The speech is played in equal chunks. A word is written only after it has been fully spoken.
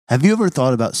Have you ever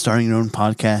thought about starting your own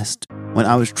podcast? When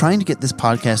I was trying to get this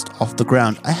podcast off the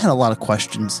ground, I had a lot of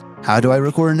questions. How do I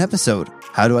record an episode?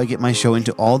 How do I get my show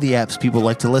into all the apps people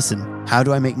like to listen? How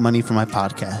do I make money for my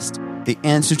podcast? The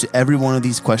answer to every one of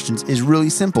these questions is really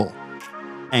simple.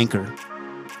 Anchor.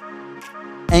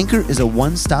 Anchor is a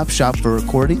one-stop shop for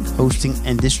recording, hosting,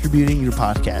 and distributing your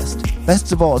podcast.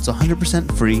 Best of all, it's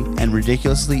 100% free and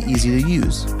ridiculously easy to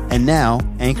use. And now,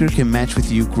 Anchor can match with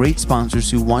you great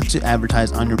sponsors who want to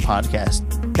advertise on your podcast.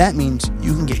 That means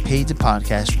you can get paid to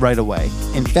podcast right away.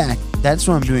 In fact, that's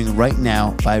what I'm doing right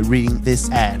now by reading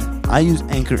this ad. I use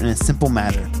Anchor in a simple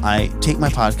matter. I take my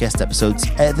podcast episodes,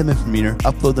 edit them in Premiere,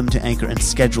 upload them to Anchor, and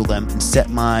schedule them, and set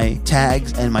my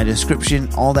tags and my description,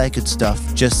 all that good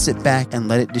stuff. Just sit back and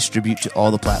let it distribute to all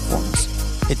the platforms.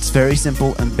 It's very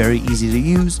simple and very easy to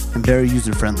use and very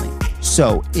user-friendly.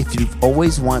 So, if you've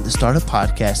always wanted to start a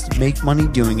podcast, make money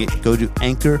doing it, go to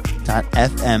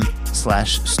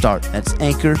anchor.fm/start. That's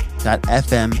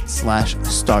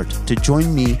anchor.fm/start to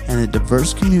join me and a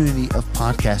diverse community of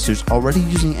podcasters already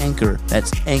using Anchor.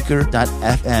 That's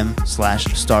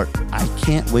anchor.fm/start. I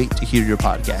can't wait to hear your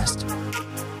podcast.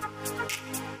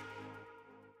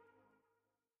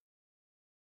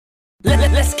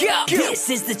 Let's go. This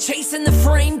is the Chasing the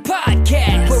Frame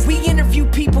podcast, where we interview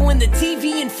people in the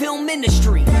TV and film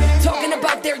industry, talking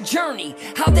about their journey,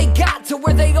 how they got to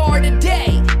where they are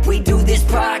today. We do this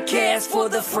podcast for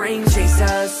the frame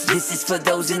chasers. This is for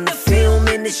those in the film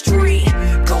industry,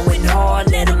 going hard,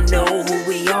 let them know who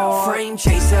we are. Frame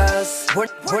chasers,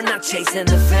 we're not chasing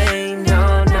the fame,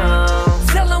 no.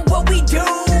 Tell them what we do,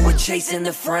 we're chasing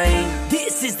the frame.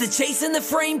 This is the Chasing the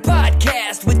Frame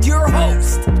podcast with your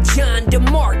host, John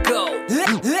DeMarco.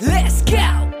 Let's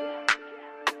go.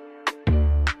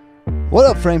 What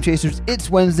up, Frame Chasers? It's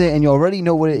Wednesday, and you already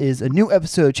know what it is. A new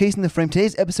episode of Chasing the Frame.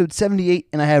 Today's episode 78,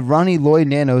 and I have Ronnie Lloyd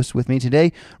Nanos with me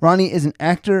today. Ronnie is an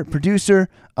actor, producer,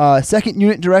 second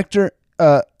unit director,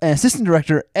 an assistant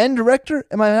director, and director.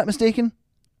 Am I not mistaken?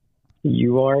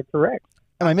 You are correct.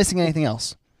 Am I missing anything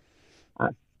else?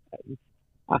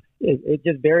 It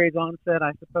just varies on set,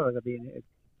 I suppose.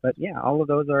 But yeah, all of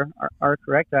those are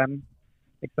correct. I'm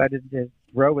excited to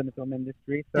grow in the film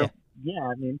industry. So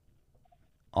yeah,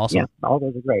 Awesome. Yeah, all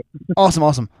those are great.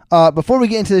 Awesome. Before we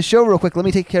get into the show real quick, let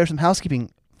me take care of some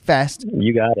housekeeping fast.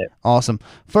 You got it. Awesome.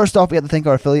 First off, we have to thank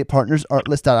our affiliate partners,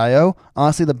 Artlist.io.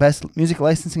 Honestly, the best music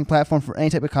licensing platform for any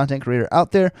type of content creator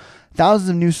out there.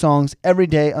 Thousands of new songs every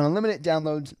day, unlimited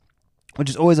downloads, which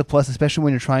is always a plus, especially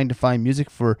when you're trying to find music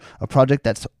for a project.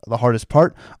 That's the hardest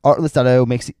part. Artlist.io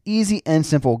makes it easy and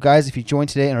simple. Guys, if you join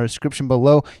today in our description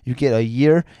below, you get a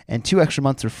year and 2 extra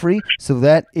months are free. So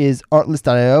that is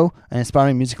Artlist.io, an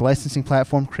inspiring music licensing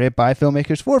platform created by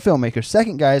filmmakers for filmmakers.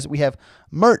 Second, guys, we have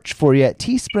merch for you at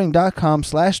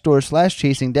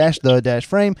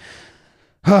teespring.com/store/chasing-the-frame.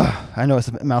 I know it's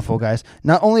a mouthful, guys.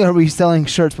 Not only are we selling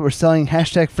shirts, but we're selling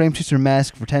Frame Chaser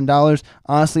mask for $10.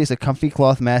 Honestly, it's a comfy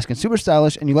cloth mask and super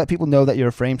stylish, and you let people know that you're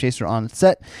a frame chaser on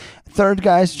set. Third,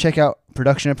 guys, check out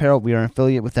Production Apparel. We are an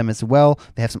affiliate with them as well.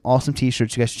 They have some awesome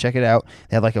t-shirts. You guys should check it out.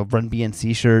 They have like a Run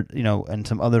BNC shirt, and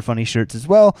some other funny shirts as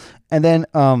well. And then,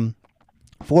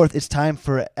 fourth, it's time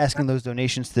for asking those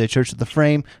donations to the Church of the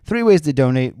Frame. 3 ways to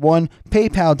donate. 1,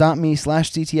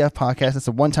 paypal.me/CTF podcast. That's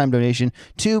a one-time donation.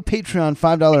 2, Patreon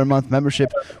 $5 a month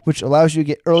membership, which allows you to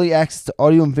get early access to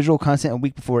audio and visual content a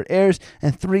week before it airs.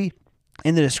 And 3,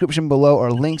 in the description below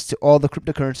are links to all the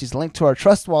cryptocurrencies, link to our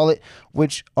Trust wallet, we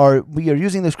are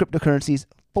using those cryptocurrencies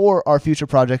for our future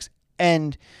projects,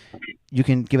 and you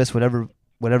can give us whatever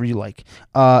you like.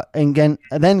 And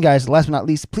then, guys, last but not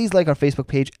least, please like our Facebook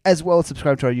page as well as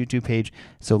subscribe to our YouTube page.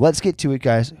 So let's get to it,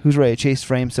 guys. Who's ready to chase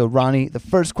frame? So, Ronnie, the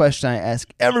first question I ask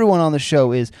everyone on the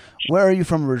show is, where are you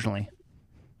from originally?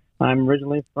 I'm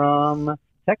originally from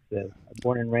Texas. I'm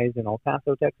born and raised in El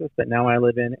Paso, Texas, but now I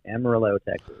live in Amarillo,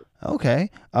 Texas. Okay.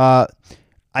 I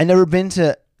never been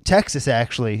to Texas,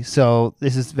 actually, so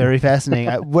this is very fascinating.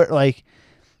 I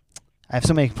have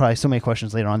so many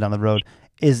questions later on down the road.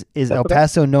 Is El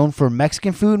Paso known for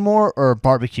Mexican food more or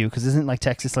barbecue? Because isn't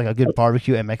Texas like a good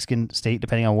barbecue and Mexican state,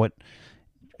 depending on what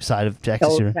side of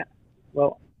Texas you're?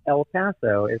 Well, El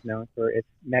Paso is known for its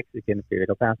Mexican food.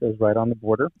 El Paso is right on the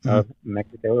border of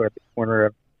Mexico, or at the corner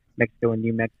of Mexico and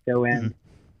New Mexico. And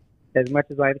as much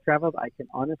as I've traveled, I can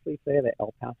honestly say that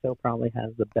El Paso probably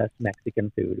has the best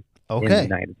Mexican food in the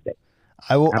United States.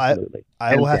 I will have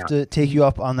to take you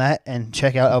up on that and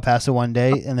check out El Paso one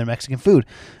day and their Mexican food.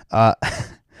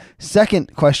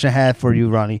 Second question I have for you,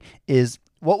 Ronnie, is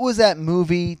what was that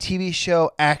movie, TV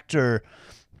show, actor,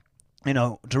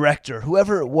 director,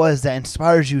 whoever it was that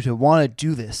inspires you to want to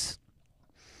do this?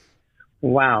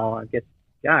 Wow, I guess,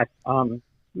 gosh,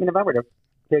 mean, if I were to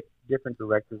pick different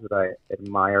directors that I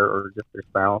admire or just their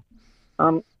style,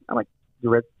 I like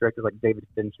directors like David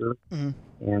Fincher,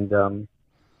 and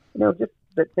just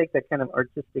that take that kind of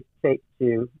artistic take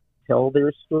to tell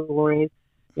their stories.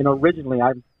 Originally,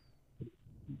 I'm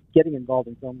getting involved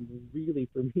in film. Really,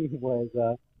 for me, was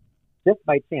just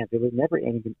by chance. It was never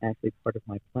even actually part of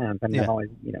my plans. I mean, I've always,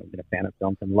 been a fan of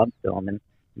films and loved film, and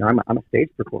I'm a stage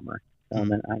performer.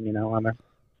 And I'm a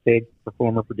stage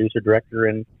performer, producer, director,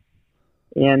 and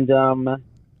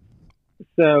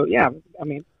so yeah. I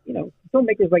mean,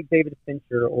 filmmakers like David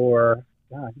Fincher or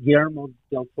Guillermo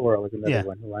del Toro is another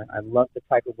one who I love the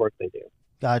type of work they do.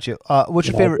 Got you. What's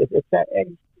your favorite? It's that.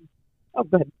 Oh,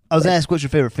 go ahead. I was gonna ask, what's your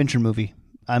favorite Fincher movie?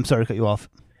 I'm sorry to cut you off.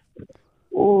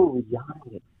 Oh, yeah.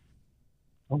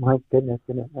 Oh my goodness.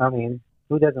 I mean,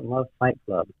 who doesn't love Fight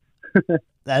Club?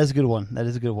 That is a good one.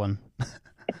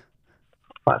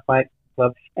 Fight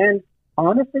Club. And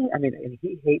honestly, I mean, and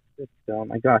he hates this film.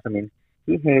 My gosh, I mean,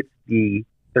 he hates the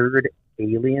third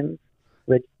Aliens,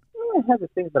 which has a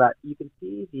thing, but you can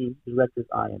see the director's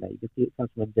eye in it. You can see it comes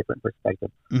from a different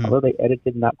perspective. Although they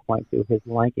edited not quite to his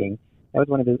liking, that was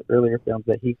one of his earlier films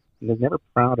that he was never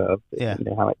proud of. Yeah.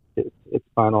 How it's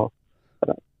final.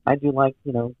 But I do like,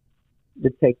 the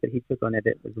take that he took on it.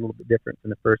 It was a little bit different than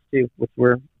the first two, which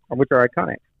are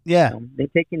iconic. Yeah. They're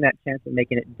taking that chance and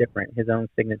making it different. His own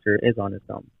signature is on his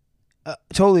film.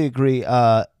 Totally agree.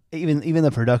 Even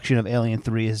the production of Alien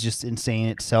 3 is just insane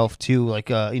itself too. Like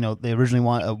they originally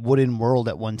want a wooden world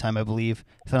at one time, I believe,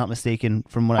 if I'm not mistaken,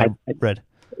 from what I read.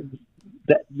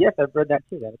 Yes, I've read that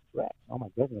too. That is correct. Oh my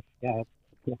goodness, yeah.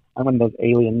 I'm one of those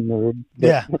alien nerds.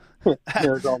 Yeah,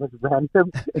 there's all this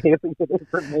random alien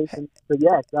information. So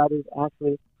yes, that is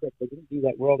actually correct. They didn't do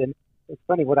that world, and it's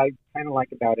funny. What I kind of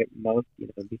like about it most,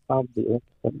 besides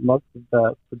most of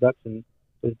the production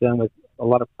was done with a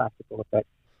lot of practical effects.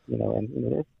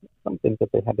 And there's some things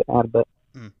that they had to add, but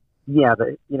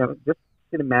just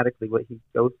cinematically, what he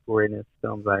goes for in his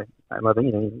films, I love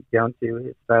it. Down to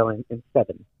his style in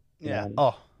Seven. Yeah.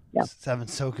 Yeah.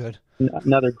 Seven's so good.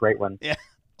 Another great one. Yeah.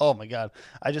 Oh my God,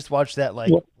 I just watched that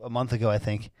a month ago, I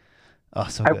think. Oh,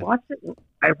 so good.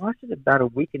 I watched it about a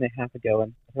week and a half ago,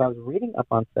 and I was reading up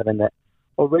on Seven that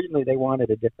originally they wanted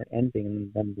a different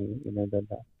ending than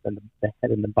the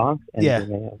head in the box ending.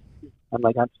 Yeah. I'm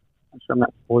like, I'm sure I'm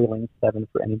not spoiling Seven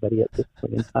for anybody at this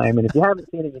point in time, and if you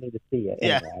haven't seen it, you need to see it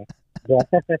anyway. But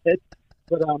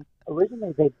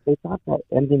originally they thought that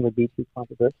ending would be too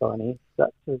controversial, and he stuck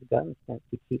to his guns to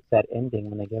keep that ending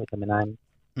when they gave it to him. And I'm,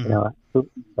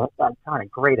 that's kind of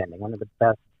great ending, one of the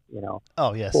best,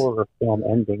 oh yes, horror film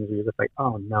endings. Where you're just like,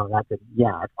 oh no,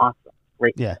 it's awesome,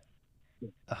 great. Yeah.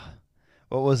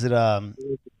 What was it? I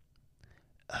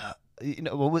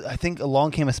think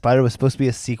Along Came a Spider was supposed to be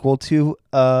a sequel to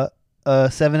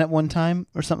Seven at one time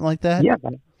or something like that. Yeah.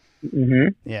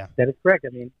 Yeah. That is correct. I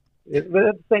mean, it's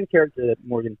the same character that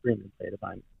Morgan Freeman played, if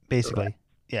I'm basically. correct.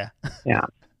 Yeah. Yeah.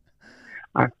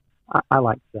 I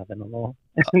like Seven a little more.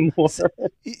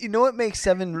 You know what makes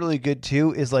Seven really good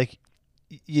too is like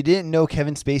you didn't know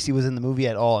Kevin Spacey was in the movie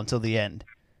at all until the end.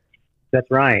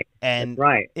 That's right. And that's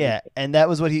right. Yeah, and that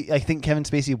was what I think Kevin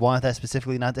Spacey wanted that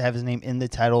specifically, not to have his name in the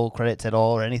title credits at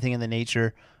all or anything in the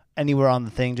nature anywhere on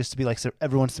the thing, just to be like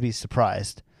everyone's to be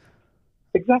surprised.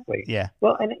 Exactly. Yeah.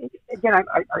 Well, and again,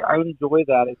 I enjoy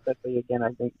that, especially again,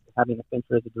 I think having a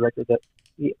Fincher as a director, that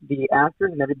the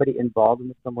actors and everybody involved in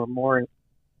the film were more,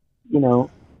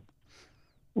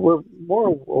 we're more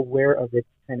aware of its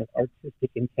kind of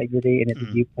artistic integrity and its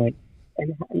viewpoint.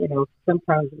 And,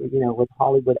 sometimes, with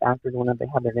Hollywood actors, whenever they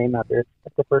have their name out there,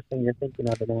 that's the first thing you're thinking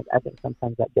of. And I think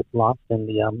sometimes that gets lost in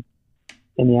the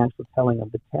actual telling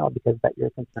of the tale, because that you're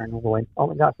concerned with going, oh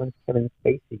my gosh, when's Kevin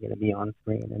Spacey going to be on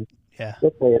screen? And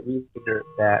this way it reads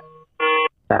that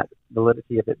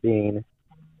validity of it being,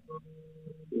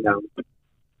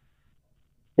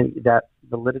 that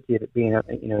validity of it being a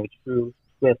true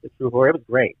twist, a true horror. It was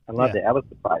great. I loved it. I was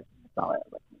surprised when I saw it. I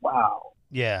was like, wow.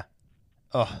 Yeah.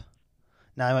 Oh,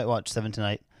 now I might watch Seven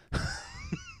tonight.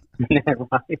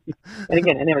 Right. And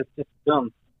again, and it was just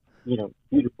filmed,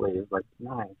 beautifully. It was like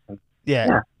nice. And,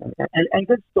 and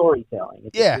good storytelling.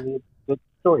 It's really good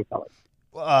storytelling.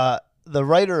 The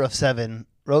writer of Seven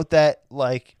wrote that,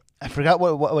 like, I forgot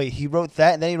wait, he wrote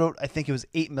that, and then he wrote, I think it was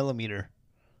 8mm.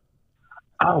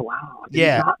 Oh, wow. I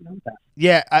did not know that.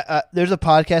 Yeah, there's a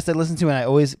podcast I listen to, and I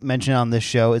always mention it on this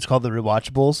show. It's called The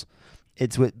Rewatchables.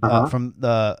 It's with from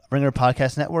the Ringer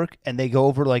Podcast Network, and they go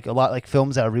over like a lot like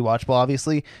films that are rewatchable,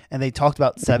 obviously. And they talked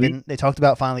about Seven. They talked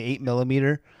about finally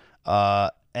 8mm,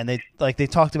 and they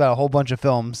talked about a whole bunch of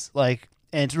films. Like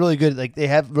and it's really good. Like they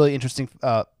have really interesting,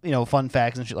 fun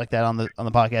facts and shit like that on the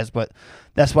podcast. But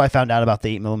that's why I found out about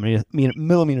the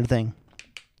 8mm thing.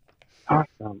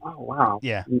 Awesome. Oh, wow.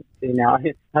 Yeah. See, now,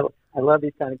 I love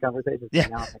these kind of conversations. Yeah.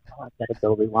 Now I'm like, oh, I gotta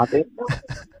go rewatch it.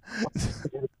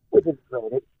 Which is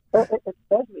great.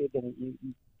 Especially, again, you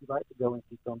like to go and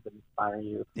see films that inspire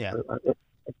you. Yeah.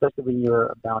 Especially when you're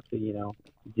about to,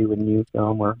 do a new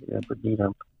film or,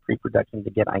 pre-production to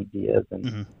get ideas.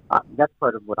 And that's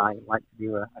part of what I like to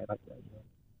do. I like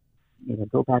to,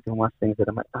 go back and watch things that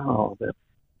I'm like, oh,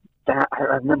 I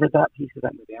remember that piece of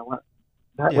that movie. I want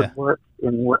that would work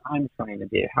in what I'm trying to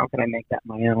do. How can I make that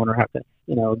my own, or have to,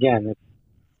 again, it's,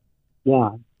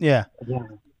 yeah.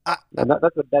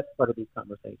 That's the best part of these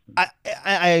conversations.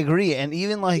 I agree, and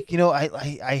even like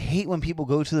I hate when people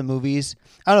go to the movies.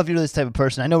 I don't know if you're this type of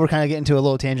person. I know we're kind of getting to a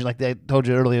little tangent, like I told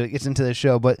you earlier. It gets into the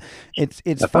show, but it's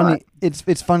funny. Right.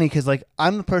 It's funny because like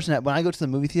I'm the person that when I go to the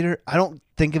movie theater, I don't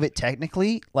think of it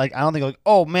technically. Like I don't think like,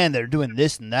 oh man, they're doing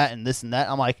this and that and this and that.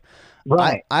 I'm like,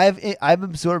 right. I've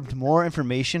absorbed more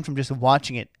information from just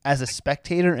watching it as a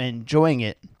spectator and enjoying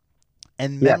it,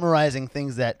 and memorizing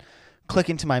things that click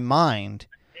into my mind.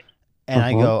 And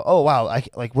I go, oh wow,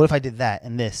 what if I did that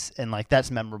and this and like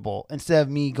that's memorable, instead of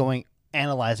me going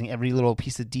analyzing every little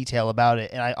piece of detail about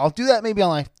it. And I'll do that maybe on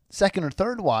like second or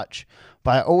third watch,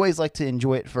 but I always like to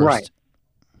enjoy it first. Right.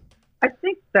 I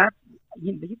think that's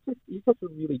you such a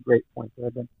really great point there.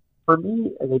 But for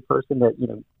me, as a person that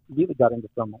really got into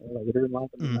film later in life,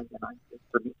 and I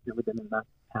just produced within the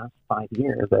past 5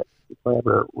 years that before I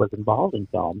ever was involved in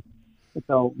film. And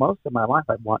so most of my life,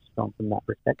 I've watched film from that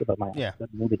perspective of my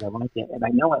movies I like it, and I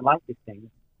know I like these things.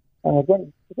 And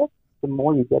again, I guess the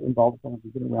more you get involved with film,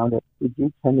 you get around it, we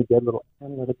do tend to get a little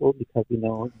analytical because we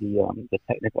know the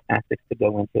technical aspects that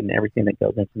go into it and everything that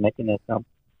goes into making this film.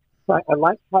 So I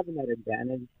like having that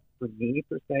advantage for me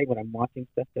per se when I'm watching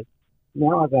stuff. Because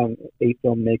now as I'm a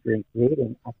filmmaker and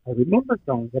creator, I remember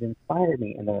films that inspired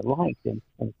me and that I liked and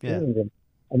things, and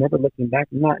I never looking back,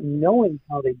 not knowing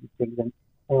how they do things,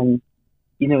 and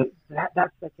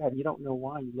that's like that. You don't know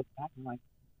why. You look back and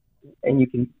and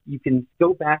you can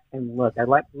go back and look. I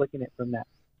like looking at it from that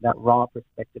raw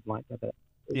perspective, like that.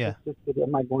 It's just,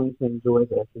 am I going to enjoy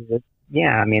this? And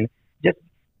just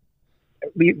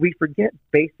we forget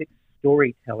basic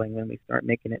storytelling when we start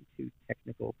making it too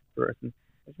technical for us. And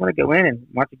I just want to go in and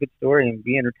watch a good story and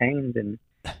be entertained and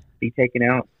be taken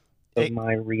out of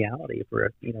my reality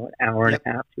for an hour and a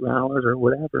half, 2 hours, or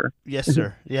whatever. Yes,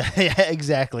 sir. Yeah,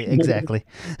 exactly.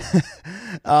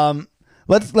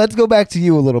 Let's go back to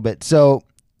you a little bit. So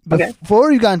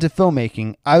before you got into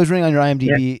filmmaking, I was reading on your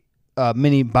IMDb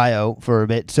mini bio for a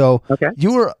bit. So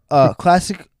you were a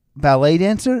classic ballet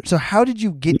dancer. So how did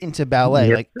you get into ballet?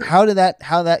 Yes, like how did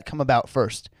that come about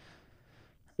first?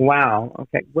 Wow.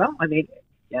 Okay. Well, I mean,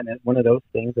 it's one of those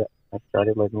things that I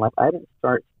started late in life. I didn't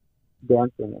start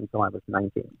dancing until I was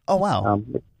 19. Oh wow!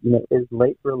 It's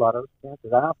late for a lot of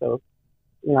dancers. I also,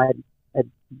 I had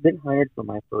been hired for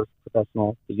my first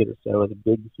professional theater show as a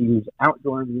big, huge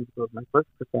outdoor musical. It was my first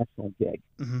professional gig,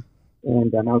 and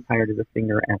I was hired as a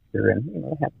singer actor, and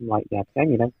I had some light dance.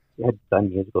 And I had done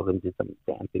musicals and did some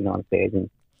dancing on stage, and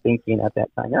thinking at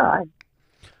that time,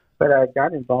 But I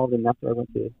got involved, and that's where I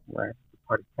went to part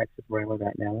of Texas where I live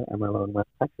at now, Amarillo in West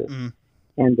Texas,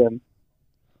 and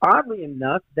oddly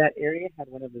enough, that area had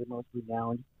one of the most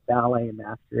renowned ballet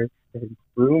masters that had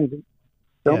groomed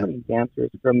so many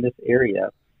dancers from this area,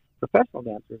 professional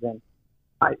dancers. And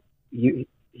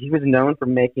he was known for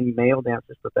making male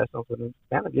dancers professionals within a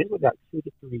span of usually about 2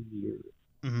 to 3 years.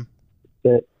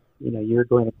 That you're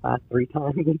going to class 3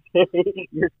 times a day,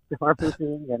 you're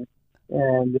starving,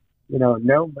 and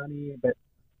no money. But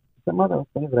some of those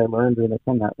things that I learned during the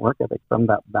time, that work ethic from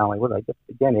that ballet was, I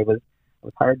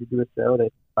was hired to do a show.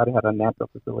 They thought I had a natural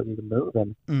facility to move,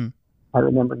 and I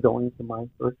remember going to my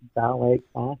first ballet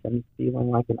class and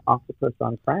feeling like an octopus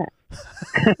on crack.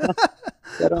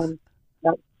 But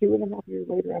about 2.5 years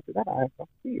later after that,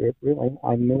 2 years really,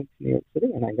 I moved to New York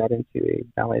City and I got into a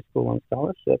ballet school on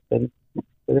scholarship. And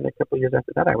within a couple of years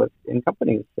after that, I was in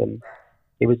companies, and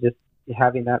it was just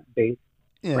having that base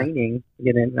training.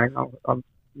 His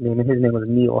name was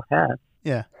Neil Hess.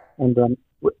 Yeah, and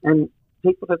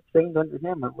people that trained under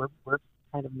him were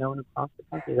kind of known across the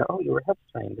country that, you were Hess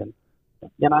trained. And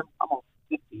I'm almost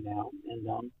 50 now,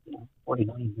 and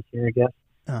 49 this year, I guess.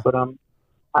 But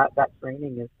that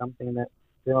training is something that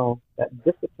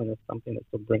discipline is something that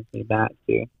still brings me back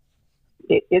to.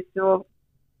 It still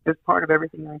is part of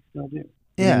everything I still do.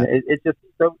 Yeah, it's just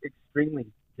so extremely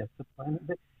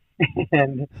disciplined,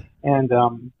 and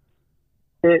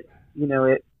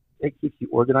it keeps you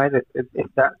organized.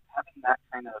 It's that having that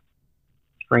kind of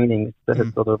training that has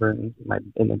spilled over in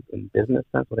business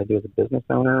sense, what I do as a business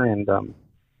owner. And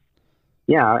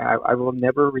yeah, I will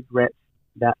never regret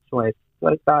that choice. So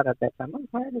I thought at that time, I'm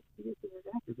tired of being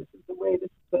an actor. This is the way, this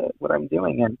is what I'm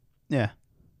doing. And Yeah.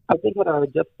 I think when I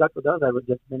would just stuck with those, I would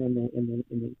just been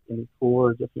in the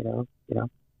core, just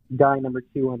guy number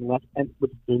 2 on the left, and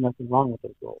which there's nothing wrong with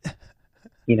those roles,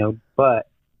 But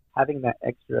having that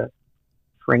extra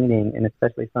training, and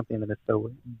especially something that is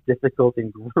so difficult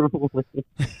and grueling,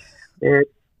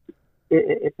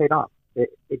 it paid off.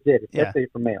 It did, especially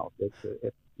for males.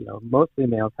 It's mostly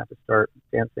males have to start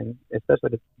dancing, especially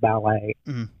the ballet,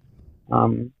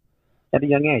 at a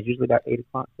young age, usually about 8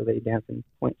 o'clock, so they dance in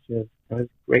point shoes. It was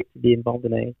great to be involved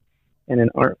in an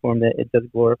art form that it does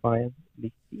glorify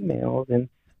the females, and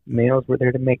males were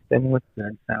there to make them look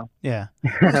good. So yeah,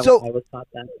 so I was taught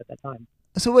that at that time.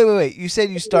 So wait. You said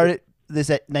you started this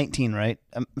at 19, right?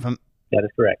 That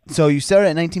is correct. So you started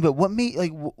at 19, but what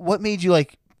made you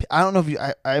like? I don't know if you.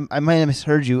 I might have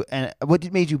misheard you. And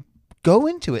what made you go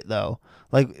into it though?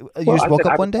 Like you just woke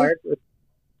up one day.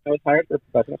 I was hired for a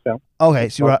professional show. Okay,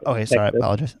 so you were okay. Sorry, I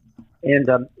apologize. And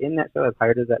in that show, I was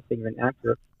hired as that singer and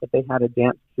actor. But they had a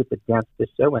dance troupe that danced the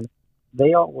show, and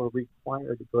they all were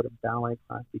required to go to ballet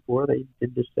class before they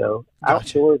did the show,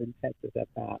 outdoors in Texas at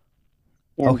that.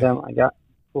 And I got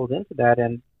pulled into that,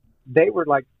 and they were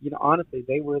like, honestly,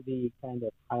 they were the kind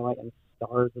of highlight and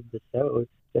stars of the show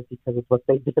just because of what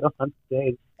they did on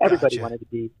stage. Everybody wanted to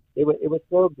be. It was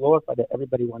so glorified that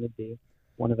everybody wanted to be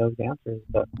one of those dancers,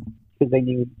 but because they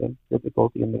knew the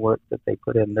difficulty in the work that they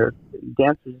put in. Their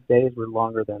dancers' days were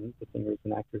longer than the singers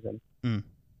and actors. And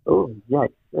oh,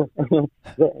 yikes.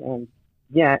 And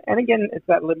yeah, and again, it's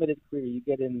that limited career. You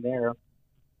get in there,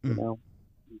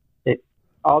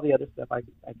 all the other stuff I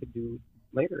could do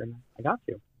later, and I got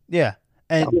to. Yeah,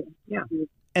 and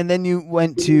then you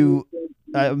went to.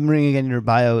 I'm reading again in your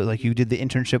bio, like you did the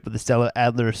internship with the Stella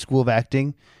Adler School of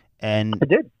Acting, and I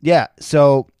did. Yeah,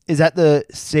 so is that the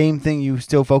same thing? You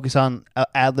still focus on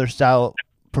Adler style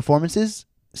performances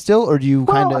still, or do you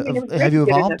have you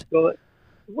evolved?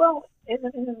 Well, as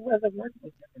I've worked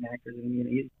with different actors, and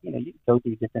you go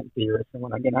through different theaters. And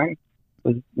when I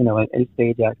was a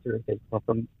stage actor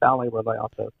from ballet world, I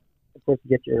also, of course,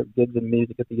 get your gigs in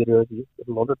music at theater as you get a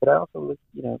little bit, but I also was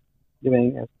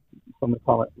doing, as some would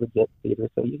call it, legit theater.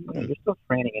 So you're still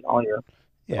training in all your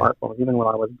art forms. Even when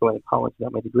I was going to college to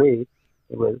get my degree,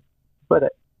 it was.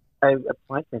 But I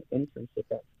applied for an internship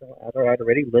at Stella Adler. I'd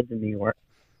already lived in New York,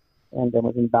 and I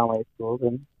was in ballet schools,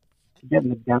 and again,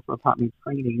 the dance school taught me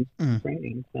training.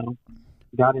 So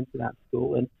got into that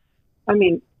school, and now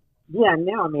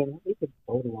we could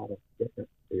go to a lot of different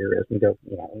theaters and go,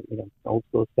 old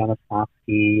school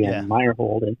Stanislavski and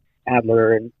Meyerhold and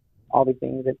Adler and all these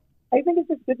things. And I think it's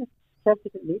just good to try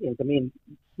different mediums.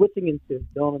 Switching into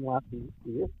film in the last few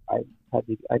years, I've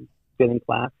been in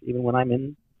class even when I'm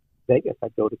in Vegas. I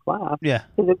go to class because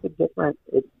it's a different.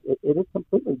 It is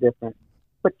completely different,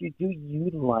 but you do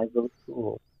utilize those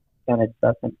tools and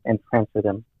adjust and transfer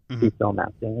them to film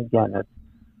acting. Again,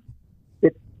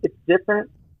 it's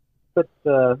different, but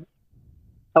the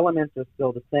elements are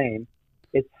still the same.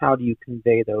 It's how do you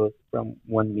convey those from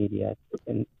one media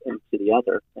into the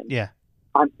other. And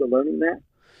I'm still learning that.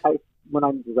 When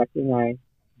I'm directing, I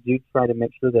do try to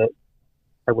make sure that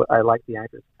I like the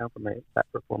actors to come from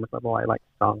that performance level. I like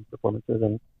strong performances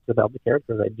and develop the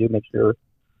characters. I do make sure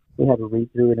we have a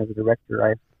read-through, and as a director,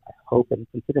 I hope and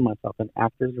consider myself an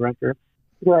actor's director.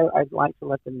 I'd like to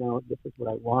let them know this is what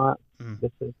I want,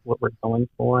 this is what we're going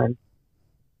for, and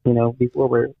before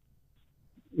we're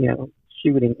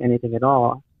shooting anything at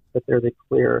all, that there's a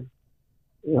clear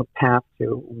path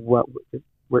to what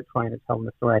we're trying to tell in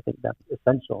the story. I think that's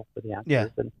essential for the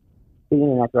actors. And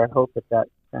being an actor, I hope that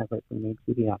translates from me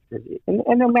to the actors, and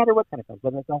no matter what kind of film,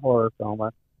 whether it's a horror film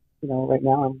or right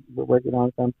now we're working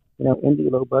on some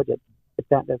indie low budget, but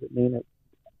that doesn't mean that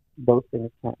those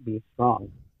things can't be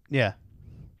strong. Yeah.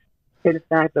 In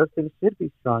fact, those things should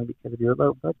be strong because of your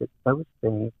low budget. Those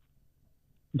things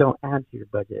don't add to your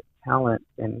budget. Talent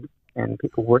and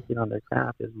people working on their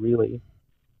craft is really,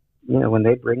 when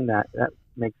they bring that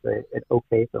makes an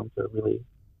okay film to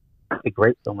a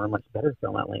great film or a much better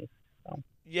film at least. So,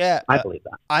 I believe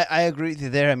that. I agree with you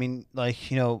there.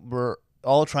 We're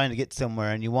all trying to get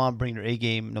somewhere, and you want to bring your A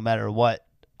game no matter what.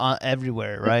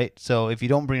 Everywhere, right? So if you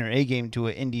don't bring your A game to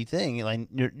an indie thing, like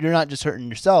you're not just hurting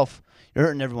yourself, you're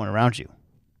hurting everyone around you.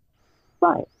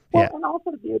 Right. Well, and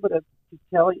also to be able to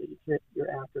tell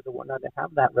your actors and whatnot, to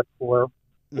have that rapport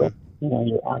with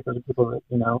your actors and people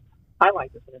that I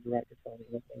like this when a director tells me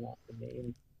what they want from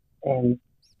me, and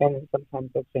sometimes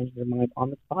they'll change their mind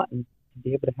on the spot, and to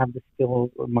be able to have the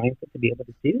skills or mindset to be able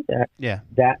to do that, Yeah.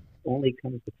 that only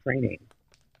comes with training.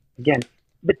 Again,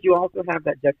 but you also have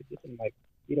that juxtaposition, like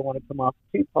you don't want to come off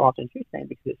too polished and too trained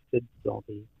because it should still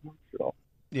be natural.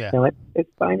 Yeah.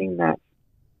 It's finding that,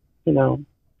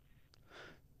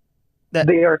 That-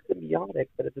 they are symbiotic,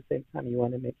 but at the same time, you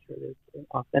want to make sure that it's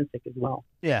authentic as well.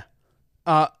 Yeah.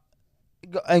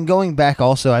 And going back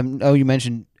also, I know you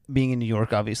mentioned being in New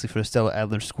York, obviously, for the Stella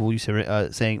Adler School. You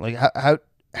said saying like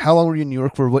how long were you in New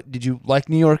York for? What did you like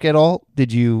New York at all?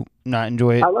 Did you not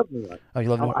enjoy it? I love New York. Oh, you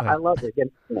love New York. I love it. And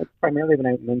primarily when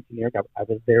I went to New York, I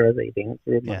was there as a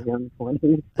dancer in my young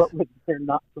 20s, but was there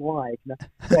not to like.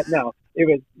 But no, it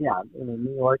was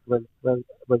New York was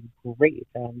great.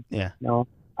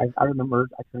 I remember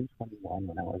I turned 21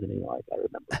 when I was in New York. I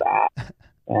remember that,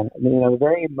 and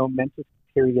very momentous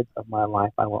periods of my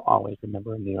life I will always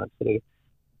remember in New York City.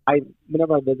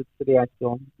 Whenever I visit the city, I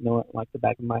still know it like the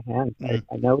back of my hand.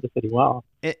 I know the city well.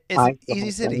 It's an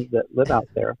easy city. That live out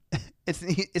there.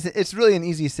 It's really an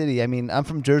easy city. I mean, I'm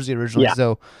from Jersey originally,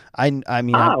 so I mean,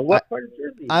 what part of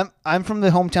Jersey? I'm from the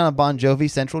hometown of Bon Jovi,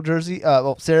 Central Jersey.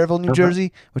 Saraville, New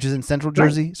Jersey, which is in Central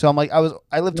Jersey. So I'm like,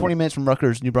 I lived 20 minutes from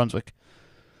Rutgers, New Brunswick.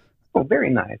 Oh, very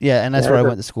nice. Yeah, and that's where I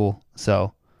went to school.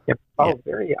 So. Yep. Oh,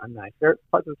 very nice. There are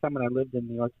parts of the time when I lived in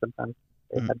New York, sometimes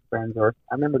I had friends, or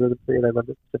I remember there was a period I lived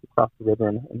just across the river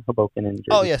in Hoboken in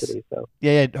Jersey City. So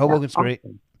yeah, Hoboken's great.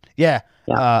 Yeah.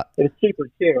 It was cheaper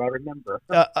too. I remember.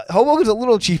 Hoboken's a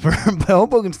little cheaper, but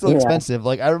Hoboken's still expensive.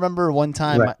 Like I remember one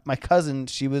time, my cousin,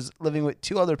 she was living with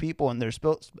two other people, and they're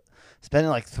spending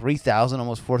like $3,000,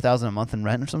 almost $4,000 a month in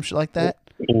rent or some shit like that.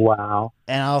 Wow.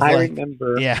 And I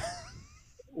remember. Yeah.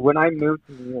 When I moved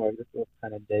to New York, this will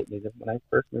kind of date me. When I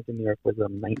first moved to New York was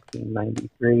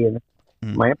 1993, and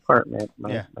my apartment,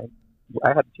 I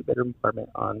had a 2-bedroom apartment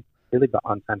on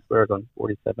Times Square, on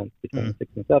 47th between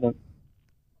 6th and 7th.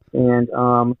 And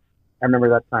I remember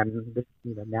that time.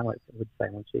 Now it's with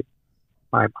silent shape.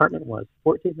 My apartment was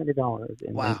 $1,400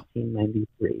 in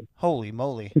 1993. Holy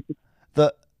moly!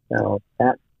 So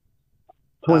that's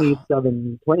 28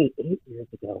 years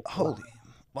ago. Holy.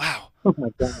 Wow. Oh my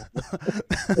God.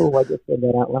 I just said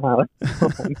that out loud.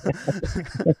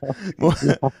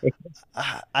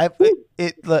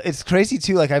 It's crazy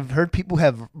too. Like I've heard people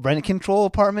have rent control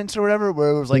apartments or whatever,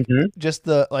 where it was like just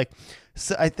the like.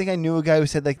 So I think I knew a guy who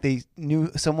said like they knew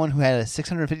someone who had a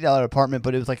 $650 apartment,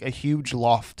 but it was like a huge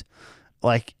loft,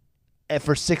 like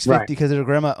for $650 because their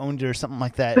grandma owned it or something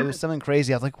like that. It was something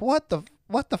crazy. I was like, what the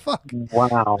fuck?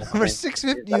 Wow. For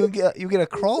 $650 you get a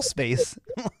crawl space.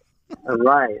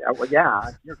 Right. Well,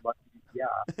 yeah. You're lucky. Yeah.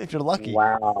 If you're lucky.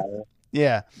 Wow.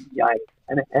 Yeah. Yeah.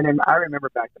 And I remember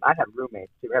back then I had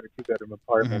roommates too. I had a 2-bedroom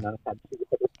apartment. I had 2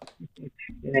 bedrooms.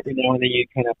 And every now and then you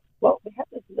kind of, we have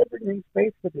this living room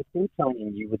space for the food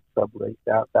telling you would sublease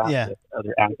out that with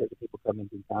other actors, people coming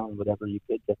through town, whatever you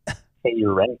could to pay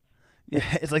your rent. Yeah.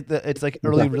 It's like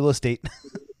early real estate.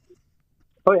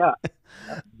 Oh yeah.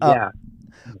 Yeah.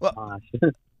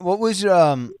 What was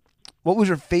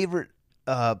your favorite?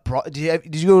 Did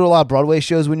you go to a lot of Broadway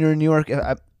shows when you were in New York?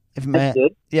 I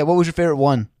did. Yeah, what was your favorite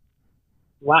one?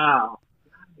 Wow,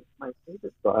 my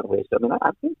favorite Broadway show. I mean,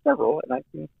 I've seen several, and I've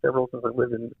seen several since I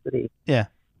lived in the city. Yeah.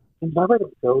 And if I were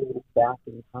to go back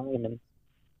in time, and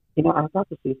I got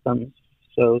to see some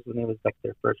shows when it was like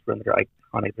their first run. They're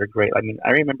iconic. They're great. I mean, I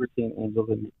remember seeing Angels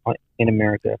in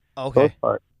America. Okay. Both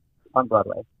parts on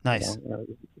Broadway. Nice. It's a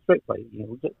straight play.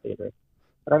 Legit theater.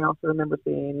 But I also remember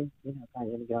seeing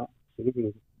kind of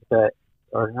cheesy,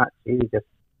 or not cheesy, just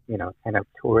kind of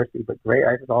touristy, but great.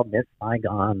 I just all Miss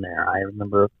Saigon there. I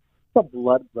remember the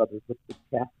Blood Brothers with the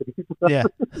Cassidy. Yeah.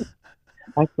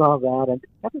 I saw that,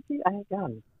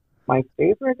 and my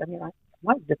favorite. I mean, I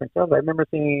like different shows. I remember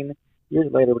seeing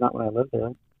years later, but not when I lived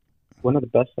there. One of the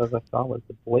best shows I saw was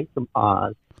The Boy from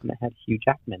Oz, and it had Hugh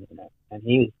Jackman in it, and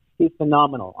he's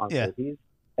phenomenal on stage. He's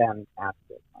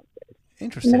fantastic on stage.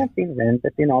 Interesting. And then I've seen Rent.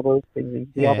 I've seen all those things.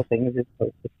 All the things you're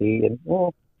supposed to see, and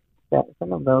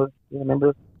some of those.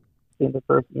 Remember seeing the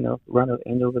first run of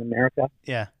Angels in America.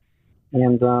 Yeah.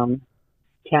 And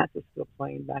Cats is still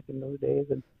playing back in those days,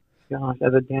 and gosh,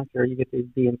 as a dancer, you get to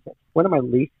be in one of my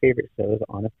least favorite shows,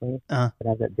 honestly. But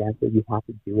as a dancer, you have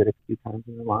to do it a few times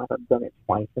in your life. I've done it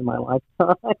twice in my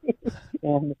lifetime,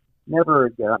 and never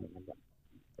again. I mean,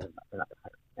 they're not going to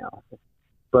hire me now.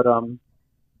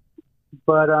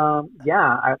 But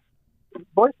yeah,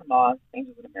 Boys from Oz,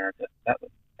 Angels in America. That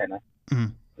was kind of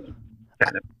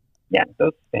yeah,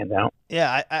 those stand out.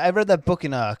 Yeah, I read that book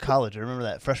in college. I remember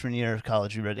that freshman year of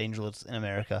college. You read Angels in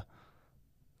America.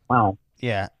 Wow.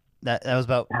 Yeah, that was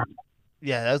about.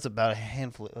 Yeah, that was about a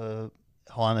handful.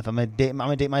 hold on. If I'm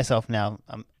gonna date myself now.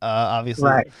 Obviously.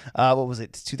 Right. What was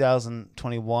it?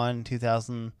 2021,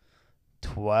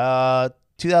 2012,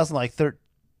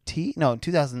 2013? No,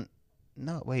 2000.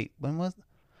 No, wait. When was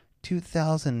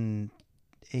 2008?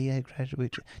 I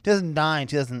graduated. 2009.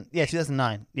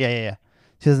 2009. Yeah.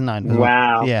 2009. was when-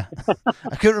 Wow. Yeah.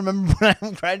 I couldn't remember when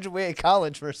I graduated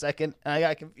college for a second, and I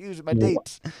got confused with my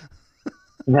dates.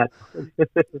 That's-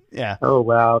 Yeah. oh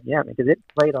wow, yeah, because it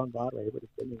played on Broadway. It would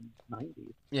have been in the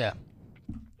 '90s. Yeah.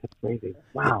 That's crazy.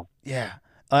 Wow. Yeah.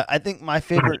 I think my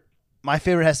favorite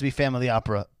has to be Phantom of the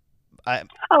Opera. Oh,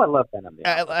 I love Phantom.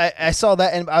 I saw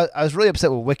that, and I was really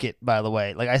upset with Wicked, by the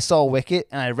way. Like, I saw Wicked,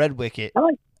 and I read Wicked,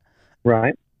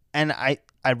 Right. and I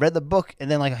read the book, and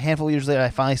then like a handful of years later, I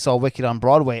finally saw Wicked on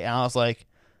Broadway, and I was like,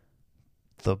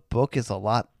 the book is a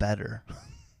lot better.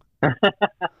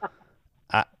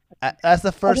 That's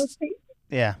the first.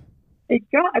 Yeah. I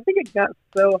think it got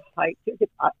so hyped.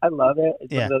 I love it.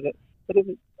 It's Yeah. one of those- It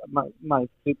isn't my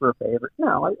super favorite.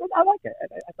 No, I like it.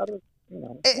 I thought it was,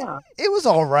 yeah. It was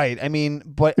all right. I mean,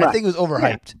 but I Right. think it was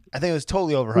overhyped. I think it was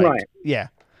totally overhyped. Right. Yeah.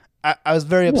 I was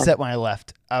very Yeah. upset when I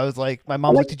left. I was like, my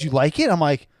mom was like, "Did you like it?" I'm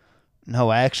like,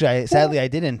 "No, actually, sadly, I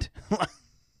didn't."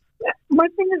 Yeah, my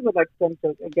thing is with like some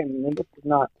shows, again, and this is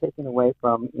not taken away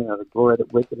from, the glory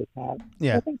that Wicked has had.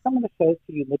 Yeah. I think some of the shows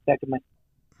that you look back and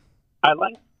I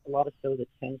like a lot of shows that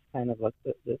changed kind of like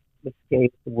the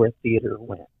scape of where theater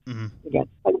went. Mm-hmm. Again,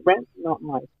 like Rent's not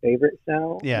my favorite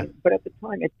show. Yeah. But at the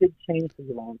time, it did change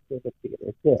the landscape of theater.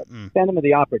 It did. Mm. Phantom of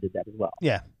the Opera did that as well.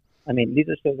 Yeah. I mean, these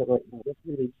are shows that were, this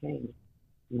really changed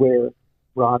where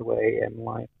Broadway and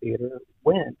live theater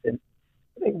went. And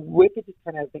I think Wicked just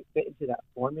kind of, fit into that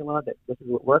formula that this is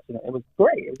what works. And it was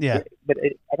great. It was Yeah. great. But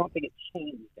I don't think it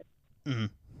changed it, Mm-hmm.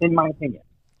 in my opinion.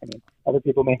 I mean, other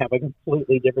people may have a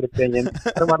completely different opinion.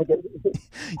 I don't want to get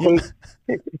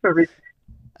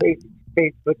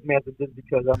Facebook messages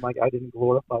because I'm like, I didn't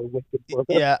glorify Wicked for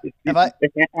Yeah.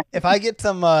 If I get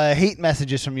some hate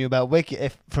messages from you about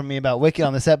Wicked,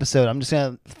 on this episode, I'm just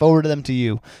gonna forward them to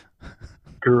you.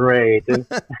 Great.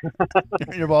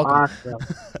 You're welcome.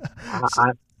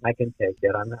 Awesome. I can take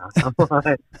it. I'm not.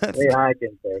 Yeah, I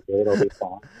can take it. It'll be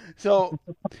fun. So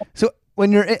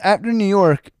when you're after New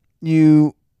York,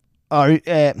 you are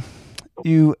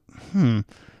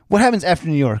what happens after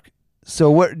New York?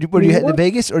 So where do you head to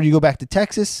Vegas, or do you go back to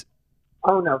Texas?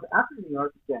 Oh no! After New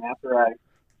York, again, after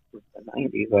the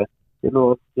 '90s, I did a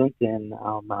little stint in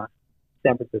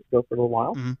San Francisco for a little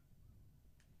while.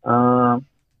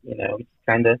 Mm-hmm.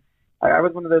 Kind of. I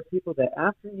was one of those people that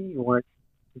after New York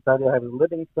decided I was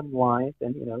living some life,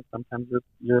 and sometimes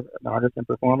you're an artist and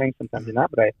performing, sometimes you're not.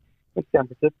 But I went to San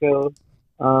Francisco,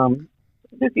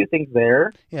 did a few things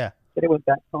there. Yeah. Then I went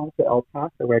back home to El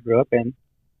Paso, where I grew up, and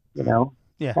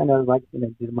Yeah. kind of like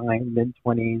did my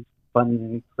mid-20s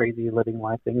fun, crazy living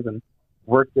life things, and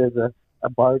worked as a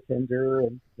bartender,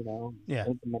 and Yeah.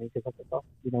 made some money because I thought,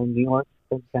 New York,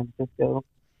 San Francisco.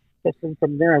 And then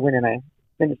from there, I went and I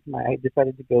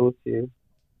decided to go to,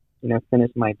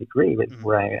 finish my degree, which Mhm.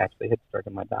 where I actually had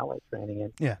started my ballet training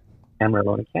in Yeah.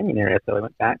 Amarillo and Canyon area. So I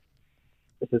went back.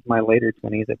 This is my later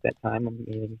 20s at that time.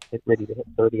 I'm ready to hit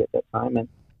 30 at that time, and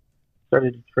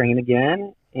started to train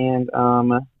again, and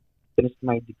finished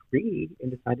my degree,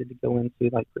 and decided to go into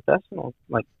like professional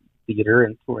like theater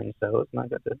and touring shows. And I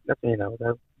got to,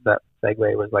 that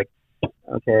segue was like,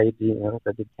 okay, I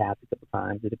did Cats a couple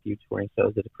times, did a few touring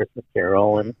shows, did a Christmas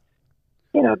Carol, and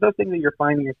those things that you're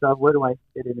finding yourself, where do I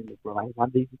fit in this world? I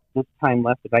have this time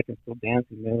left that I can still dance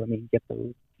and get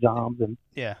those jobs and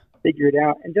Yeah. figure it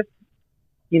out. And just,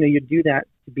 you do that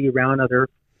to be around other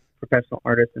professional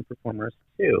artists and performers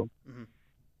too. Mhm.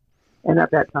 And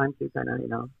at that time too, kind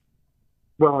of,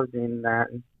 while I was doing that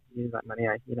and using that money,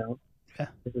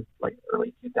 this is like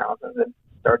early 2000s, and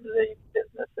started a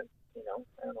business, and,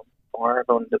 bar. I've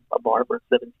owned a bar for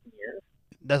 17 years.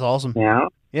 That's awesome. Yeah.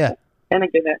 Yeah. And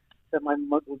again, that my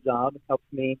local job helps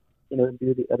me,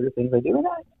 do the other things I do. And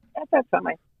at that time,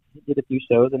 I did a few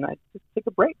shows, and I just took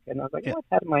a break. And I was like, Yeah. I've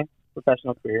had my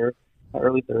professional career, my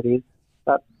early 30s.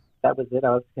 That was it. I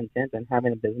was content and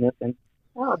having a business, and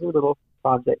I'll do little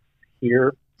projects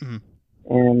here. Mhm.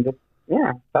 And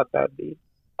yeah, thought that'd be.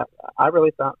 I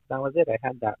really thought that was it. I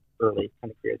had that early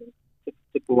kind of career.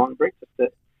 Took a long break just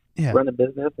to Yeah. run a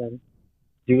business and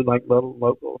do like little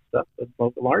local stuff with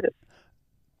local artists.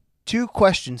 2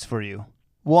 questions for you.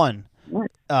 One,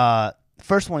 Right.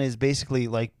 first one is basically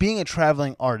like being a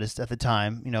traveling artist at the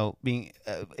time, being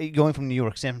going from New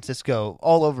York, San Francisco,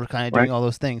 all over, kind of doing Right. all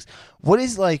those things. What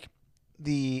is like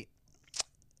the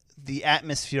the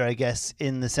atmosphere, I guess,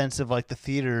 in the sense of like the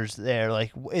theaters there?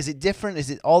 Like, is it different? Is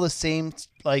it all the same?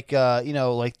 Like,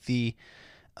 like the,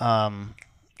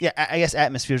 yeah, I guess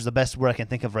atmosphere is the best word I can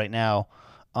think of right now.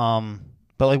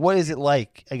 But like, what is it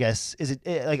like? I guess is it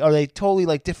like, are they totally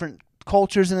like different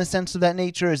cultures in the sense of that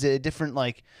nature? Is it a different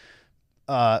like?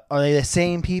 Are they the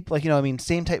same people? Like,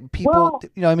 same type of people. Well,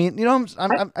 I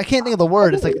can't think of the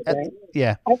word. It's like,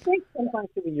 yeah. I think sometimes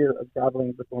when you're a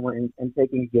traveling performer and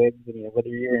taking gigs, and whether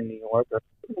you're in New York or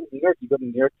even in New York, you go to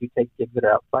New York, you take gigs that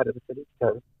are outside of the city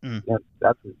because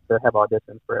that's they have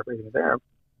auditions for everything there,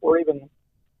 or even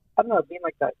I don't know, being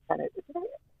like that kind of.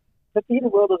 The theater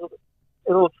world is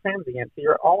a little transient, so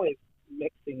you're always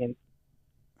mixing and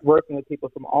working with people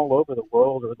from all over the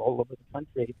world or all over the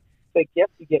country. So I guess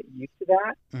you get used to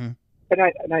that, and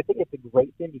I think it's a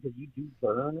great thing because you do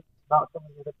learn about some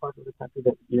of the other parts of the country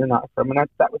that you're not from, and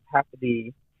that would have to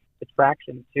be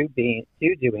attraction to doing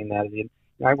that.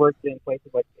 I worked in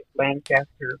places like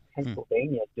Lancaster,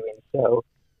 Pennsylvania, doing a show,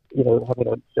 having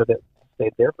a show that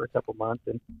stayed there for a couple months,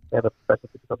 and they have a special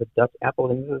feature called the Dutch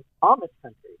Apple, and this is Amish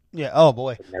country. Yeah. Oh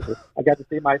boy. I got to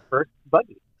see my first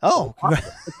buggy. Oh. And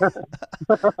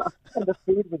the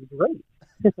food was great.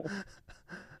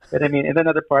 But and then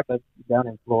other parts like down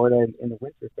in Florida in the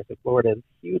winter, especially Florida is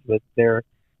huge with their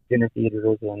dinner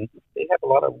theaters, and they have a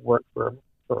lot of work for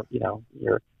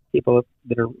your people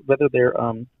that are whether they're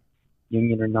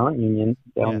union or non-union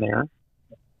down there,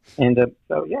 and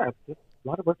so it's just a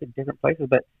lot of work in different places.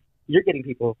 But you're getting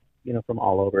people from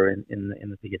all over in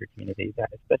the theater community,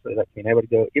 especially that community. I would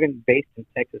go even based in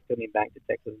Texas, coming back to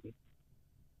Texas,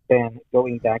 and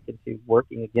going back into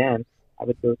working again. I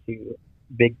would go to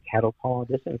big cattle call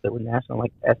auditions that were national,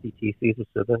 like SETCs, which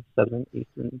are the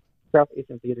Southeastern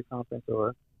Theater Conference,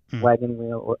 or Wagon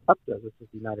Wheel, or UPTA, which is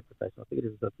the United Professional Theater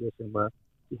Association, where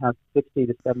you have 60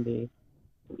 to 70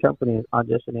 companies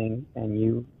auditioning, and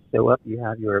you show up, you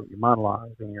have your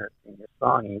monologues and your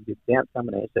song, and you do dance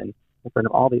combination in front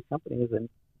of all these companies, and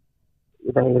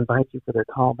they invite you for their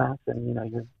callbacks, and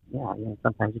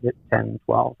sometimes you get 10,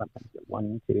 12, sometimes you get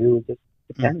 1, 2, it just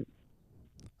depends.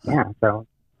 So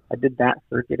I did that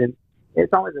circuit, and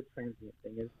it's always a transient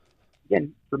thing.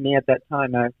 Again, for me at that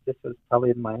time, this was probably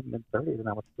in my mid-30s, and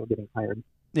I was still getting hired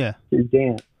to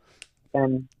dance.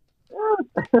 And I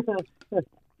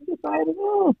decided,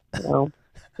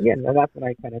 again, that's when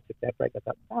I kind of took that break. I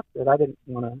thought, that's it. I didn't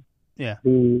want to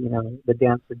be, the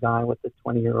dancer guy with the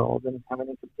 20-year-old and having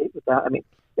to compete with that.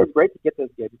 It's great to get those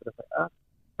gigs, but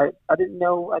I didn't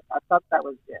know. I thought that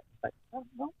was it. Like, oh,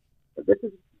 no, this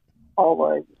is all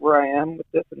where I am with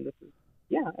this, and this is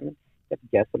you have to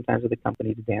guess sometimes with the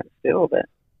company to dance still, but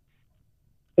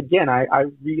again, I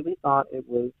really thought it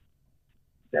was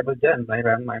done right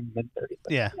around my mid-30s.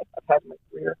 I've had my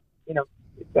career,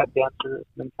 it's that dancer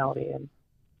mentality, and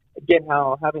again,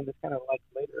 how having this kind of like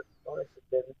later story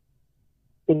has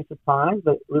been surprised,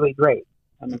 but really great.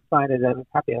 I'm excited. I'm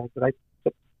happy that I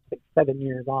took 7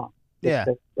 years off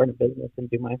to run a business and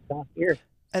do my stuff here.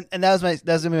 And that was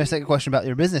gonna be my second question about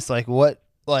your business. Like,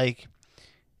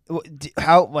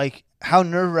 how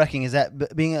nerve wracking is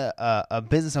that being a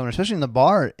business owner, especially in the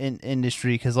bar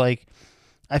industry? Because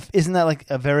isn't that like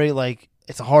a very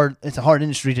it's a hard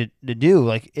industry to do.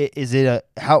 Like, is it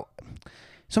so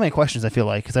many questions I feel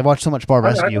like because I watched so much Bar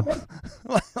Rescue.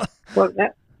 Well,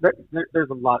 there's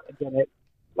a lot. Again,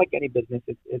 like any business,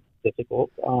 it's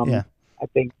difficult. I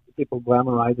think people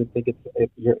glamorize and think it's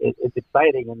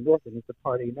exciting and this and it's a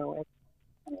party. No,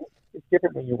 it's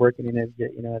different when you're working in as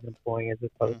an employee as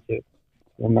opposed to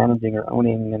managing or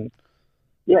owning. And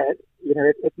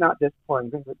it's not just pouring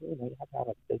drinks, but you have to have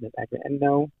a business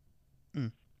acumen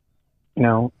and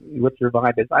know what your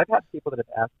vibe is. I've had people that have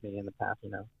asked me in the past,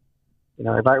 if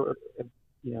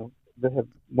they have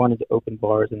wanted to open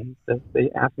bars, and they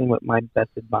ask me what my best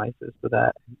advice is for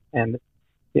that. And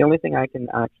the only thing I can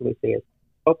actually say is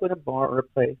open a bar or a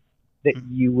place that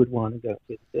you would want to go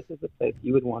to. This is a place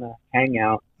you would want to hang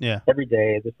out every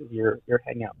day. This is your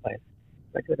hangout place.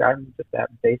 Like I said, I'm just that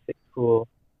basic, cool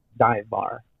dive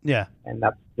bar. Yeah. And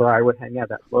that's where I would hang out,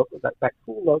 that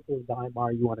cool local dive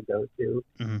bar you want to go to.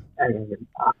 Mm-hmm. And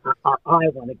I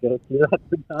want to go to. That's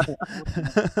the dive.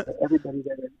 Everybody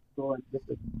there is cool. This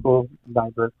is cool,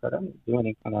 diverse, but I don't do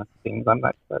any kind of things. I'm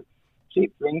not, but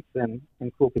cheap drinks and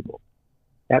cool people.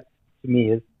 That, to me,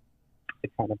 is the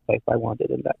kind of place I wanted.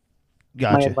 And that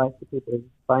my advice to people is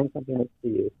find something that's for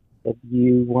you. If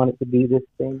you want it to be this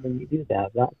thing, then you do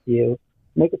that. That's you.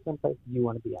 Make it someplace you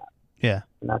want to be at. Yeah.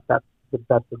 And that's the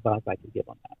best advice I can give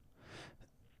on that.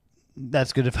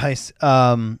 That's good advice.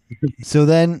 So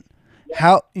then,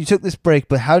 how you took this break,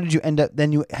 but how did you end up?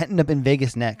 Then you end up in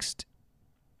Vegas next.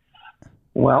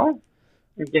 Well,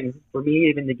 again, for me,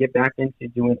 even to get back into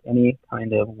doing any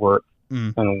kind of work,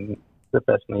 Mm.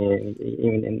 professionally,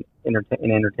 even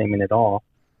in entertainment at all,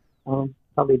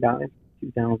 probably about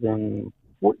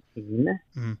 2014,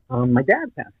 Mm. my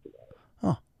dad passed away.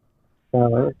 Oh.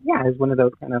 So yeah, it's one of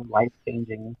those kind of life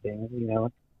changing things. I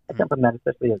Mm. come from that,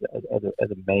 especially as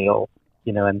a male.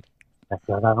 And I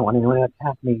thought I don't want anyone to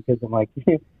attack me because I'm like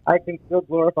I can still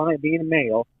glorify being a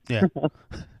male. Yeah.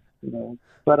 you know.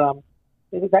 But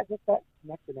it was that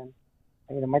connection,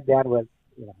 and my dad was,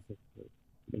 just to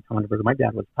be controversial. My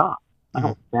dad was top. My Mm.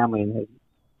 whole family and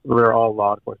we were all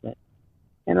law enforcement,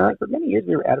 and for many years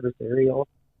we were adversarial,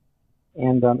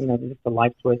 and just the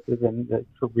life choices and the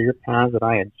career paths that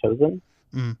I had chosen.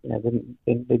 Mm. Didn't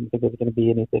think it was going to be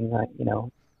anything that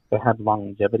that had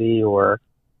longevity, or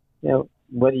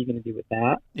what are you going to do with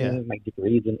that? Yeah. My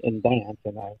degrees in dance,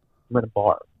 and I run a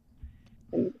bar.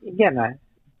 And again,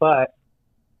 but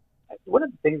one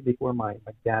of the things before my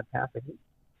dad passed, he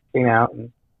came out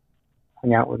and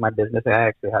hung out with my business. I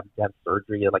actually had to have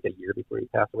surgery like a year before he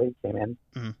passed away. He came in.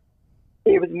 Mm.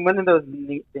 It was one of those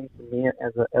neat things for me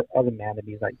as a man to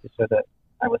be like, to show that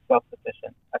I was self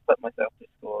sufficient. I put myself through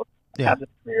school, I Yeah. had this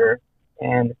career,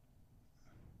 and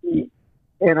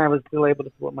and I was still able to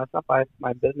support myself.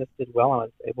 My business did well. I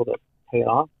was able to pay it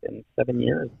off in 7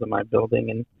 years of my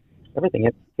building and everything.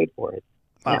 It's paid for.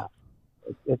 Wow.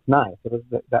 Yeah, it's nice. It was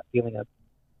that feeling of,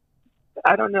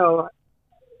 I don't know,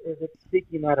 is it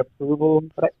seeking that approval?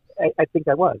 But I think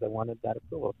I was. I wanted that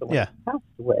approval. So when Yeah. he passed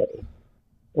away,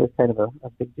 it was kind of a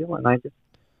big deal. And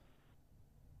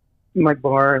my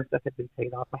bar and stuff had been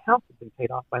paid off. My house had been paid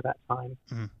off by that time.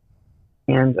 Mm.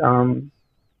 And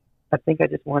I think I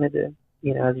just wanted to,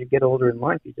 as you get older in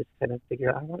life, you just kind of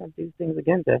figure, I want to do things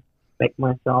again to make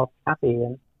myself happy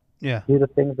and Yeah. do the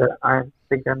things that I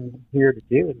think I'm here to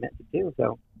do and meant to do.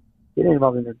 So getting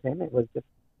involved in entertainment was just,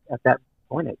 at that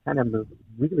point, it kind of moved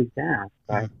really fast.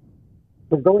 I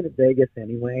was going to Vegas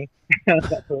anyway.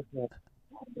 That person that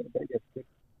go to Vegas 6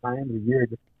 times a year,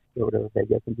 just go to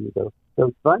Vegas and do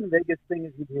those fun Vegas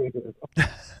things you do.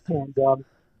 And I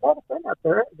had a friend out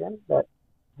there again that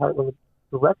was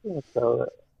directing a show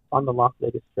on the Las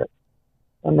Vegas Strip.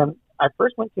 And then I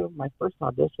first went to my first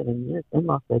audition in years in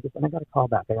Las Vegas, and I got a call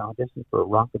back. I auditioned for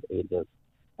Rock of Ages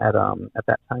at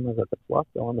that time. I was at the Fluff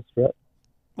on the Strip.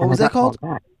 What and was I that got called?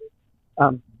 Back.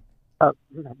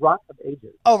 Rock of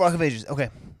Ages. Oh, Rock of Ages. Okay.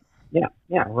 Yeah,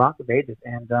 Rock of Ages,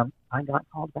 and I got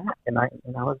called back, and I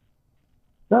was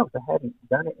stoked. I hadn't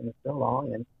done it in so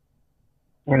long,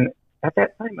 and at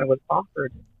that time I was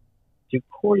offered to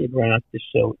choreograph the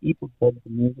show Evil Dead the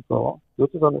musical,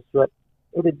 which was on the Strip.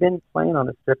 It had been playing on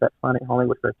the Strip at Planet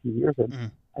Hollywood for a few years,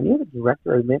 and I knew the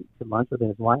director. I went to lunch with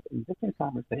his wife, and just in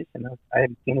conversation, I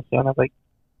had seen the show, and I was like,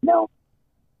 no,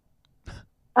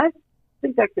 I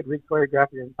think I could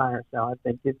re-choreograph your entire show. I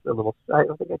think it's a little. I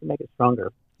don't think I can make it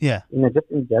stronger. Yeah. Just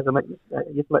in jazz, I'm like,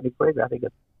 just let me choreograph. He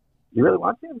goes, you really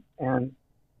want to? And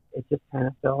it just kind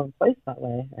of fell in place that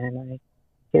way. And I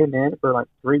came in for like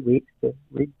 3 weeks to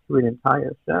read through an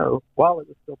entire show while it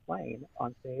was still playing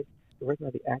on stage, working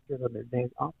with the actors on their days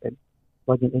off and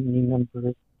plugging in new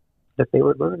numbers that they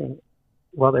were learning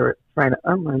while they were trying to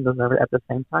unlearn those numbers at the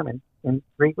same time. And in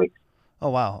 3 weeks, Oh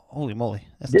wow! Holy moly!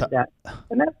 That's did tough. that.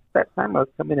 And that's that time I was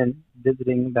coming and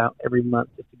visiting about every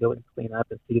month just to go and clean up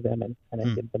and see them and kind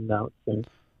of give them notes. And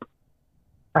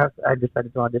I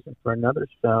decided to audition for another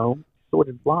show,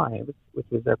 Sorted Lives, which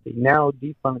was at the now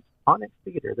defunct Onyx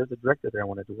Theater. There's a director there I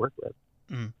wanted to work with.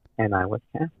 And I was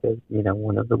cast as,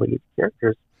 one of the lead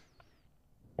characters.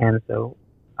 And so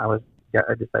I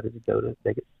decided to go to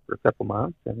Vegas for a couple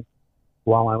months. And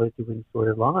while I was doing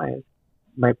Sorted Lives,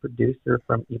 my producer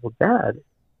from Evil Dead,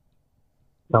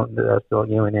 still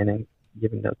in and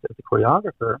giving notes as a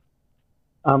choreographer,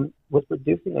 was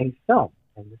producing a film.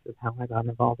 And this is how I got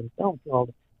involved in film,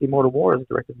 called The Immortal Wars,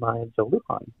 directed by Joe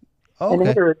Lujan. Oh, And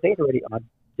okay. they'd already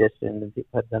auditioned and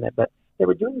people had done it, but they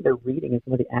were doing their reading and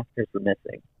some of the actors were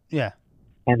missing. Yeah.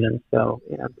 And then so,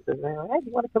 they're like, hey, do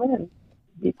you want to come in and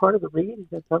be part of the read? He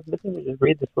said, sounds missing, we just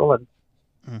read this role.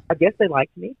 And I guess they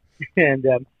liked me. And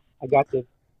I got to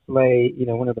play,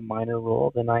 one of the minor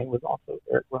roles, and I was also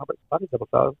Eric Roberts' body double.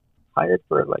 So I was hired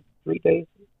for like 3 days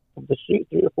of the shoot,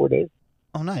 3 or 4 days.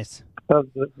 Oh, nice. Of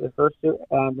the first shoot.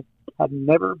 Had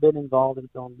never been involved in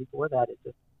film before that. It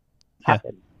just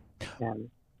happened. And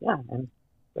and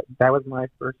that was my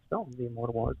first film, The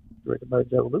Immortal Wars, directed by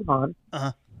Joe Lujan.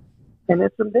 Uh-huh. And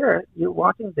it's from there, you're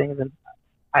watching things, and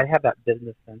I have that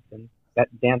business sense and that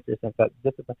dancer sense, that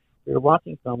discipline. You're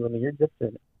watching films, you're just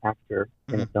an actor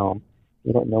in a film.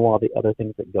 You don't know all the other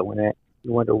things that go in it.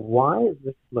 You wonder, why is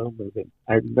this slow moving?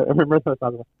 I remember those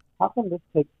thoughts. How come this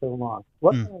takes so long?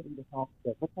 What can I do to help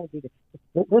this? What can I do to?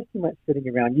 There's too much sitting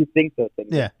around. You think those things.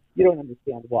 Yeah. You don't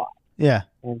understand why. Yeah.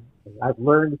 And I've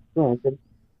learned since,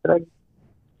 but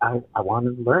I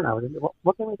wanted to learn. I was,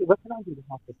 what can I do? What can I do to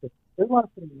help this? There's a lot of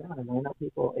sitting around, and I know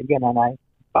people again, and I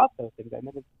thought those things. I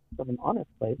never from an honest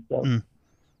place. So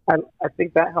I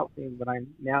think that helps me when I'm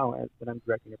now when I'm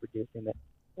directing or producing that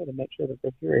to make sure that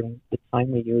they're hearing the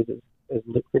time we use is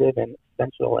lucrative and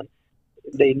essential, and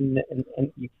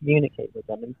and you communicate with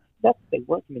them, and that's they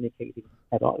weren't communicating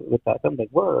at all with that. Some they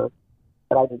were,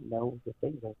 but I didn't know the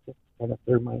things. I just kind of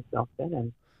threw myself in,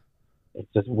 and it's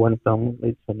just one film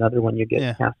leads to another. When you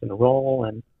get cast in a role,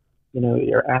 and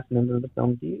you're asked into the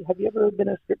film. Have you ever been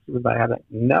a script supervisor? I haven't.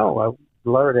 No, I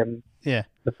learned, and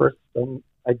the first film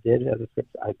I did as a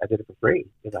script, I did it for free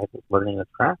because I was learning this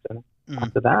craft, and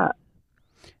after that,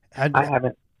 I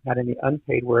haven't had any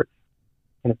unpaid work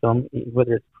in a film,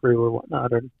 whether it's crew or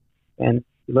whatnot, and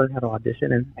you learn how to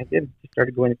audition. And I did just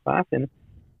started going to class and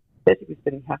basically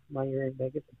spending half of my year in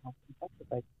Vegas and half in Texas.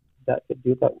 I could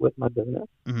do that with my business,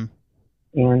 and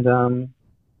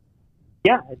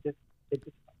it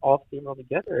just all steamrolled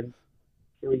together, and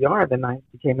here we are. Then I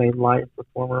became a live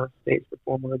performer, stage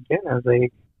performer again as a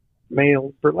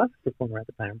male burlesque performer at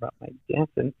the time. Brought my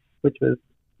dancing, which was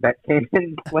that came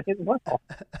in play as well.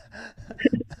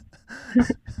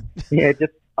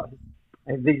 Just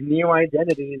these new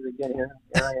identities again. Here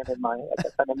I am in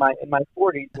my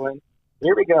 40s, going,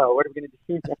 here we go. What are we going to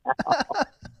do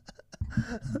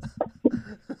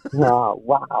now? Oh,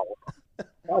 wow.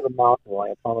 That was a mouthful. I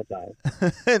apologize.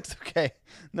 It's okay.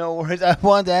 No worries. I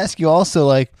wanted to ask you also,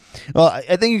 I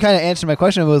think you kind of answered my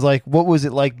question. It was what was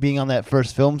it like being on that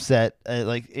first film set?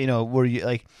 Were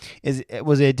you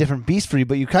was it a different beast for you?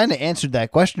 But you kind of answered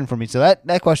that question for me. So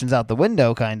that question's out the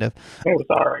window, kind of. Oh,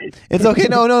 sorry. It's okay.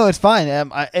 No, it's fine.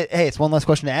 Hey, it's one less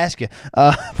question to ask you.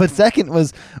 But second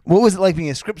was, what was it like being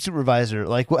a script supervisor?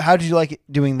 How did you like it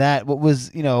doing that? What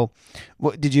was,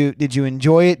 what did you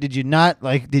enjoy it? Did you not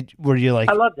were you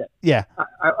I loved it. Yeah.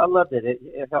 I loved it.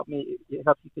 It helped me. It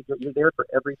helps you think you're there for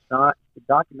every shot. You're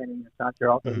documenting the shots.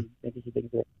 You're also making you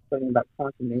think that something about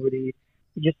continuity.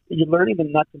 You're learning the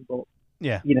nuts and bolts.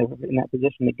 Yeah. In that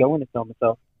position to go into film.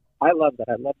 So I love that.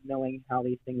 I love knowing how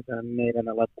these things are made, and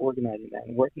I love organizing that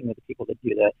and working with the people that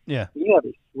do that. Yeah. You have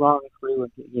a strong crew,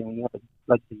 and you have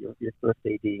your first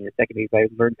AD and your second AD. I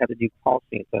learned how to do call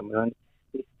scenes. I learned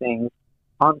these things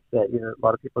on set. A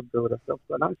lot of people go to film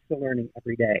school, and I'm still learning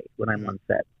every day when I'm on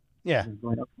set. Yeah. And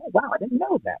going, okay, wow, I didn't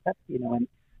know that. That's and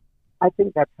I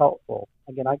think that's helpful.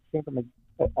 Again, I came from a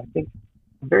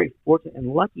very fortunate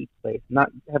and lucky place, not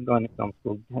have gone to film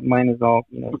school. Mine is all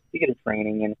theater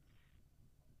training and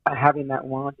having that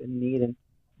want and need and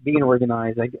being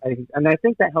organized. I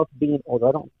think that helps being older.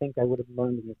 I don't think I would have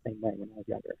learned in the same way when I was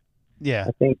younger. Yeah.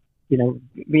 I think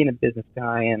being a business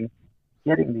guy and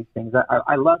getting these things,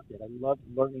 I loved it. I loved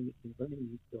learning these things, learning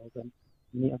these skills, and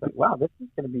I was like, wow, this is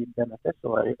going to be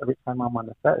beneficial every time I'm on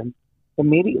the set. And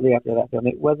immediately after that film,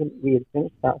 we had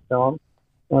finished that film,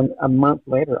 and a month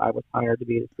later, I was hired to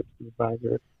be the script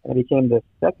supervisor, and I became the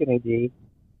second AD,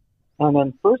 and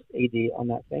then first AD on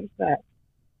that same set,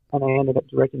 and I ended up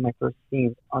directing my first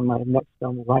scenes on my next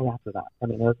film right after that. I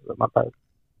mean, this was my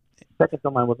second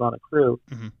film I was on a crew.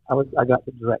 I got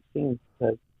to direct scenes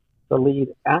because the lead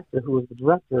actor, who was the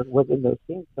director, was in those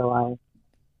scenes, so I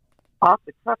off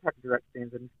the cuff had to direct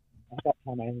scenes, and at that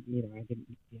time I didn't know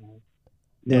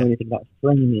anything about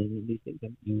framing and these things.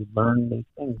 And you learn these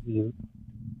things.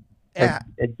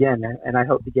 Again, and I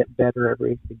hope to get better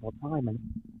every single time. And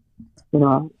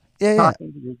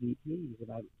talking to your VPs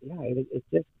about it's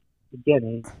just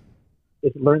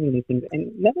it's learning these things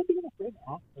and never being afraid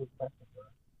to ask those questions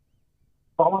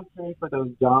or volunteering for those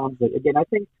jobs. Again, I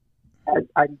think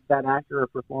as that actor or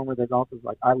performer, there's also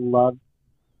I love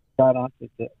that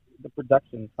aspect. The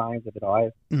production side of it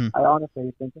all. I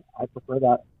honestly think I prefer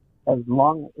that as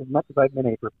much as I've been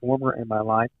a performer in my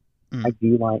life. I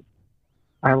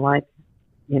like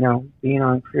being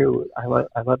on crew. I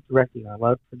love directing. I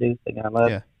love producing. I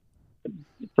love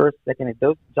first, second.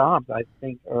 Those jobs I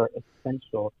think are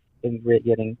essential in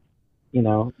getting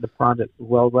the projects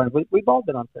well run. We've all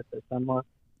been on sets that some are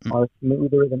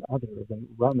smoother than others and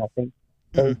run. I think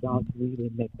those jobs really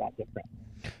make that difference.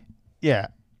 Yeah.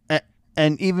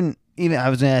 And even I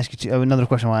was going to ask you too, another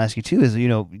question I want to ask you too is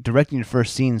directing your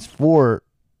first scenes for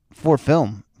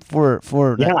film for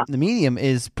the medium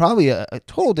is probably a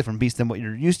total different beast than what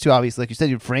you're used to. Obviously, like you said,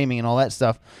 you're framing and all that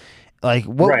stuff.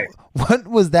 What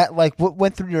was that like? What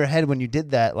went through your head when you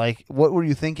did that? What were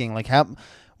you thinking? How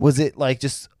was it?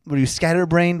 Just were you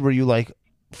scatterbrained? Were you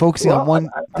focusing on one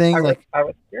thing. I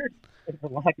was scared. For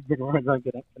lack of good words, I'm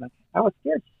good. I was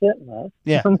scared shitless.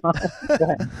 Yeah. and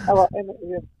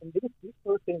these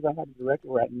first things I had to direct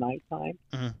were at nighttime,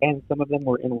 and some of them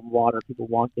were in water. People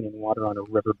walking in water on a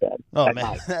riverbed. Oh at man,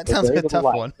 night. that With sounds like very a little tough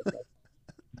light. one.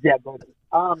 Yeah,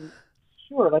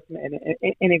 sure. That's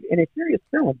in a serious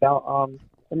film about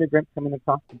immigrants coming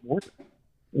across the border.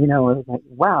 You know, it was like,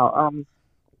 wow.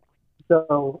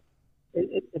 So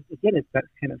again, it's that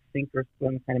kind of sink or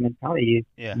swim kind of mentality.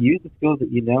 Yeah. You use the skills that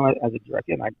you know as a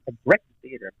director, and I've directed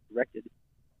theater. I've directed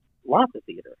lots of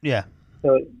theater. Yeah.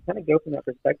 So kind of go from that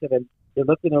perspective, and you're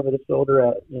looking over the shoulder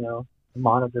at, you know, the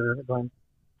monitor, going,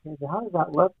 "Hey, so how does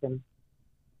that look?" And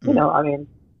you know, I mean,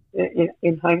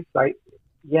 in hindsight,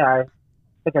 yeah, I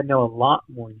think I know a lot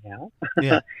more now.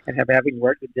 Yeah. And having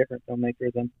worked with different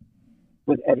filmmakers and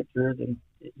with editors, and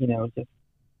you know, just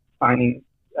finding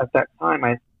at that time,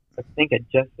 I think I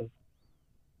just was,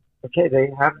 okay, they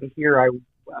have me here. I'm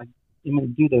going to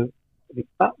do the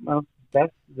utmost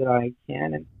best that I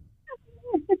can, and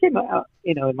it came out,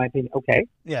 you know, in my opinion, okay.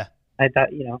 Yeah. I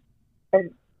thought, you know,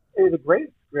 and it was a great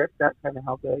script that kind of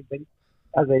helped. I think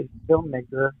as a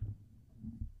filmmaker,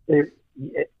 you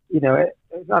know,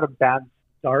 it's not a bad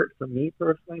start for me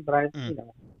personally, but you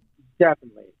know,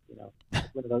 definitely, you know,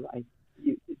 one of those.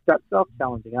 It's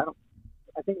self-challenging.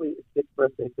 I think it's good for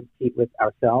us to compete with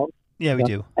ourselves. Yeah, we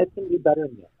do. I can do better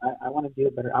than this. I want to do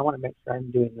it better. I want to make sure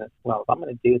I'm doing this well. If I'm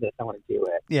going to do this, I want to do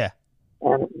it. Yeah.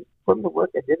 And from the work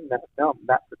I did in that film,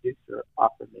 that producer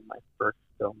offered me my first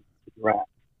film to direct.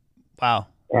 Wow.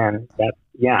 And that's,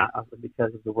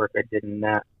 because of the work I did in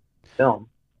that film.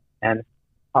 And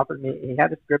offered me, he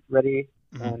had the script ready,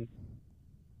 and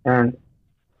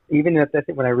even at that,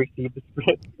 when I received the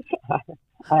script,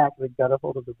 I actually got a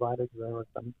hold of the writer because there were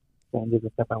some changes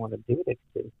and stuff I wanted to do with it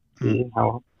to see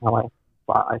how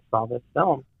I saw this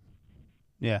film.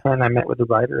 Yeah. And I met with the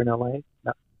writer in LA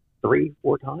about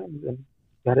 3-4 times and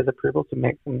got his approval to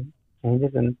make some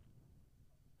changes,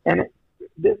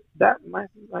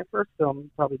 my first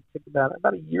film probably took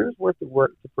about a year's worth of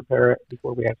work to prepare it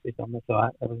before we actually filmed it. So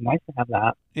it was nice to have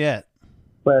that. Yeah.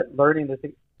 But learning this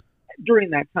during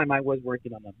that time, I was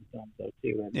working on other films though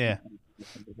too, and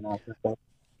so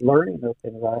learning those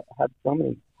things, I had so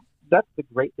many. That's the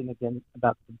great thing again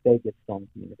about the Vegas film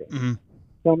community.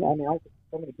 So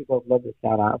many people have loved to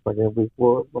shout out for it.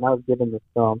 Before, when I was given this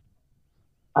film,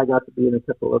 I got to be in a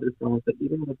couple other films that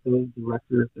even with those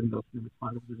directors and those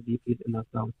cinematographers, DPs in those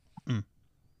films,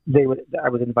 I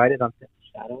was invited on set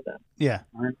to shadow them. Yeah.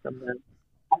 Learn from them.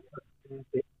 I got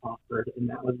they offered, and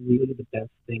that was really the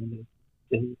best thing.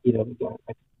 You know,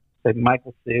 I say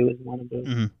Michael Sue is one of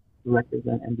those directors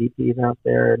and DPs out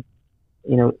there. And,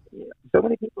 you know, so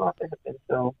many people out there have been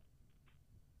so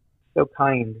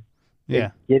kind. Yeah.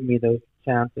 To give me those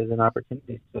chances and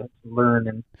opportunities to learn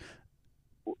and,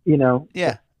 you know.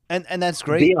 Yeah. And that's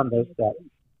great. Be on those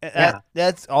sets.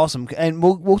 That's awesome. And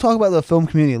we'll talk about the film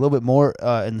community a little bit more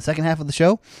in the second half of the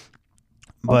show.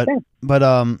 But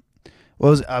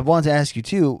I wanted to ask you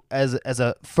too, as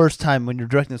a first time when you're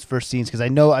directing those first scenes, because I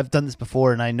know I've done this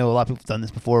before, and I know a lot of people have done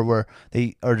this before, where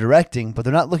they are directing, but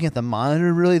they're not looking at the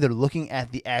monitor really; they're looking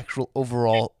at the actual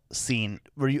overall scene.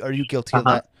 Are you guilty of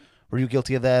that? Were you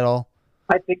guilty of that at all?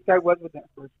 I think I was with that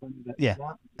first one. Yeah.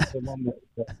 The one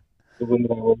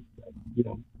that I was, you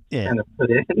know, kind of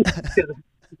put in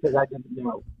because I didn't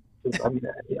know. I mean,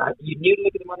 you knew to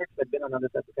look at the monitor because I've been on other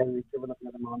sets of cameras, still looking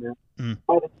at the monitor.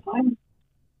 By the time.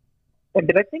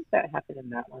 But I think that happened in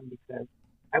that one because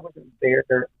I wasn't there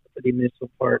for the initial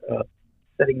part of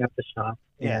setting up the shots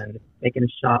and making a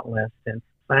shot list and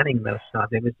planning those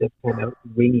shots. It was just kind of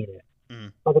winging it.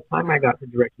 By the time I got to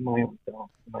direct my own film,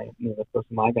 the first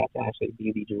time I got to actually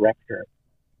be the director,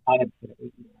 I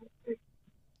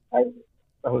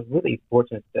was really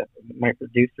fortunate that my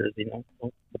producers, you know,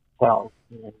 the Patel,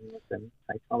 and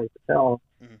Kali Patel,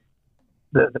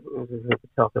 the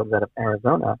Patel Films out of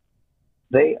Arizona.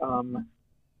 They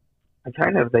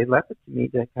they left it to me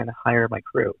to kind of hire my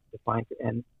crew to find it.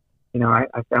 And, you know, I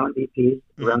found DPs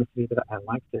around the city that I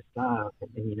like their style. And,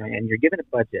 you know, and you're given a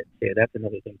budget too. That's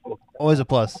another thing. Always a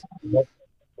plus.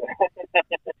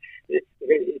 It's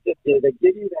just, they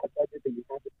give you that budget that you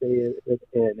have to stay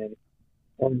within.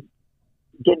 And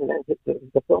getting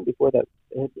the film before that,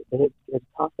 it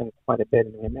cost them quite a bit.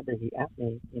 And I remember he asked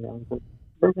me, you know,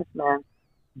 businessman,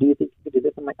 do you think you could do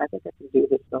this? I'm like, I think I can do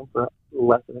this film for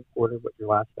less than a quarter of what your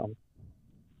last film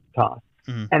cost.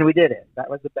 And we did it. That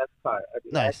was the best part.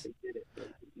 Nice. I actually did it.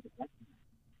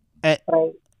 I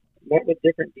met with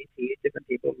different DPs, different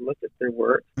people, looked at their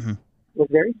work, was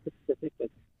very specific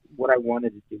with what I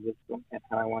wanted to do with film and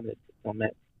how I wanted to film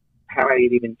it, how I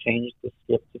even changed the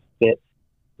script to fit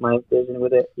my vision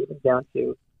with it, even down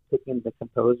to picking the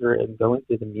composer and going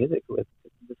through the music with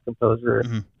this composer,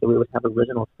 so we would have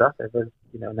original stuff. It was,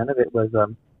 none of it was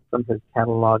from his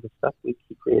catalog of stuff. He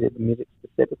created the music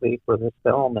specifically for this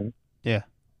film, and Yeah.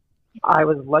 I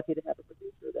was lucky to have a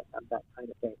producer that had that kind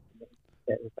of thing to me,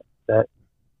 that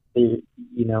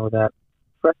that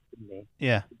trusted me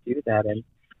Yeah. to do that. And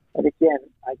again,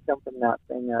 I come from that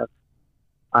thing of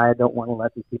I don't want to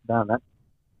let these people down. That's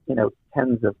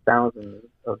tens of thousands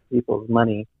of people's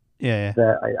money. Yeah.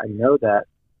 That I know that.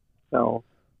 So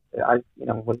it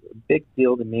was a big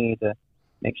deal to me to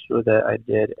make sure that I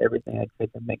did everything I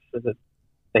could to make sure that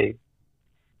they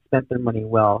spent their money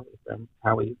well from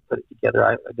how we put it together.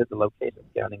 I did the location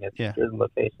scouting as Yeah. the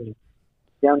location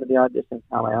down to the auditions,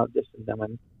 how I auditioned them,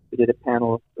 and we did a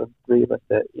panel of three of us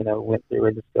that went through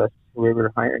and discussed who we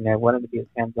were hiring. I wanted to be as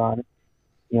hands-on,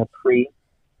 pre,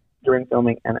 during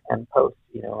filming, and post.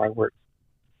 I worked.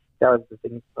 That was the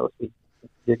thing. Post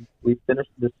we finished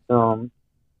this film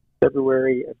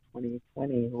February of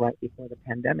 2020, right before the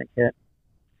pandemic hit,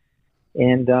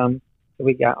 and so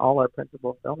we got all our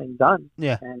principal filming done.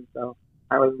 Yeah. And so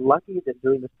I was lucky that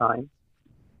during this time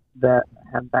that I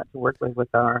had that to work with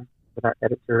our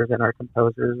editors and our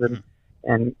composers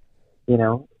and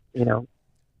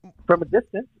from a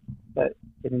distance, but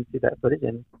getting to that footage.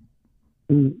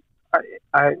 And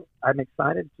I'm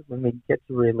excited when we get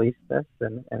to release this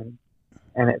and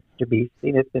it's to be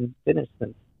seen. It's been finished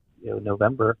since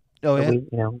November. Oh, So yeah.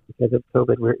 we, because of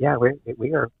COVID,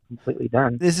 we are completely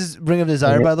done. This is Ring of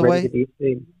Desire, And by it's the ready way. to be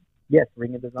seen. Yes,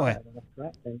 Ring of Desire. Okay. That's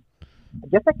correct. And I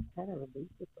guess I can kind of release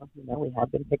this. We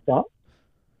have been picked up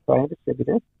by a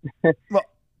distributor. Well-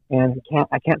 And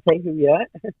I can't say who yet.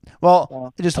 Well,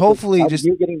 So, just hopefully,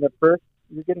 you're getting the first.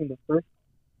 You're getting the first.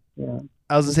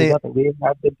 I was gonna say, that we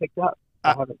have been picked up.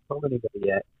 I haven't told anybody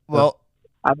yet. well,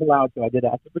 I'm allowed to. I did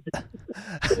ask.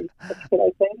 Can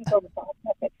I say this on the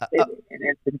podcast? And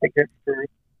it's been picked up for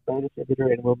a distributor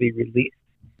and will be released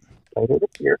later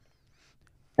this year.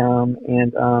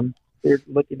 They're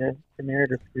looking to premiere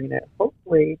it or screen it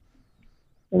hopefully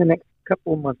in the next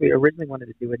couple of months. We originally wanted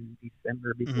to do it in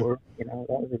December before, that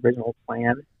was the original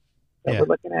plan. So we're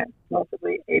looking at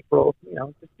possibly April,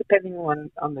 just depending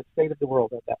on the state of the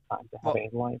world at that time to have a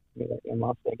live premiere in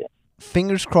Las Vegas.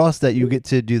 fingers crossed that you get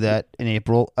to do that in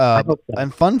April. I hope so.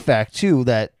 And fun fact too,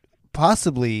 that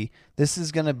possibly this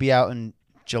is going to be out in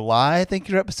July. I think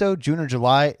your episode, June or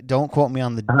July. Don't quote me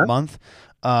on the month.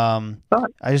 I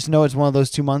just know it's one of those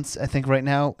 2 months. I think right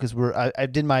now because I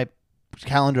did my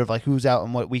calendar of like who's out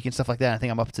and what week and stuff like that. I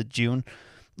think I'm up to June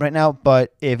right now.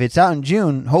 But if it's out in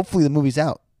June, hopefully the movie's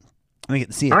out and we get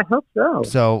to see it. I hope so.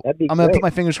 So That'd be I'm going to put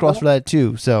great. my fingers crossed for that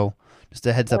too. So just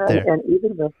a heads up there. And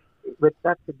even with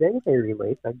that today they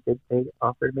released, they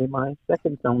offered me my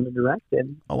second film to direct,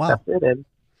 and Oh, wow. that's it. And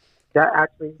that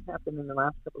actually happened in the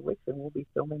last couple of weeks, and we'll be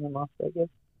filming in Las Vegas.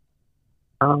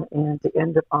 And at the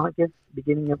end of August,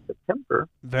 beginning of September.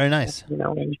 Very nice. And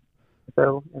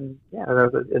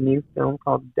there's a new film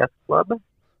called Death Club.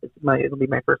 It'll be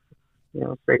my first,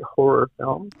 straight horror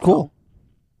film. Cool.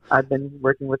 I've been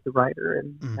working with the writer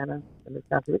and Anna in this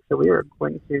past week, so we are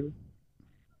going to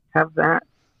have that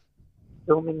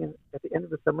filming at the end of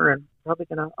the summer, and probably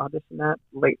going to audition that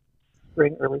late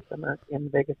spring, early summer in the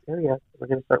Vegas area. So we're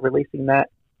going to start releasing that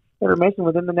information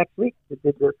within the next week.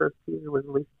 Their first teaser was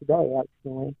released today,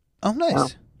 actually. Oh,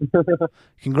 nice.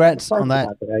 Congrats on that.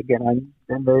 Again,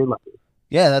 I'm very lucky.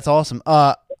 Yeah, that's awesome.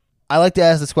 I like to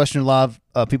ask this question a lot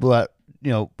of people that,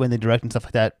 when they direct and stuff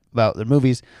like that about their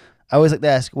movies. I always like to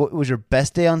ask, what was your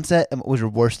best day on set and what was your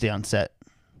worst day on set?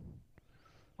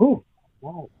 Ooh,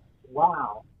 wow.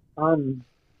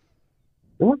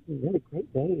 There were some really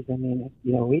great days. I mean,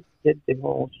 we did the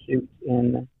whole shoot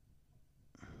in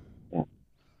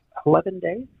 11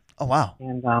 days. Oh, wow.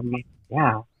 And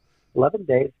 11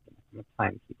 days. I'm a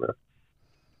timekeeper.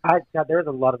 There was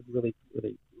a lot of really,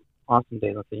 really awesome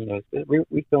days.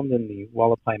 We filmed in the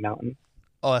Wallapai Mountains.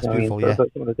 Oh, that's So, beautiful, so yeah.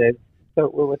 some of the days. So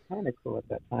what was kind of cool at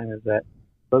that time is that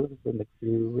those of us in the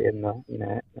crew and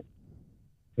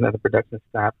the production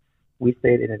staff, we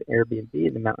stayed in an Airbnb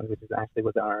in the mountains, which is actually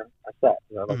was our set.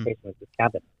 Our location was this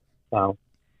cabin. So,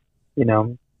 we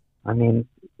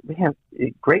had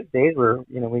great days where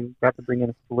we got to bring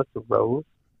in Felissa Rose,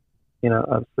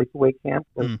 of Sleepaway Camp,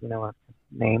 was a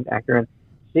named actor, and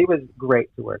she was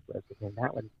great to work with. And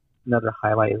that was another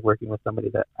highlight, is working with somebody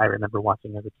that I remember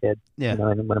watching as a kid. Yeah. And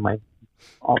one of my,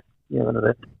 one of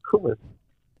the coolest,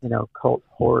 cult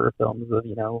horror films of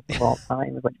all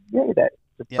time. It's like, yay, that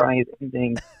surprise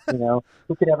ending.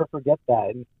 Who could ever forget that?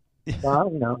 And so I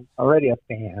was, already a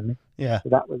fan. Yeah. So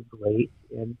that was great.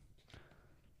 And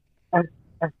I,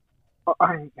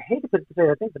 I hate to put it this way.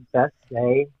 I think the best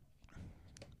day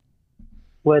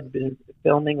would have been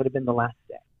filming would have been the last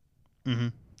day. Mm-hmm. I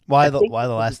think Why the because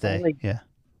you last day? finally, Yeah.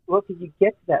 well, because you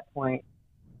get to that point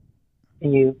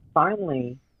and you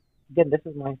finally, again, this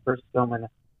is my first film, and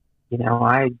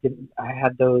I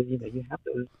had those, you have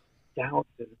those doubts,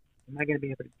 and am I going to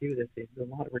be able to do this? Is a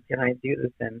lot of work. Can I do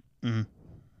this? Mm-hmm.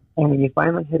 And when you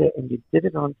finally hit it and you did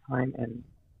it on time and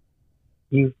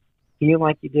you feel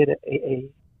like you did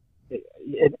an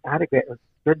adequate or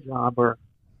good job, or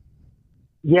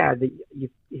you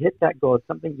hit that goal. It's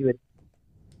something you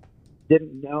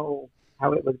didn't know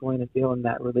how it was going to feel, in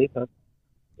that relief of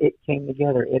it came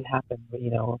together. It happened,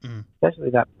 Mm-hmm.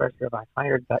 especially that pressure of I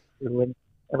hired that crew and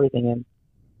everything, and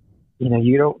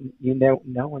you don't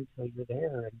know until you're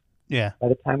there. And Yeah. by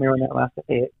the time we were in that last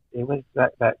day, it was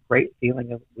that great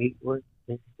feeling of we're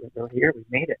here, we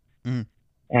made it, Mm-hmm.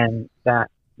 and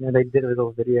that they did a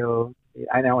little video.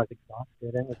 I know I was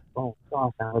exhausted. Oh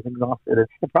gosh, I was exhausted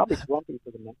and probably grumpy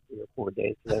for the next 3 or 4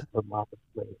 days because I put lots of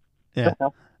sleep. Yeah.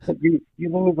 you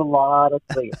lose a lot of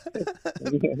sleep,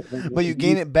 But you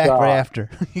gain it back right after.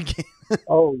 You gain-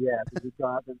 Oh yeah, because you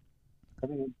got. I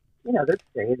mean, there's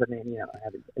days. I mean, I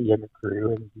have a younger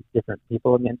crew and different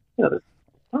people. I mean, I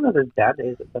don't know. There's bad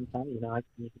days, but sometimes,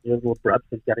 there's little abrupt.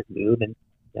 It's got to move, and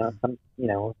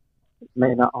it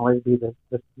may not always be the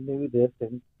smoothest,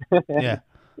 and Yeah.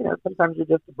 sometimes you're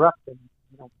just abrupt, and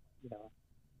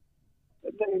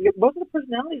most of the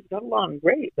personalities got along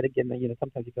great, but again,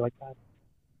 sometimes you feel like, God,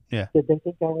 Yeah. did they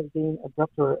think I was being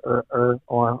abrupt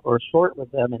or short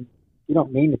with them? And you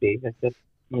don't mean to be. It's just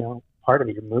part of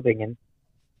it. You're moving, and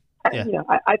Yeah.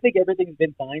 I think everything's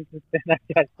been fine since then.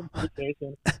 I've got some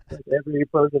communication with every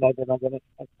person I've been on, and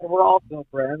we're all still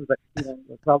friends. But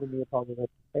probably me apologize. Like,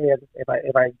 hey,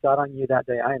 if I got on you that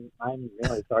day, I'm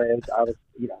really sorry. I was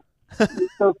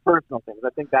it's those personal things. I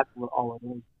think that's what all it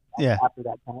is. Yeah. After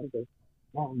that time, because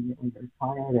when you're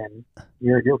tired and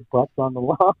your butt's on the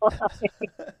wall,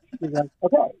 you're like,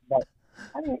 okay, but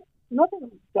I mean, nothing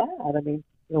bad. I mean,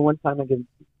 one time again,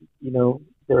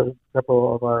 there was a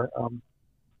couple of our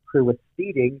crew was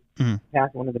speeding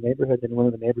past one of the neighborhoods, and one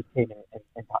of the neighbors came in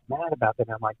and got mad about that.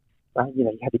 And I'm like, well, you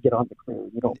had to get on the crew.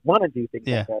 You don't want to do things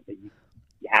like that, but you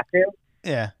have to.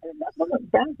 Yeah. And that's one of the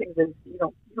bad things is you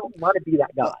don't want to be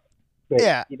that guy. But,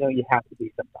 Yeah. You have to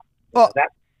be sometimes. Well,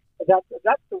 that's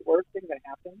the worst thing that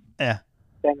happened. Yeah.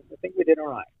 Then I think we did all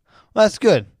right. Well, that's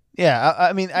good. Yeah,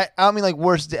 I mean, I don't mean like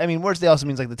worst. I mean, worst day also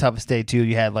means like the toughest day too.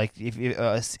 You had like if it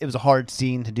was a hard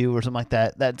scene to do or something like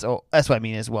that. That's what I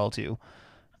mean as well too.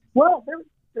 Well, there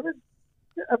was,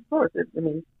 of course.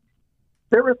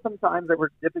 There were some times that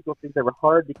were difficult things that were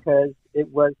hard because it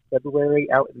was February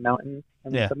out in the mountains,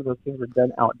 and some of those things were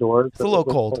done outdoors. It's a little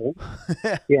cold.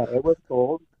 Yeah, it was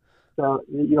cold. So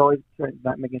you always try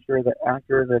not making sure that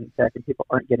actors and tech and people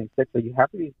aren't getting sick. So you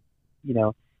have to be, you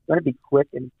want to be quick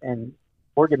and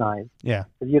organized. Yeah.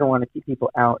 Because you don't want to keep people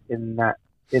out in that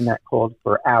cold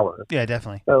for hours. Yeah,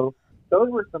 definitely. So those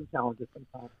were some challenges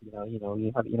sometimes. You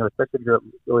have especially if you're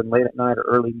going late at night or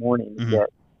early morning to get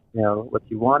what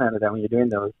you want out of that when you're doing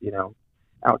those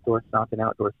outdoor shots and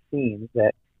outdoor scenes.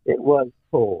 That it was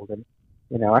cold, and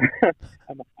I'm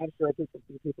sure I think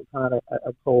some people caught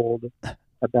a cold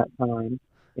at that time,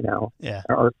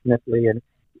 or sniffly, and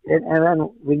then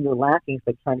when you're lacking, it's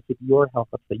like trying to keep your health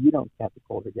up so you don't catch a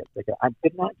cold or get sick. I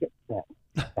did not get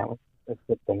sick. That was a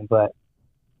good thing, but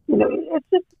it's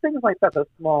just things like that, those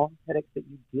small headaches that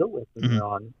you deal with when you're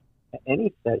on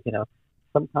any set.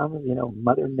 Sometimes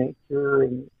Mother Nature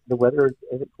and the weather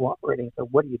isn't cooperating. So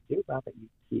what do you do about it?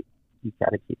 You got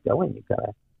to keep going. You got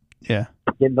to. Yeah.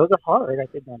 Again, those are hard. I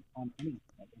think on any.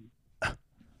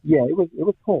 Yeah, it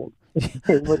was cold. It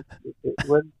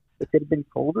could have been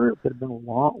colder. It could have been a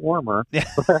lot warmer. Yeah.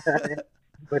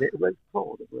 But it was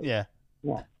cold. Yeah.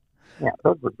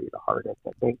 Those would be the hardest,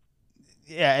 I think.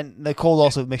 Yeah, and the cold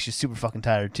also makes you super fucking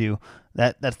tired too.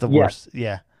 That's the worst.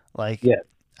 Yeah. Like. Yeah.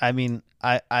 I mean,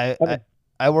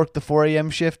 I worked the 4 a.m.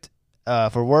 shift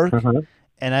for work,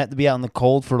 and I had to be out in the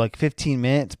cold for like 15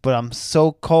 minutes. But I'm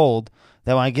so cold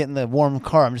that when I get in the warm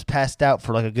car, I'm just passed out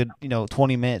for like a good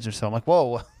 20 minutes or so. I'm like,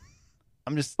 whoa.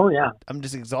 I'm just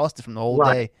exhausted from the whole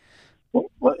day.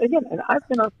 Well, again, and I've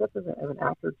been on sets as an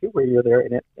actor too, where you're there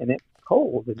and it's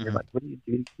cold, and you're like, what do you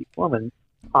do to keep warm? And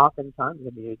oftentimes,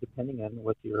 depending on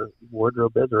what your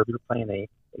wardrobe is, or if you're playing a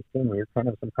scene where you're kind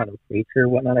of some kind of creature or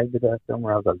whatnot. I did a film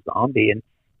where I was a zombie and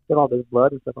get all this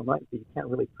blood and stuff on so you can't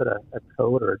really put a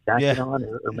coat or a jacket on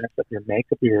or mess up your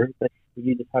makeup here. But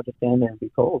you just have to stand there and be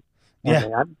cold. Yeah,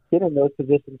 and I've been in those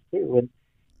positions too, and.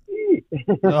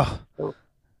 Oh.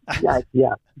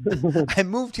 Yeah. I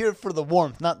moved here for the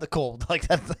warmth, not the cold. Like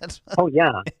that's Oh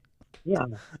yeah, yeah.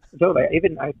 So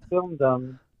I filmed.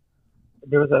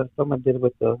 There was a film I did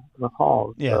with the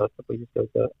Halls Yeah. a couple years ago,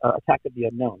 the Attack of the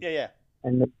Unknown. yeah.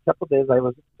 And the couple days I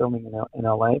was filming in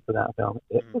LA for that film,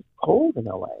 it was cold in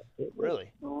LA. It was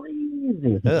Really?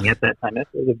 freezing Ugh. at that time. That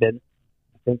would have been,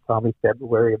 I think, probably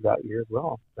February of that year as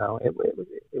well. So it was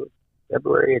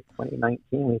February of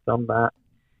 2019. We filmed that.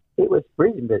 It was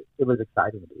freezing, but it was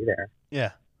exciting to be there.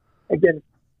 Yeah. Again,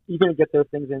 you're going to get those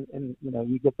things in,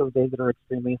 you get those days that are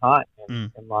extremely hot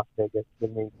in Las Vegas.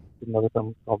 Then we did another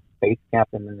film called Space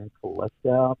Captain and then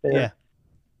Callista out there. Yeah.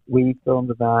 We filmed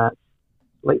that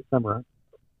late summer,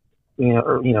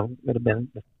 or it would have been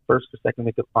the first or second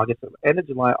week of August, end of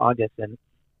July, August, and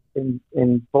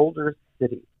in Boulder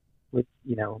City, which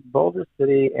Boulder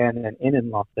City and an inn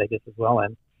in Las Vegas as well.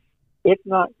 And it's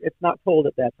not cold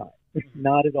at that time,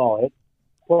 not at all. It's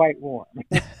quite warm.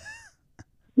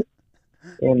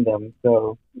 And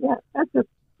so yeah, that's just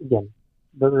again,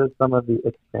 those are some of the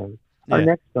extremes. Yeah. Our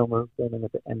next film we're filming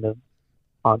at the end of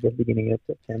August, beginning of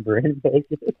September in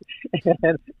Vegas,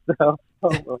 and so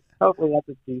hopefully that's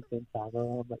a decent time.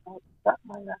 I'm like, that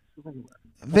might actually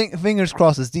work. Fingers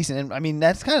crossed it's decent. And I mean,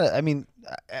 that's kind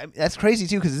of, that's crazy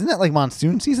too, because isn't that like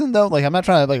monsoon season though? Like, I'm not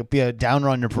trying to like be a downer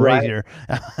on your parade Right. here.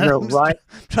 No, right.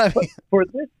 But For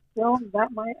this film,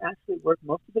 that might actually work.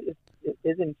 Most of it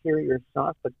is interior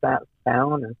shots, but that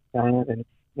sound and sound and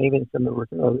maybe some of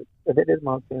the if it is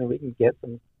monsoon, we can get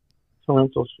some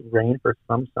torrential rain for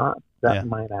some shots. That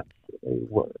might actually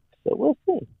work. So we'll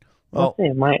see. We'll see.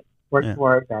 It might work to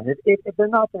our advantage. If they're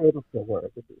not there, it'll still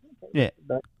work. Yeah.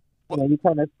 But you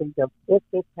kind of think of, if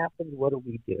this happens, what do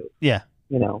we do? Yeah.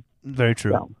 Very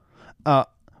true. So.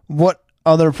 What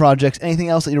other projects? Anything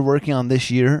else that you're working on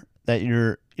this year that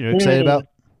you're excited about?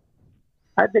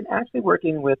 I've been actually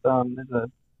working with there's a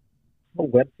whole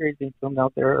web series being filmed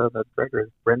out there. The director is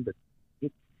Brenda.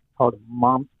 It's called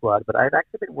Mom Squad. But I've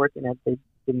actually been working at. They've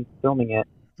been filming it,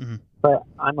 but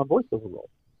I'm a voiceover role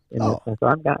in this, and so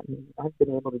I've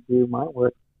been able to do my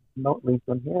work remotely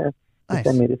from here. They Nice.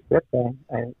 send me the script.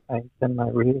 I send my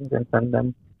readings and send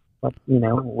them what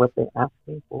they ask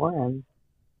me for, and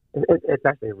it's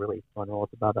actually a really fun role.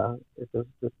 It's about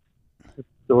the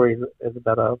story is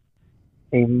about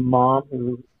a mom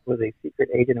who was a secret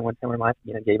agent at one time in her life,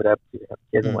 gave it up to have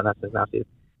kids and whatnot. So now she's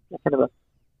kind of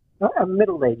a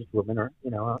middle-aged woman, or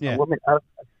a woman of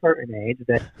a certain age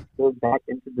that goes back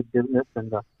into the business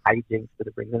and the hijinks that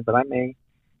it brings in. But I'm a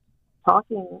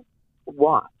talking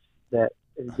watch that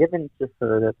is given to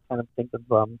her that kind of think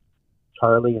of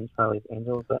Charlie and Charlie's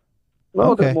Angels, but a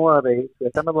little bit more of a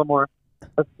twist. I'm a little more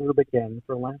acerbic and,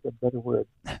 for lack of better words,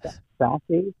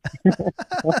 sassy.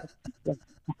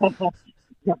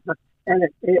 And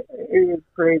it was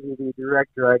crazy. The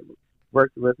director, I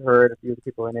worked with her and a few of the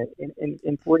people in it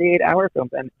in 48-hour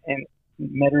films, and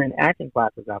met her in acting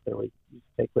classes out there. We used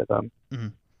to take with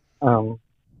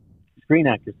Screen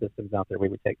Actor Systems out there. We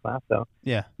would take class. So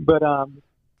yeah. But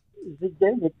the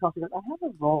day they talked about, I have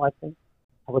a role. I think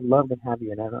I would love to have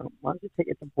you in. I don't know, why don't you take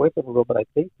it some voiceover role? But I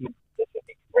think this would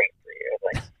be great for you.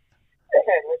 Like,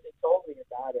 and when they told me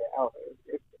about it,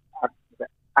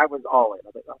 I was all in. I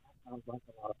was like, oh, that sounds like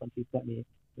a lot of fun. She sent me,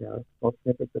 small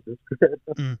snippets of the script.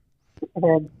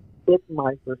 And it's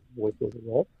my first voiceover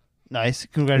role. Nice.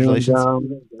 Congratulations.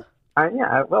 And,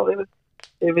 well, it was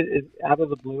out of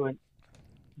the blue. And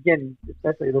again,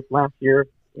 especially this last year,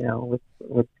 with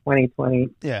 2020.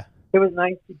 Yeah. It was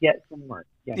nice to get some work.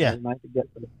 Yeah. It was nice to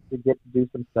get to do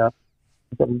some stuff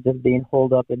instead of just being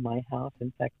holed up in my house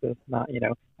in Texas. Not,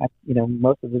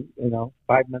 most of the,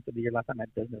 5 months of the year last time my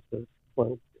business was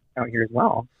closed out here as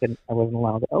well. And I wasn't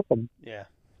allowed to open. Yeah.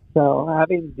 So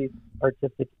having these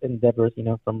artistic endeavors,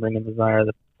 from Ring of Desire,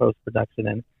 the post-production,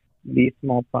 and these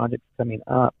small projects coming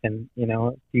up, and,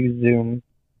 a few Zoom,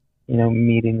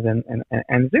 meetings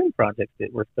and Zoom projects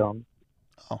that were filmed.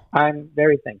 Oh. I'm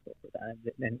very thankful for that,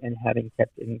 and having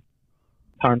kept in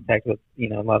contact with,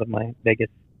 a lot of my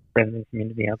biggest friends and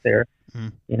community out there,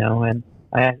 and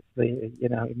I actually,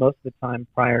 most of the time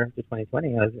prior to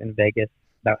 2020, I was in Vegas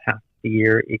about half the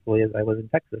year equally as I was in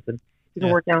Texas, and it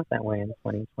didn't work out that way in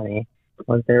 2020. I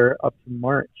was there up to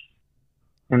March,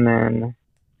 and then,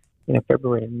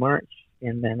 February and March,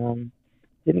 and then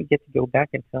didn't get to go back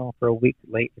until for a week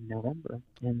late in November.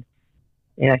 And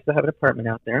I still have an apartment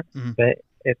out there, but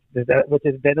which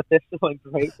is beneficial and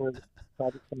great for the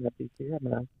project coming up this year. I'm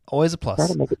going to always a plus. Try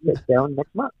to make it down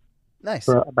next month. Nice.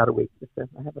 For about a week.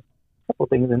 I have a couple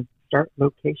things and start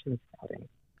location scouting.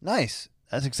 Nice.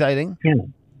 That's exciting.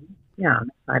 Yeah,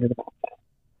 I'm excited about that.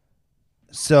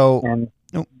 So, and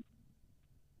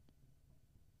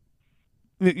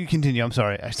You continue. I'm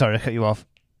sorry. I started to cut you off.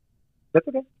 That's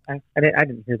okay. I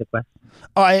didn't hear the question.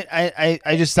 Oh, I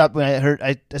just stopped when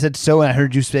I said so, and I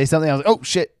heard you say something. I was like, oh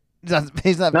shit,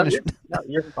 he's not No, finished.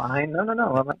 you're fine. No.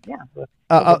 I'm like, yeah.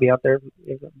 I'll be out there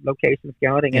location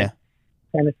scouting and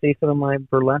kind of see some of my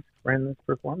burlesque friends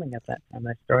performing at that time.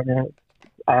 I started out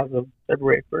as of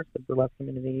February 1st. The burlesque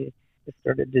community has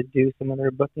started to do some of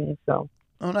their bookings. So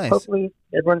Oh, nice. hopefully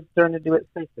everyone's starting to do it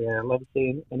safely. I love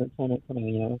seeing entertainment coming.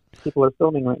 You know, people are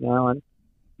filming right now,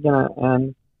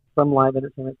 and some live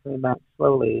entertainment coming back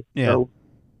slowly. Yeah. So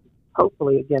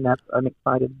hopefully, again, I'm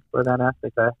excited for that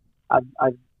aspect. I've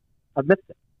missed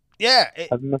it. Yeah,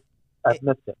 I've missed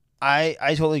it. I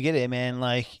totally get it, man.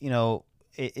 Like, you know,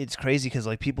 it's crazy because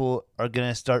like people are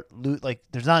gonna start like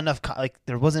there's not enough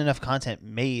there wasn't enough content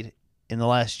made in the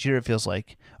last year. It feels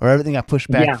like, or everything got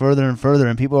pushed back further and further,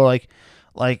 and people are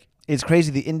like it's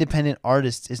crazy. The independent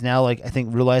artist is now like I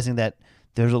think realizing that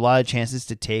there's a lot of chances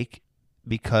to take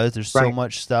because there's so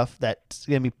much stuff that's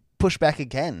gonna be pushed back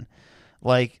again.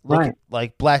 Like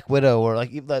Black Widow or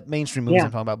like the mainstream movies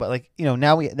I'm talking about, but like, you know,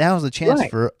 now is the chance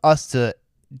for us to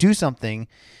do something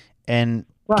and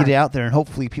get it out there, and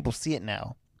hopefully people see it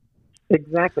now.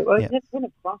 Exactly. Well, it's been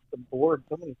across the board.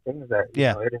 So many things that you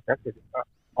know, it affected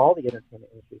all the entertainment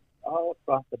industry, all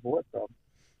across the board, from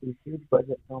these huge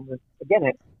budget films.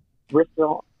 Again, we're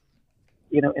still,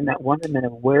 you know, in that wonderment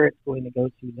of where it's going to go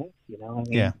to next. You know, I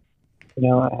mean, you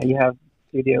know, you have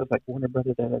studios like Warner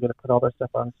Brothers that are going to put all their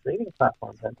stuff on streaming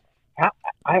platforms, and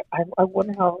I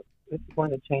wonder how this is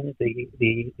going to change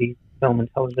the film and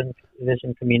television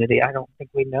community. I don't think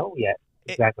we know yet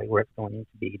exactly where it's going to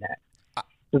be next.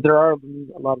 So there are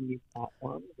a lot of new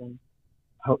platforms, and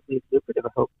hopefully it's lucrative.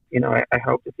 I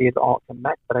hope to see it all come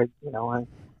back. But I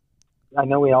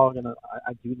know we all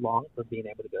I do long for being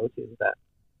able to go to that,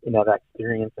 you know, that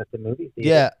experience at the movie theater.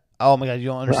 Yeah. Oh my God, you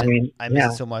don't understand. I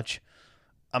miss it so much.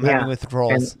 I'm having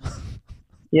withdrawals.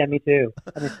 Yeah, me too.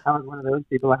 I mean, I was one of those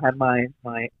people. I had my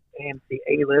AMC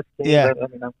A-list. I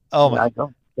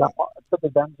go to the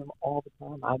dungeon all the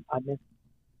time. I miss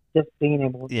just being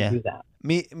able to do that.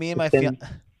 Me and my fiance.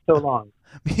 So long.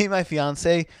 Me and my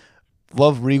fiance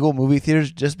love Regal movie theaters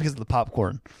just because of the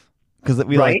popcorn. Because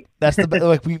we like that's the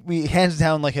like we hands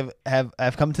down like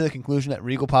have come to the conclusion that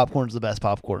Regal popcorn is the best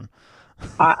popcorn.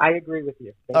 I agree with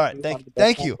you. All right,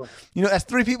 thank you. You know, that's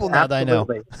 3 people now that I know.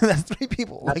 That's 3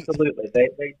 people. Absolutely,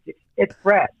 it's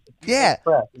fresh. It's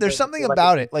fresh. There's something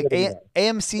about it. Like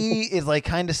AMC is like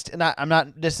kind of. I'm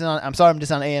not dissing on. I'm sorry, I'm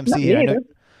dissing on AMC here,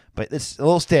 but it's a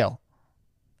little stale.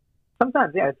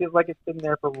 Sometimes, it feels like it's been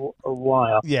there for a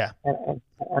while. Yeah, and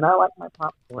I like my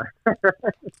popcorn.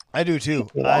 I do too.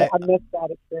 I miss that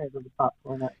experience of the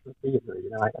popcorn at the theater. You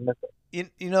know, I miss it.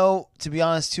 You know, to be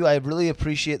honest too, I really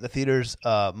appreciate the theaters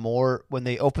more when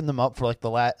they open them up for like the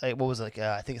last. What was it, like?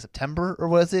 I think September or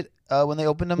was it when they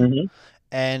opened them? Mm-hmm.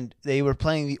 And they were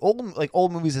playing the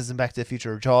old movies as in Back to the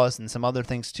Future, Jaws, and some other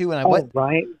things too. And I went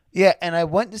and I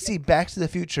went to see Back to the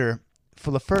Future for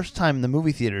the first time in the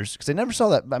movie theaters because I never saw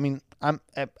that. I mean, I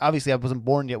wasn't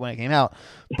born yet when it came out,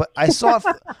 but I saw it.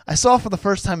 I saw it for the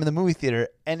first time in the movie theater,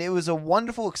 and it was a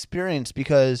wonderful experience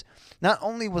because not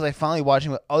only was I finally watching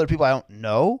with other people I don't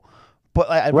know, but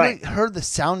I really heard the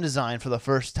sound design for the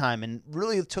first time and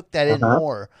really took that in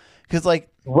more because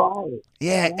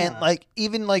and like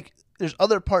even like there's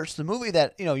other parts of the movie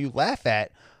that you know you laugh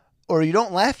at. Or you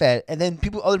don't laugh at, and then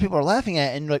other people are laughing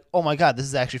at, it and you're like, "Oh my God, this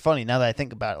is actually funny." Now that I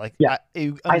think about it, like,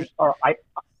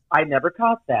 I never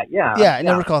caught that. I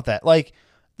never caught that. Like,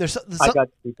 there's I got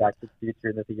to see Back to the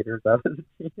Future in the theaters.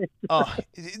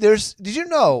 Did you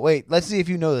know? Wait, let's see if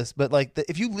you know this. But like,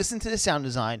 if you listen to the sound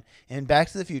design in Back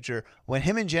to the Future, when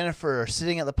him and Jennifer are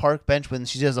sitting at the park bench when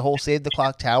she does the whole Save the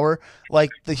Clock Tower,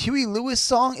 like the Huey Lewis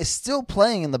song is still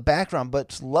playing in the background, but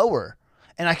it's lower.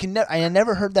 And I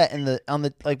never heard that on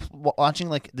the like watching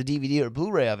like the DVD or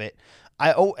Blu-ray of it.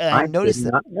 I noticed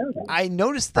that. I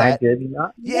noticed that. I did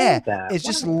not know that. It's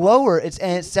just lower. And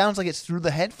it sounds like it's through the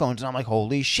headphones, and I'm like,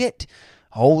 holy shit.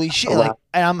 Like,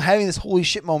 and I'm having this holy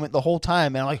shit moment the whole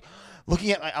time, and I'm like looking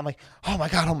at I'm like, oh my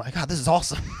god, this is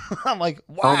awesome. I'm like,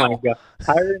 wow. Oh my god.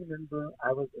 I remember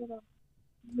I was in a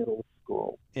middle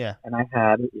school. Yeah. And I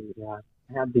had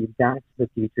the Back to the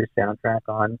Future soundtrack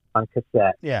on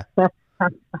cassette. Yeah.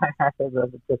 I had to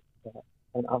run the cassette,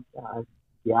 and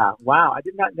wow! I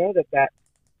did not know that.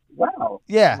 Wow.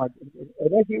 Yeah. Like,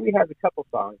 and Huey has a couple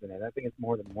songs in it. I think it's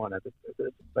more than one. I think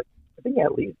he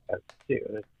at least has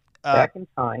 2. Back in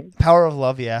Time. Power of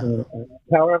Love. Yeah.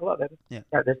 Power of Love.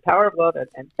 There's Power of Love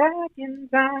and Back in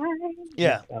Time.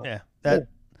 Yeah. Yeah.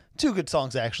 2 good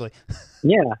songs actually.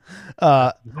 Yeah.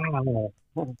 Wow.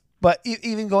 But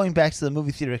even going back to the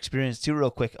movie theater experience too, real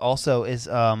quick, also is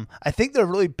I think they're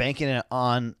really banking it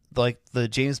on like the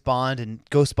James Bond and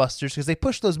Ghostbusters because they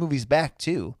pushed those movies back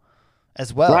too,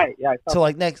 as well. Right? Yeah. I saw So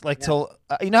like next, like till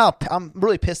you know how I'm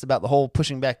really pissed about the whole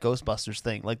pushing back Ghostbusters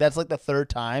thing. Like that's like the third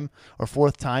time or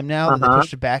fourth time now that they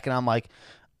pushed it back, and I'm like,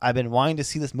 I've been wanting to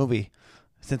see this movie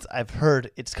since I've heard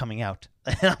it's coming out,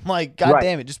 and I'm like, God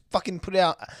damn it, just fucking put it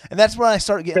out. And that's when I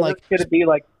started getting like, it's gonna be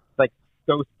like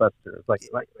Ghostbusters, like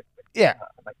yeah.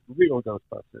 like real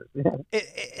Ghostbusters.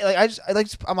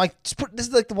 I'm like, just put this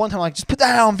is like the one time like just put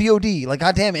that out on VOD. Like,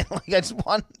 God damn it, like I just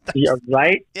want. Yeah,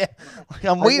 right. Yeah, like,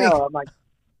 I'm waiting. I know, I'm like,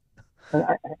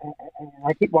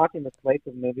 I keep watching the slates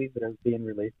of movies that are being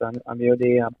released on VOD.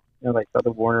 You know, like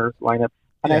the Warner lineup,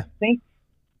 and I think,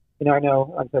 you know, I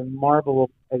know like the Marvel,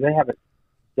 they haven't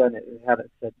done it. They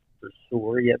haven't said for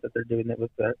sure yet that they're doing it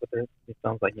with their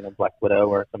films like, you know, Black Widow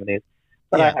or some of these.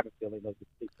 But I have a feeling those will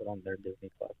be put on their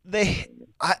Disney Plus.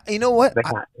 You know what?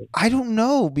 I don't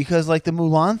know because like the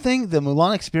Mulan thing, the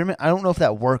Mulan experiment, I don't know if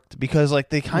that worked because like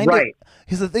they kind of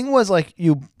because the thing was like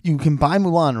you can buy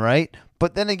Mulan, right?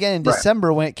 But then again in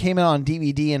December when it came out on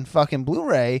DVD and fucking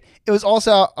Blu-ray, it was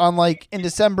also out on like in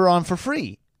December on for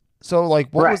free. So like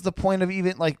what was the point of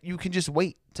even like you can just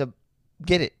wait to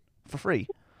get it for free?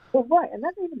 Well, right, and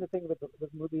that's even the thing with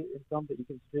movies and films that you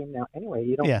can stream now. Anyway,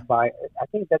 you don't buy. I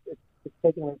think that's it's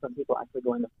taken away from people actually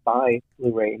going to buy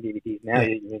Blu-ray and DVDs now.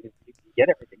 You can get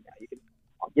everything now. You can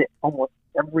get almost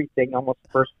everything almost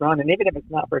first run, and even if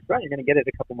it's not first run, you're going to get it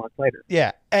a couple months later.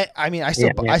 Yeah, and, I mean, I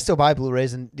still buy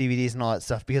Blu-rays and DVDs and all that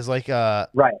stuff because like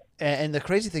And the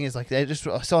crazy thing is like I just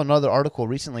saw another article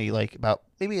recently, like about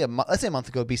maybe let's say a month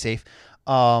ago. Be safe.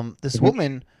 This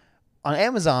woman on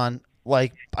Amazon.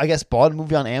 Like, I guess bought a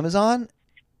movie on Amazon,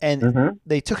 and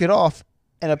they took it off,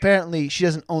 and apparently she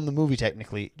doesn't own the movie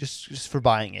technically, just for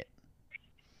buying it.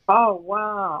 Oh,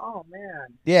 wow. Oh,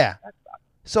 man. Yeah.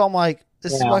 So I'm like,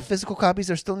 this is why physical copies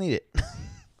are still needed.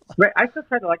 Right. I still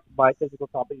try to like to buy physical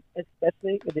copies,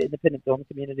 especially with the independent film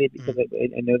community, because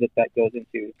I know that goes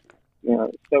into, you know,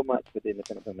 so much with the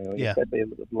independent film community. Yeah. Especially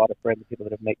a lot of friends and people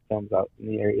that have made films out in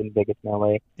the area, in Vegas and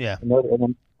LA. Yeah. And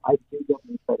then I do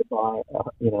definitely try to buy,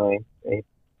 you know, a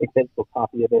physical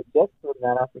copy of it just for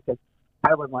that, because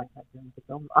I would like that to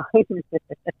film. I think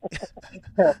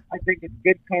it's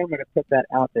good karma to put that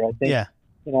out there. I think,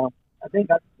 you know, I think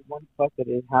that's one plus that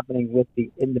is happening with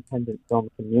the independent film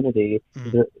community.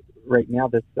 Right now,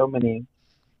 there's so many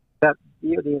that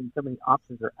VOD and so many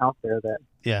options are out there that,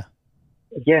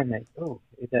 again,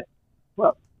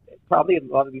 probably a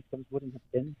lot of these films wouldn't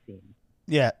have been seen.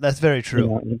 Yeah, that's very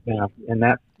true. You know, and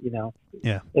that's, you know,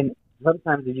 and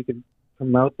sometimes if you can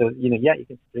promote those, you know, you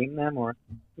can stream them or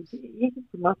you can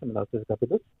promote some of those physical copies.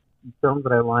 There's films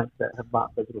that I like that have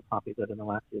bought physical copies that in the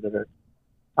last year that are,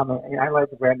 I like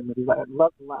the random movies. I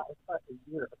love a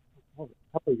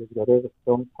couple of years ago, there's a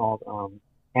film called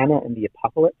Anna and the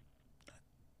Apocalypse.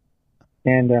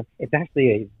 And it's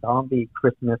actually a zombie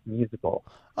Christmas musical.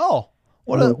 Oh,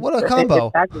 what a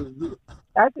combo.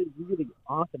 It's actually really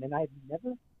awesome, and I've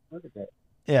never heard of it.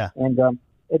 Yeah. And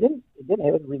it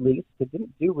was released. It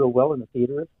didn't do real well in the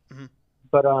theaters,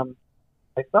 but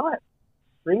I saw it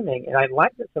streaming, and I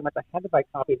liked it so much I had to buy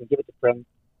copies and give it to friends.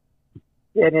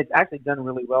 And it's actually done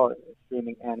really well at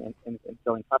streaming and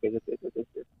selling copies. It's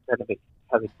kind of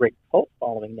has a great cult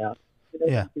following now.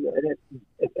 Yeah. And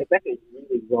it's actually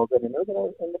really well done. And it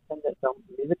was an independent film.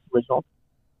 It's original.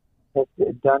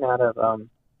 It's done out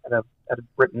of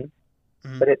Britain.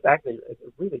 But it's a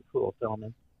really cool film,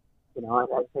 and you know, I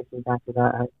takes me back to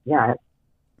that.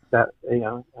 That you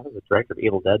know, I was the director of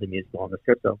Evil Dead, the musical, on the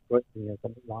script, so of course, you know,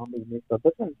 some zombie musical.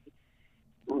 This one's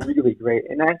really great,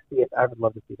 and I would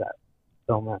love to see that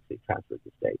film actually transferred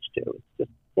to stage too. It's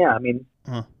just, I mean,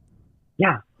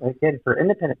 again, for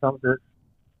independent films, they're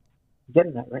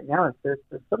getting that right now. There's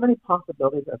so many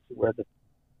possibilities as to where the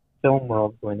film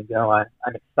world's going to go.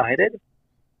 I'm excited.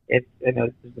 I know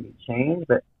there's going to be change,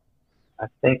 but I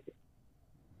think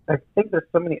there's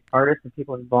so many artists and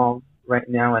people involved right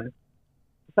now, and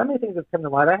so many things have come to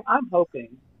light. I'm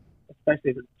hoping,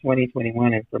 especially for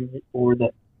 2021 and from forward,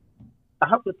 that I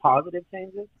hope the positive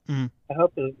changes. I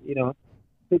hope that, you know,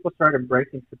 people start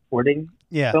embracing supporting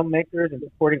filmmakers and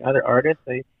supporting other artists.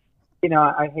 I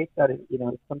hate that, you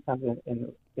know, sometimes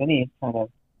in any kind of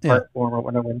art form or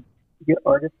whatever, when you get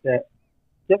artists that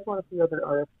just want to see other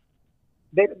artists.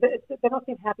 They don't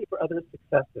seem happy for other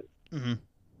successes.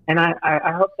 And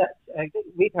I hope that, I think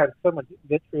we've had so much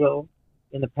vitriol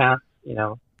in the past, you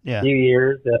know, few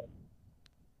years, that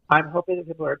I'm hoping that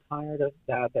people are tired of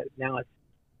that now it's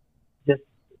just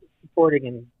supporting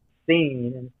and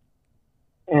seeing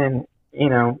and you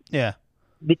know,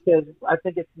 because I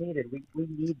think it's needed. We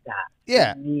need that.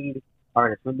 Yeah. We need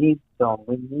artists. We need film.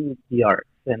 We need the arts.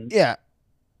 And Yeah.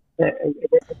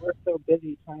 we're so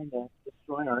busy trying to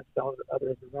destroy ourselves or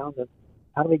others around us.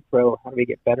 How do we grow? How do we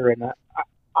get better? And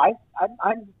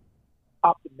I'm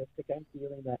optimistic. I'm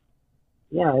feeling that,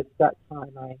 yeah, it's that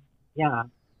time. I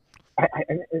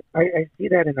see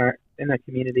that in our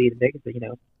community in Vegas. You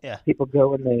know, Yeah. people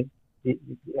go and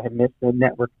I miss the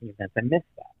networking events. I miss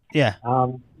that. Yeah.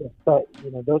 But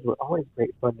you know, those were always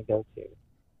great fun to go to.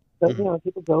 But you know,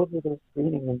 people go to their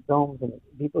screening and films, and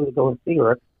people that go and see,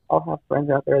 or I'll have friends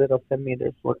out there that'll send me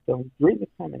their short films during this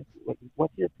time. And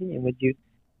what's your opinion? Would you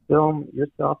film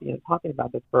yourself? You know, talking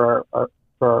about this for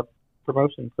our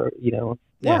promotion. You know,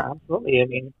 yeah, absolutely. I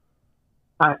mean,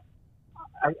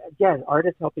 again,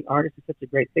 artists helping artists is such a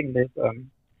great thing. There's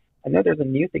I know there's a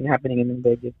new thing happening in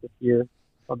Vegas this year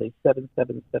called the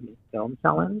 777 Film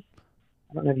Challenge.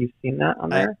 I don't know if you've seen that on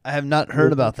there. I have not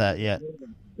heard about that yet.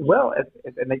 Well,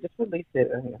 and they just released it.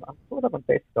 I'll pull it up on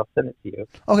Facebook. I'll send it to you.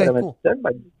 Okay, cool. It's done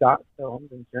by Dot Films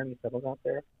and Jeremy Settles out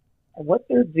there. And what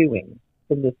they're doing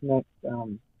in this next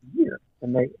year,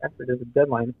 and after there's a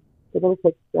deadline, they're going to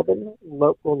take 7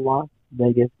 local Las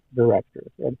Vegas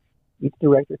directors, and each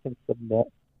director can submit,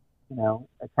 you know,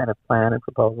 a kind of plan and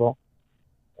proposal,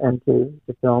 and to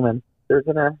film, and they're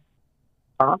going to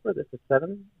offer this to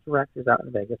 7 directors out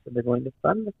in Vegas, and they're going to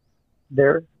fund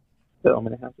their film,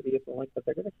 and it has to be a film, but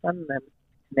they're going to fund them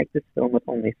to make this film with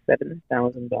only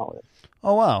 $7,000.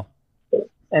 Oh, wow.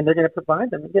 And they're going to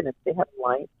provide them, again, if they have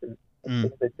lights and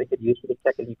things that they could use for the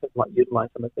check, and you could utilize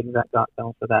some of the things that got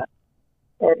film for that.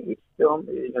 And each film,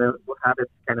 you know, will have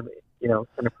its kind of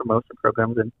promotion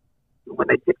programs, and when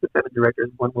they pick the 7 directors,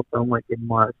 one will film like in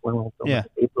March, one will film like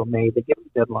in April, May. They give them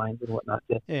deadlines and whatnot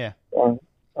to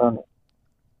and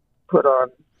put on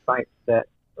sites that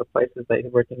or places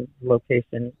that working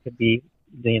location could be,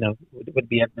 you know, would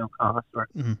be at no cost, or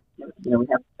you know, we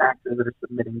have actors that are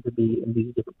submitting to be in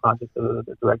these different projects, so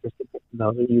the directors can pick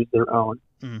those or use their own.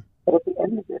 But at the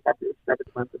end of it, after 7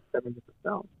 months of 7 different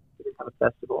films, we just have a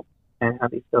festival and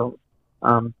have these films,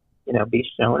 you know, be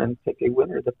shown and pick a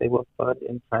winner that they will fund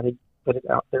and try to put it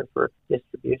out there for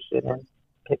distribution and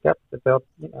pick up the film.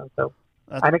 You know, so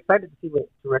I'm excited to see what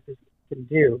directors can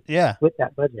do with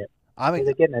that budget. I mean,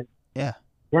 again,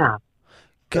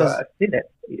 because I've seen it.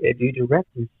 If you direct,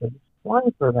 you should apply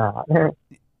for that.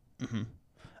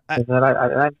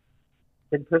 I've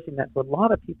been pushing that to a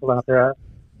lot of people out there.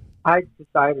 I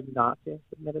decided not to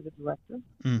submit as a director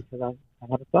because I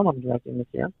have a film I'm directing this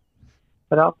year.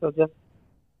 But also just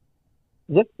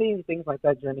seeing things like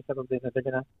that, Jeremy Settles, that they're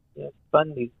going to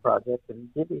fund these projects and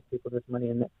give these people this money.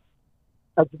 And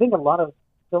I think a lot of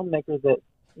filmmakers that,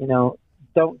 you know,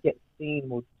 don't get seen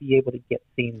will be able to get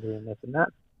seen doing this. And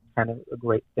that's kind of a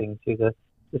great thing, too, to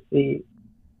see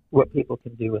what people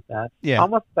can do with that. Yeah.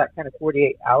 Almost that kind of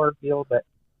 48-hour feel, but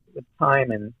with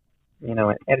time and, you know,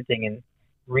 and editing and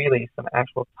really some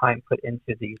actual time put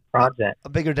into the project. A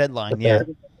bigger deadline, Yeah.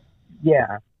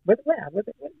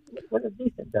 With a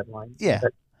decent deadline. Yeah.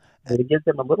 But it gives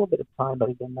them a little bit of time, but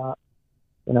again, not,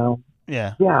 you know.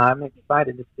 Yeah. Yeah, I'm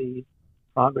excited to see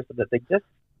progress of that. They just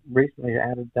recently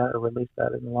added that or released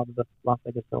that in a lot of the Las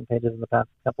Vegas film pages in the past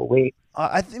couple of weeks.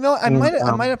 I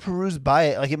might have perused by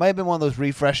it. Like, it might have been one of those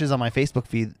refreshes on my Facebook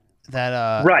feed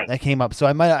that that came up. So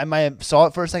I might have saw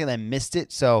it for a second and missed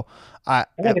it. So I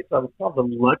think it's called the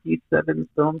Lucky 7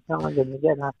 Film Challenge. And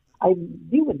again, I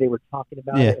knew when they were talking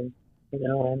about it. And,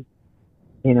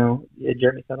 you know,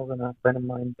 Jeremy Settles and a friend of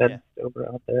mine, Ben Stover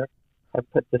out there, have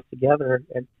put this together.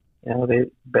 And, you know,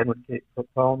 Ben would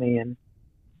call me and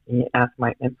he asked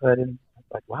my input. And I was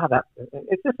like, wow,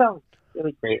 it just sounds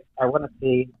really great. I want to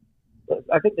see,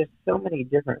 I think there's so many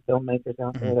different filmmakers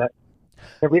out there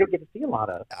that we don't get to see a lot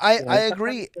of. I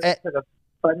agree. Sort of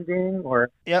funding or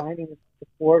finding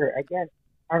support, or again,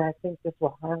 and I think this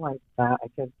will highlight that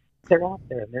because they're out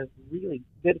there and there's really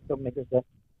good filmmakers that.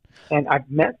 And I've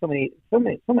met so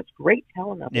much great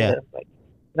talent out there. Like,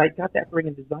 and I got that Ring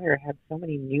and Desire. I had so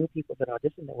many new people that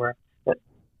auditioned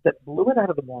that blew it out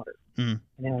of the water. And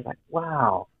I was like,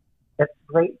 wow, that's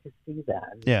great to see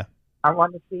that. Yeah. I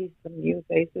want to see some new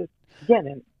faces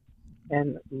again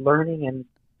and learning and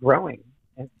growing.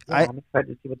 And I'm excited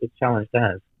to see what this challenge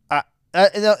does.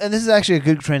 And this is actually a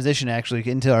good transition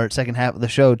into our second half of the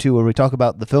show too, where we talk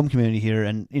about the film community here.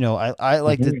 And, you know, I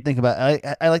like to think about,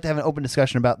 I like to have an open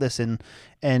discussion about this and,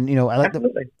 you know, I like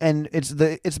and it's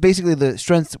basically the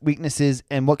strengths, weaknesses,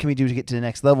 and what can we do to get to the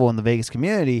next level in the Vegas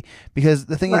community. Because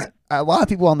the thing is, a lot of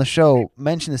people on the show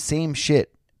mention the same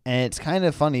shit. And it's kind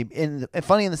of funny in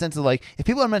the sense of, like, if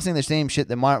people are mentioning the same shit,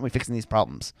 then why aren't we fixing these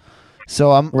problems? So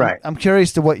Right. I'm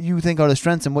curious to what you think are the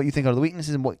strengths and what you think are the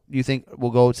weaknesses and what you think will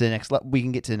go to the next we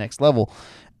can get to the next level.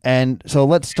 And so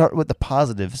let's start with the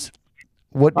positives.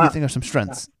 What do you think are some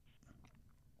strengths?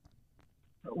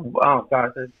 Oh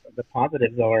gosh, the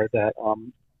positives are that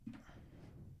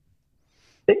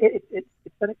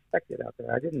it's unexpected out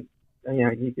there. I didn't,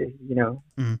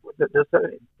 Mhm.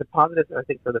 the positives I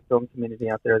think for the film community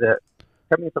out there that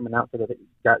coming from an outfitter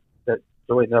that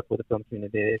joined up with the film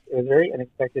community, it was very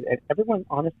unexpected. And everyone,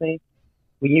 honestly,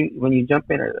 when you jump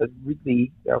in,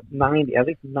 really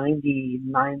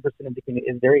 99% of the community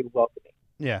is very welcoming.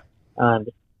 Yeah. And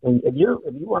if you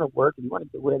want to work, if you want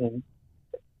to go in, and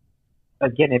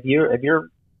again, if you're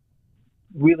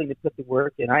willing to put the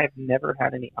work in, I have never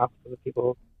had any obstacles with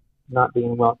people not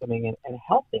being welcoming and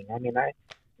helping. I mean,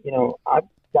 I've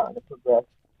gotten to progress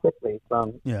quickly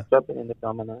from jumping into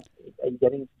film and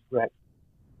getting to direct,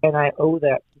 and I owe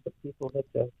that to the people that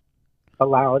just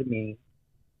allowed me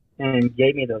and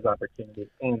gave me those opportunities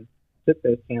and took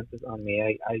those chances on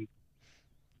me.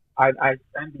 I'm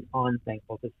beyond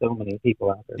thankful to so many people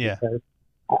out there because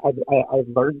I've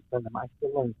learned from them. I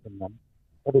still learn from them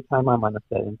every time I'm on the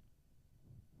set.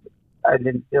 I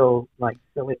didn't feel like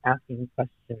silly asking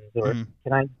questions or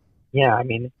can I? Yeah, I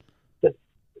mean, just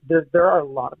there are a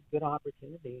lot of good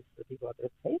opportunities for people out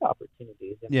there, paid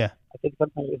opportunities. And I think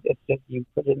sometimes it's just you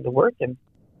put in the work and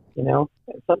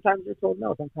sometimes you're told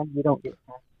no, sometimes you don't get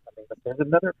something, but there's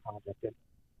another project. And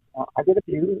I did a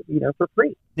few, for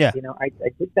free. Yeah. I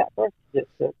did that first just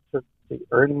to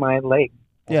earn my legs.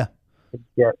 Yeah. To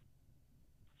get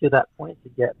to that point, to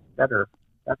get better.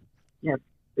 That's,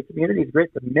 the community is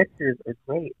great. The mixers are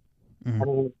great. Mm-hmm. I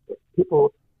mean,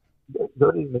 people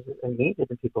go to and meet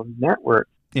different people, network.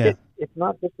 Yeah. It's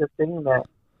not just a thing that,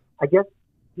 I guess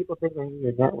people think when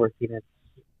you're networking,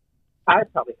 I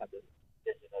probably have this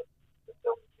vision of the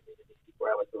film community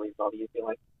before I was really involved. You feel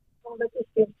like, oh, that just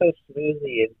seems so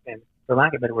smoothly and for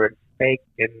lack of a better word, fake.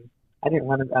 And I didn't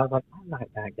want to, I was like, I'm not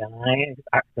that guy.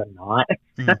 I'm not.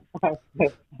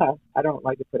 I don't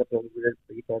like to put up those weird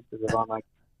pretenses of I'm like,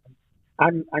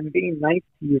 I'm being nice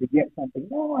to you to get something.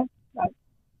 No,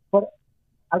 but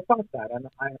I thought that, and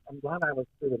I'm glad I was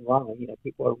proven wrong.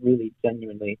 People are really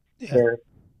genuinely there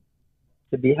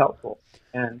to be helpful,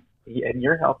 and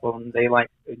you're helpful, and they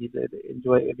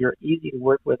enjoy. If you're easy to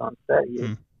work with on set,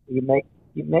 you make.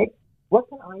 What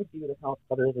can I do to help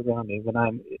others around me when I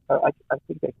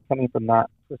think that coming from that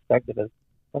perspective is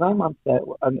when I'm on set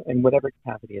in whatever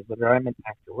capacity is, whether I'm an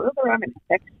actor, whether I'm an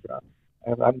extra,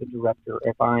 if I'm the director,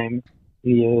 if I'm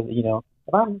if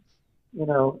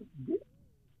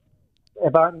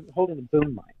I'm holding a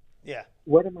boom mic,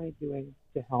 what am I doing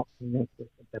to help make this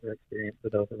a better experience for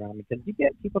those around me? Because you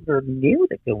get people that are new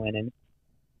that go in, and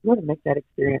you want to make that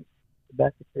experience the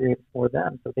best experience for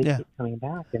them, so they keep coming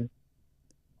back. And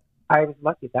I was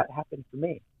lucky that happened for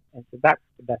me, and so that's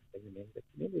the best thing to me. The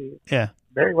community is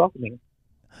very welcoming.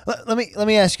 Let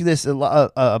me ask you this: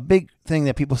 a big thing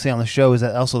that people say on the show is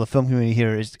that also the film community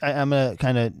here is. I'm gonna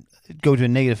kind of go to a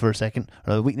negative for a second,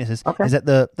 or the weaknesses is that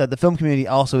the film community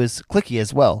also is cliquey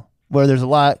as well, where there's a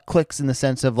lot of cliques in the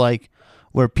sense of like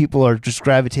where people are just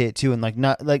gravitated to, and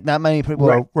not many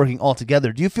people are working all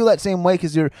together. Do you feel that same way?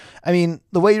 Because the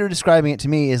way you're describing it to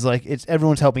me is like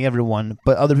everyone's helping everyone,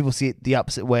 but other people see it the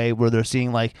opposite way, where they're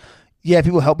seeing like,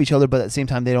 people help each other, but at the same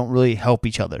time they don't really help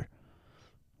each other.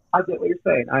 I get what you're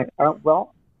saying. I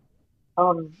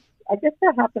guess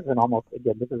that happens in almost,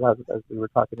 again, this is as we were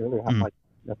talking earlier, I'm like,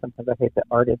 sometimes I hate that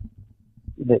artists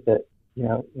that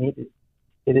it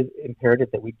is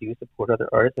imperative that we do support other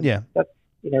artists. And that's,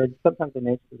 sometimes the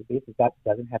nature of the beast is that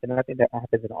doesn't happen. And I think that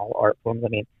happens in all art forms. I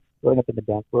mean, growing up in the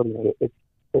dance world, it's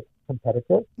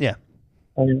competitive. Yeah.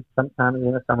 And sometimes,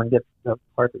 someone gets the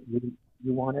part that you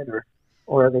wanted,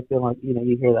 or they feel like,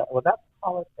 you hear that, well, that's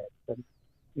politics. And,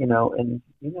 you're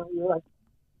like,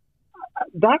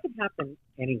 that can happen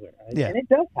anywhere. Right? And it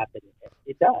does happen.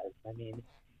 It does. I mean,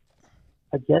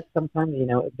 I guess sometimes,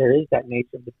 there is that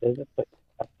nature of the business, but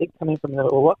I think coming from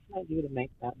what can I do to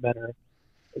make that better?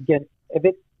 Again, if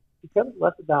it becomes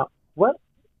less about what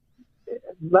is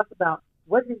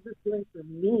this doing for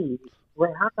me?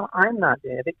 How come I'm not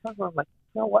doing it? If it comes from like,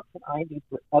 what can I do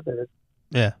for others?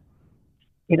 Yeah.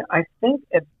 I think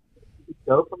if you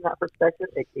go from that perspective,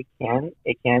 it can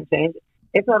change.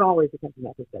 It's not always it comes from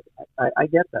that perspective. I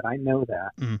get that. I know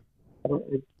that. And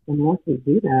once we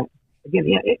do that, again,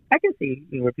 I can see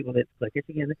where people that click. It's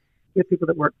again, you have people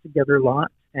that work together a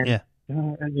lot, and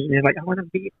they're like, I want to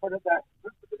be part of that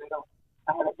group, but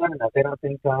I haven't done enough. They don't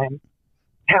think I'm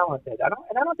talented. I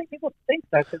don't think people think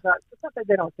that, because it's not that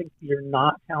they don't think you're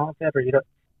not talented, or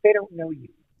they don't know you.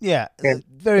 Yeah, And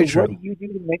very so what true. do you do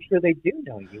to make sure they do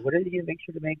know you? What do you make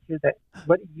sure to make sure that,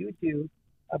 what do you do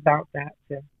about that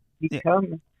to Yeah,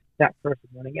 become that person?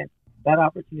 And again, that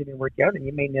opportunity to work out, and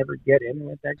you may never get in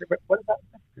with that group, but what about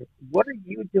that group? What are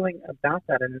you doing about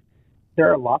that? And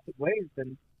there are lots of ways.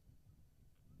 And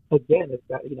again, it's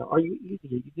that, are you easy?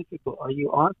 Are you difficult? Are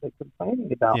you honestly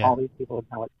complaining about yeah. all these people and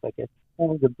how it's like it? And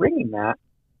when you're bringing that,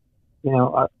 you know,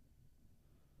 uh,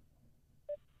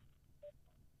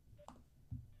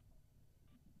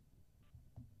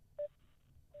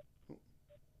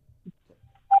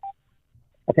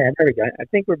 okay, there we go. I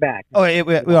think we're back. Oh, wait,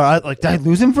 we are. Like, did I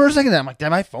lose him for a second? I'm like, did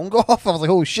my phone go off? I was like,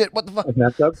 oh shit, what the fuck?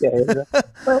 That's okay.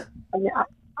 But I mean,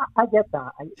 I get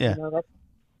that. Yeah. That's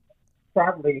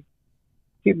sadly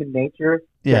human nature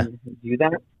Yeah. can do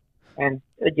that. And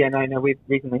again, I know we've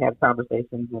recently had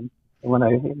conversations, and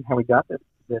how we got this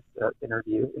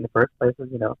interview in the first place is,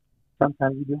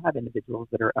 sometimes you do have individuals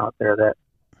that are out there that,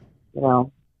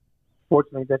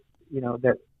 fortunately,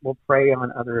 that will prey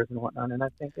on others and whatnot. And I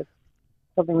think it's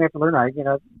something we have to learn. I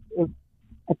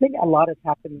think a lot has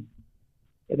happened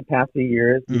in the past few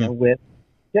years, with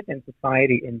just in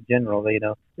society in general.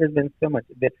 There's been so much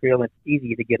vitriol. It's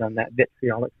easy to get on that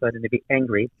vitriol and to be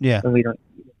angry Yeah. when we don't.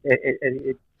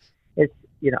 It's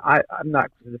I'm not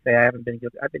going to say I haven't been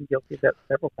guilty. I've been guilty of that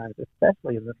several times,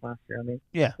 especially in this last year. I mean,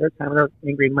 Yeah. there were times I was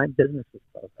angry. My business was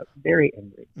closed. I was very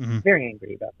angry, very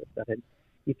angry about this stuff, and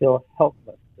you feel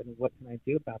helpless. And what can I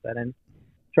do about that? And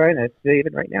trying to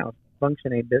even right now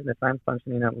function a business. I'm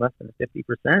functioning at less than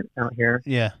 50% out here.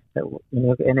 Yeah.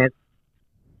 And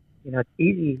it's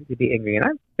easy to be angry, and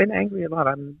I've been angry a lot.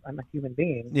 I'm a human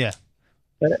being. Yeah.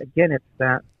 But again, it's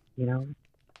that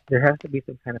there has to be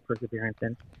some kind of perseverance,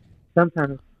 and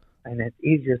sometimes, and it's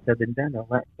easier said than done to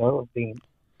let go of being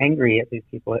angry at these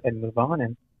people and move on,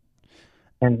 and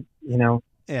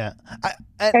Yeah.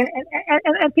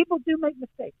 and people do make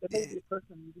mistakes. There may be a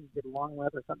person you can get along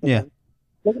with or something. Yeah.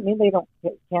 Doesn't mean they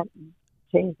can't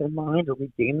change their mind or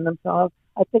redeem themselves.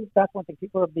 I think that's one thing.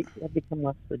 People have become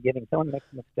less forgiving. Someone makes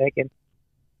a mistake, and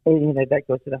that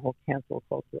goes to the whole cancel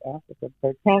culture aspect.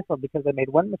 They're canceled because they made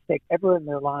one mistake ever in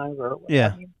their lives, or whatever.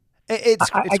 Yeah. I mean,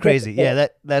 It's crazy. Yeah,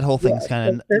 that whole thing's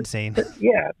kind of insane.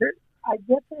 I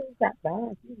guess there's that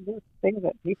balance. There's things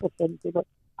that people shouldn't do, but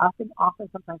I think often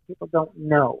sometimes people don't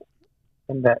know,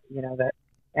 and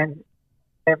and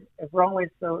if we're always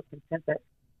so content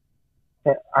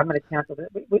that I'm going to cancel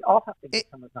it, we all have to get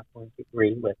someone's not going to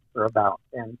agree with or about,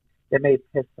 and it may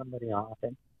piss somebody off,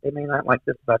 and they may not like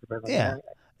this about the person. Yeah.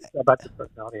 About the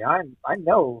personality. I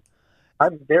know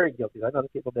I'm very guilty. I know the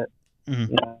people that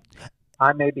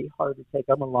I may be hard to take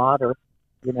on a lot, or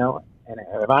and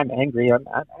if I'm angry, I'm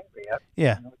angry.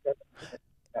 Yeah.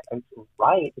 It's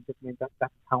right. It just means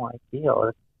that's how I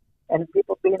feel. And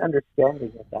people being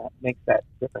understanding of that makes that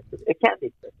difference. It can't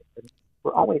be perfect. And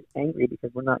we're always angry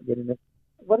because we're not getting this.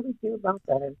 What do we do about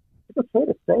that? And it's okay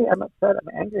to say, I'm upset, I'm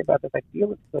angry about this, I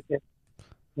feel it's like,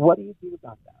 what do you do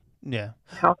about that? Yeah.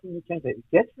 How can you change it?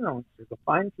 Get your own circle.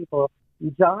 Find people.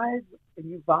 You jive and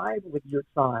you vibe with your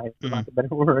tribe, for lack of a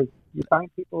better word. You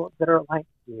find people that are like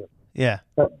you. Yeah.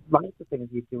 But like the things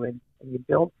you do, and you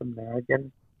build from there.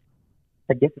 Again,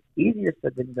 I guess it's easier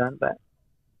said than done, but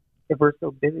if we're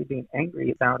so busy being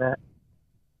angry about it,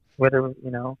 whether,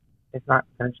 it's not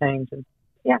going to change. And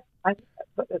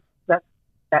but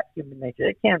that's human nature.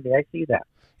 It can be. I see that.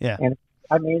 Yeah. And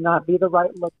I may not be the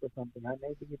right look for something. I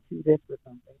may be too this for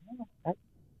something. Yeah,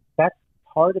 that's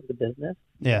part of the business.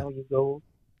 Yeah. You go.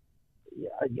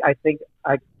 I think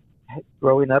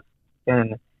growing up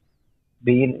and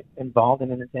being involved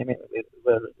in entertainment,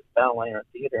 whether it's ballet or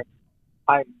theater,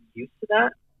 I'm used to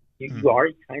that. You are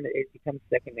kind of, it becomes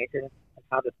second nature of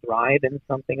how to thrive in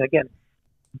something. Again,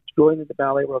 going into the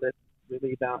ballet world, it's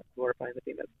really about glorifying the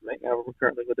female. Right now, we're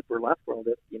currently with the burlesque world.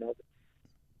 It's,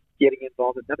 getting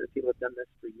involved with other people have done this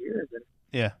for years,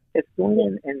 and it's going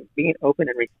in and being open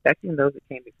and respecting those that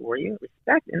came before you.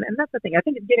 Respect, and that's the thing. I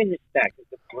think it's getting respect.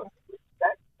 It's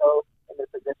respect those in the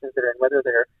positions they're in, whether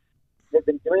they've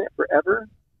been doing it forever,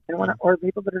 or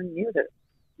people that are new, that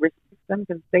respect them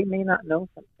because they may not know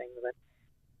something that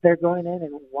they're going in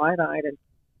and wide-eyed. And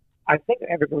I think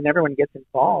when everyone gets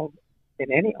involved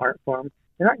in any art form,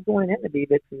 they're not going in to be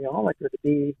vitriolic or to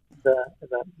be the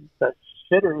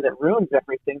shitter that ruins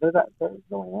everything. They're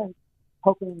going in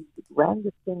hoping the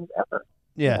grandest things ever.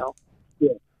 Yeah.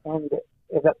 And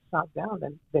if that's shot down,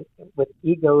 then with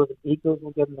egos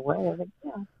will get in the way. I think,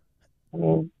 I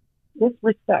mean, just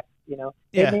respect. They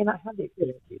may not have the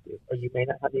experience you do, or you may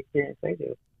not have the experience they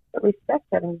do, but respect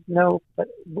that and know what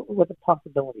the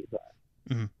possibilities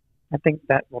are. I think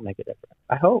that will make a difference.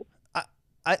 I hope.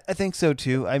 I think so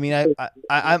too. I mean,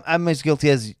 I'm as guilty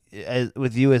as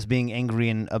with you as being angry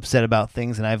and upset about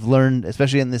things, and I've learned,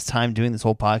 especially in this time doing this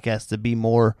whole podcast, to be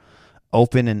more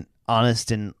open and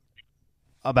honest and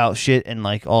about shit, and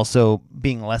like also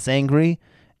being less angry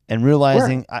and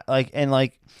realizing I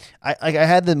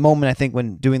had the moment, I think,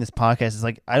 when doing this podcast, is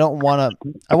like I want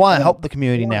to help the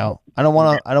community now. I don't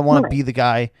want to be the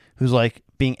guy who's like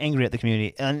being angry at the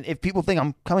community. And if people think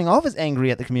I'm coming off as angry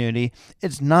at the community,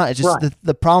 it's not. It's just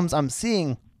the problems I'm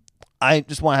seeing. I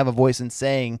just want to have a voice in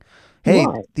saying, hey,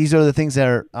 these are the things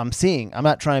that I'm seeing. I'm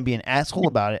not trying to be an asshole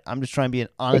about it. I'm just trying to be an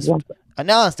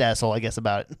honest asshole, I guess,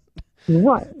 about it.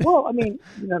 Right. Well, I mean,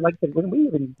 like I said, when we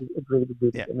even agreed to do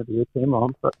this interview, it came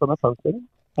on from a posting,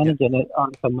 and again,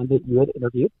 on someone that you had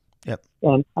interviewed. Yep.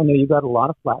 And I know you got a lot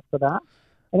of flack for that.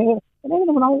 And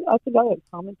even when I think I had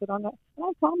commented on that, and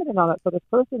I commented on it, so this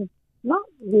person, not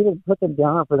really put them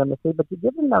down for them to say, but to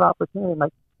give them that opportunity,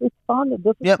 like, respond to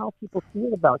this is how people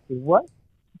feel about you. What?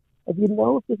 If you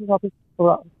know if this is how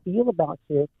people feel about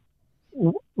you,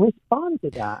 respond to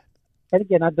that. And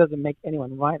again, that doesn't make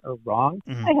anyone right or wrong.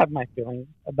 Mm-hmm. I have my feelings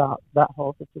about that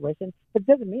whole situation, but it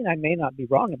doesn't mean I may not be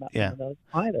wrong about some of those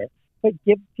either. But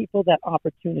give people that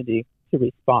opportunity to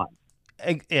respond. I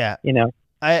agree.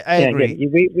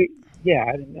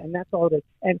 And that's all it is.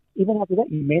 And even after that,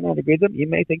 you may not agree with them. You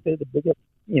may think they're the biggest,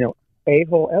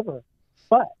 a-hole ever.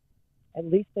 But at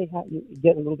least you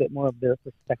get a little bit more of their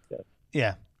perspective.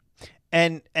 Yeah.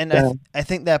 And I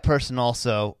think that person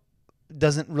also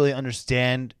doesn't really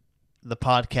understand the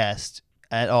podcast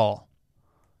at all.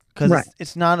 Because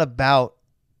it's not about,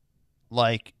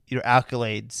 like, your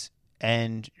accolades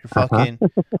and your fucking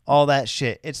all that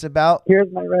shit. It's about,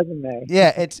 here's my resume.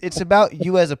 Yeah, it's about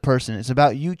you as a person. It's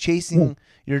about you chasing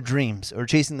your dreams, or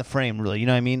chasing the frame, really. You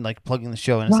know what I mean? Like plugging the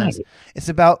show in a sense. It's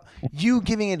about you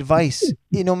giving advice,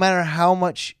 no matter how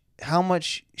much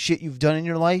shit you've done in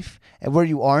your life and where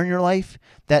you are in your life,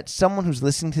 that someone who's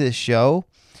listening to this show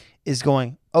is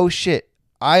going, oh shit,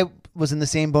 I was in the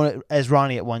same boat as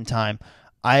Ronnie at one time.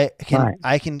 I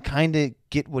can kind of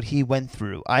get what he went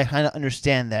through. I kind of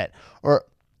understand that. Or,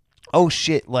 oh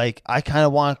shit, like I kind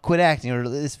of want to quit acting, or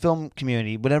this film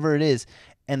community, whatever it is.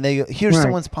 And they hear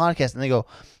someone's podcast and they go,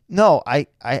 no, I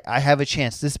have a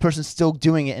chance. This person's still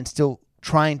doing it and still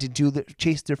trying to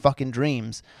chase their fucking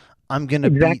dreams. I'm going to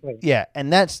be,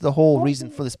 and that's the whole reason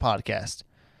for this podcast.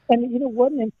 And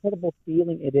what an incredible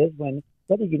feeling it is when,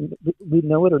 whether we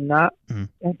know it or not,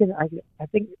 I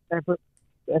think ever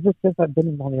since I've been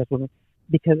involved in this woman,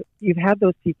 because you've had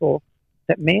those people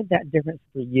that made that difference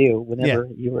for you whenever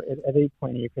you were at any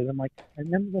point in your career. I'm like, I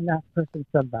remember when that person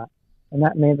said that, and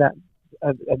that made that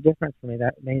a difference for me.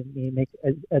 That made me make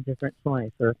a different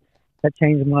choice, or that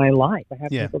changed my life. I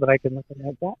have people that I can look at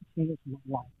and that changed my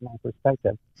life, my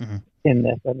perspective in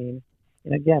this. I mean,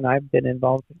 and again, I've been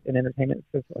involved in entertainment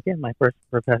since, again, my first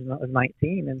professional was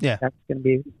 19, and that's going to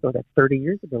be, so that's 30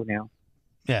 years ago now.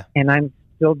 Yeah. And I'm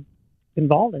still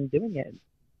involved in doing it.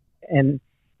 And,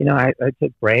 I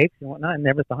took breaks and whatnot, and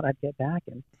never thought I'd get back.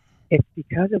 And it's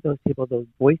because of those people, those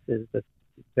voices that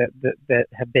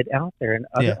have been out there, and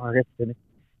other artists that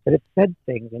have said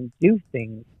things and do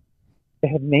things that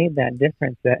have made that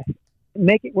difference, that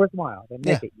make it worthwhile. That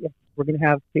make it, we're going to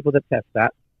have people that test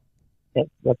that.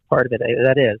 That's part of it.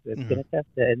 That is, it's going to test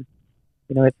it. And,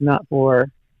 it's not for,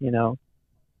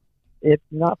 it's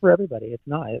not for everybody. It's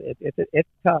not. It's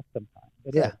tough sometimes.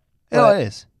 It is. It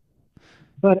is.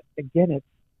 But again,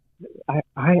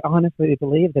 I honestly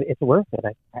believe that it's worth it.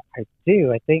 I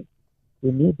do. I think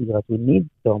we need the arts. We need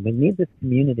film. We need this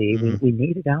community. We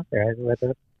need it out there.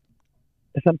 Whether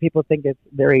some people think it's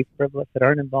very frivolous that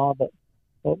aren't involved,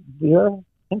 but we are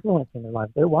influencing their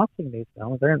lives. They're watching these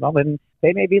films. They're involved, and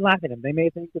they may be laughing at them. They may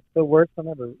think it's the worst film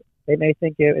ever. They may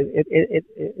think it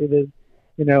is,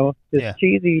 this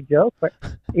cheesy joke. But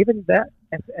even that,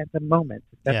 at the moment,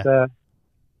 that's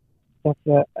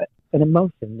an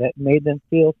emotion that made them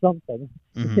feel something.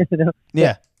 That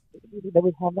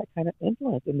would have that kind of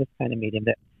influence in this kind of medium,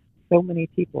 that so many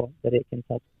people that it can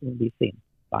touch and be seen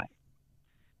by,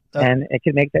 and it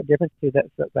can make that difference to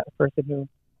that person who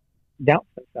doubts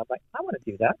themselves. Like, I want to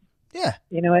do that. Yeah,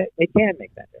 it can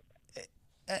make that difference.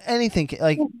 Anything,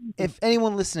 like, if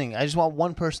anyone listening, I just want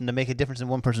one person to make a difference in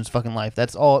one person's fucking life.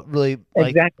 That's all it really.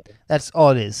 Exactly. That's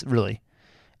all it is, really.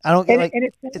 I don't. And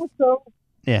it sounds so.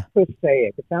 Yeah.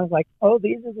 Prosaic. It sounds like, oh,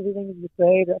 these are the things you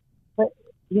say. But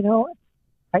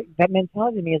that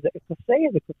mentality to me is that a cliche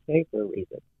is a cliche for a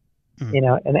reason.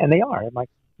 And they are. I'm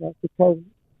like, because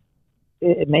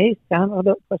it may sound a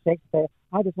little bit cliche to say,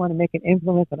 I just want to make an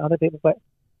influence on other people, but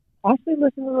actually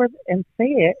listen to the words and say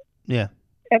it. Yeah.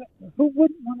 And who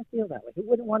wouldn't want to feel that way? Who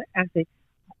wouldn't want to actually,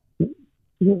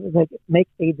 like make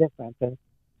a difference and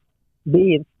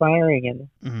be inspiring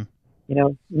and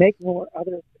Mhm. make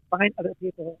find other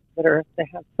people that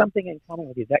have something in common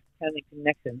with you, that kind of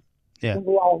connection. Yeah. And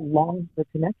we all long for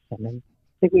connection, and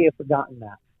I think we have forgotten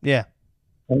that. Yeah.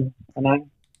 And I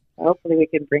hopefully we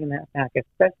can bring that back,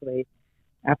 especially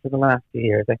after the last few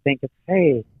years. I think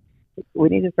we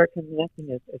need to start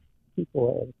connecting as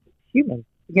people, as humans.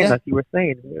 Again, Yeah. as you were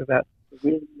saying, about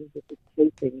really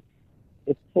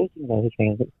it's chasing those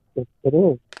things. It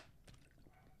is.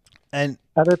 And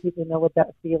Other people know what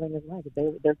that feeling is like.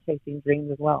 They're chasing dreams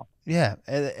as well. yeah,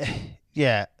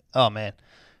 yeah. Oh man,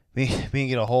 we can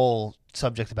get a whole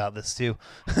subject about this too.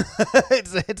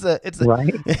 it's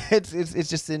Right. it's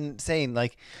just insane.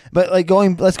 Like, but like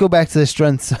let's go back to the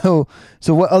strengths. So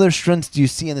what other strengths do you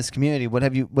see in this community? What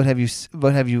have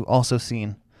you also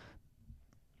seen?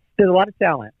 There's a lot of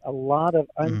talent, a lot of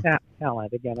untapped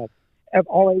talent. Again, of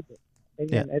all ages.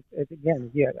 Again, it's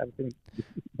again, I was thinking,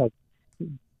 like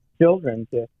children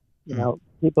to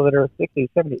people that are 60s,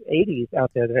 70s, 80s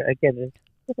out there. That again, there's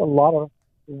a lot of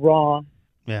raw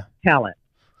talent.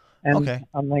 And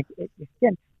I'm like,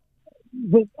 again,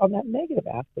 on that negative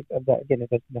aspect of that, again,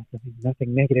 there's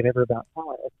nothing negative ever about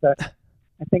talent. It's that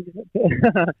I think,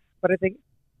 but I think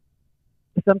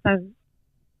sometimes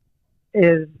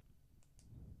is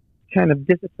kind of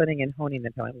disciplining and honing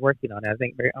the talent, working on it. I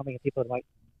think how many people like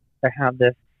to have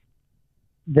this,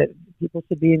 that people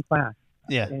should be in class.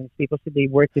 Yeah. And people should be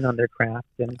working on their craft.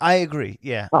 And I agree.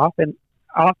 Yeah. Often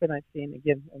I've seen,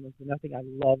 again, and it's nothing, I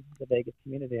love the Vegas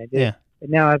community. I do. Yeah. And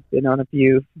now I've been on a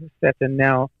few sets, and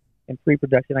now in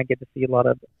pre-production, I get to see a lot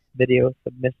of video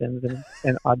submissions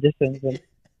and auditions, and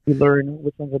you learn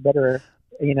which ones are better,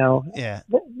 Yeah.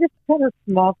 Just kind of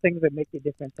small things that make a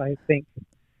difference, I think.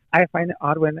 I find it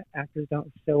odd when actors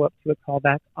don't show up to a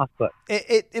callback off book.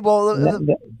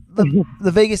 The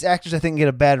Vegas actors, I think, get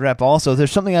a bad rep also.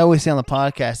 There's something I always say on the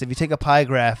podcast. If you take a pie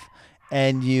graph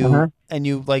and you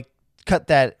like cut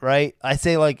that, right? I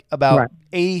say like about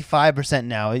 85%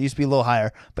 now. It used to be a little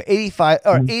higher, but 85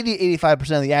 or 80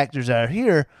 85% of the actors that are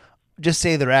here just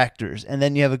say they're actors, and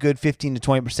then you have a good 15 to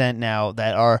 20% now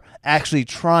that are actually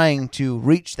trying to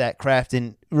reach that craft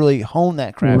and really hone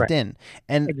that craft in.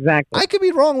 And exactly, I could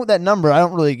be wrong with that number. I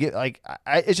don't really get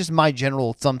it's just my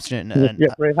general assumption. And,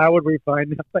 how would we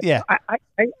find that? But yeah, I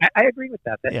agree with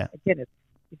that. Again, if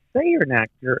you say you're an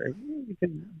actor, you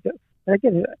can.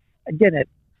 Again,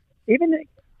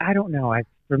 I don't know.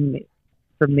 For me,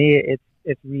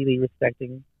 it's really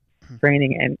respecting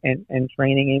training and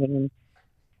training even.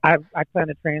 I plan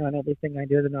to train on everything I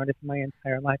do as an artist my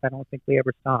entire life. I don't think we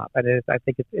ever stop. I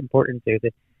think it's important to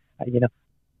I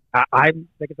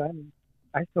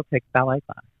still take ballet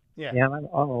class. Yeah.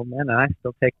 I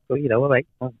still take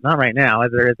not right now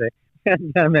as there is a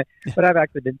but I've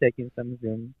actually been taking some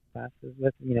Zoom classes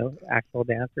with actual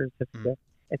dancers.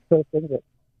 It's those things that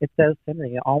it says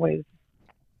something. You always,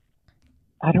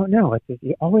 I don't know. It's just,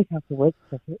 you always have to work.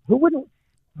 Who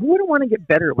wouldn't want to get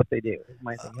better at what they do? Is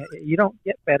my thing. You don't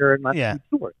get better unless you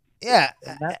do work. Yeah,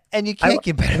 and you can't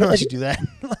get better unless you do that.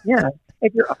 Yeah,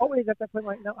 if you're always at that point,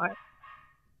 like, no,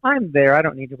 I'm there. I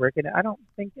don't need to work in it. I don't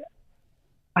think.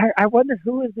 I wonder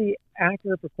who is the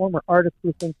actor, performer, artist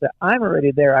who thinks that I'm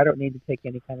already there. I don't need to take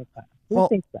any kind of class. Who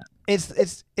thinks that?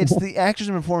 It's the actors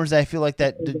and performers that I feel like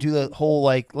that do the whole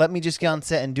let me just get on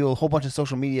set and do a whole bunch of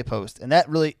social media posts, and that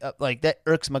really that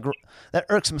irks my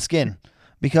skin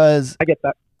because I get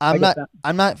that. I'm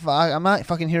not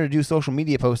fucking here to do social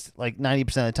media posts 90%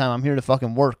 of the time. I'm here to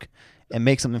fucking work and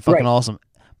make something fucking awesome.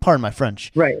 Pardon my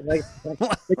French. Right. Like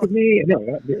with me, no,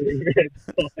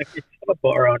 I'm a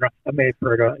bar owner. I may have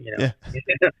heard,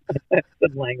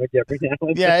 some language every now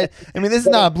and then. Yeah, I mean, this is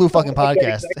not a blue fucking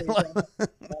podcast.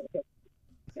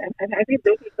 And I think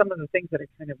those are some of the things that are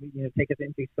kind of, take us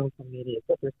into social media.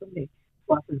 So there's so many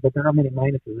pluses, but there are many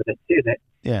minuses of it too. That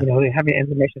they have your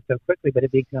information so quickly, but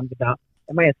it becomes about,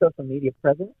 am I a social media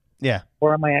presence? Yeah.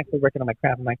 Or am I actually working on my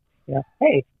craft? Am I,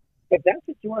 hey, if that's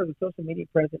what you are as a social media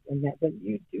presence, and then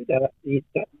you do that,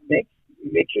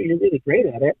 make sure you're really great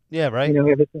at it. Yeah, right.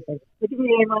 If it's just like, look at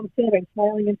me, I'm on set, I'm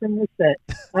smiling in front of the set.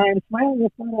 I'm smiling in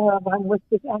front of, I'm with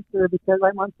this actor because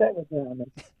I'm on set with them.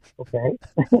 Okay.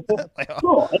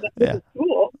 Cool. And that's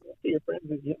cool. To your friends,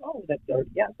 that's art.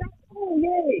 Yeah, that's cool,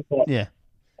 yay. But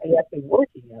are you actually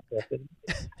working at this? And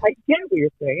I get what you're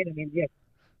saying. I mean, yes,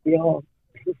 we all,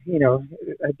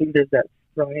 I think there's that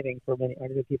striving for many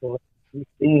other people to be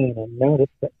seen and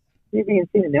noticed, but you're being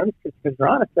seen and noticed because they're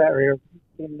on a set or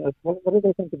what do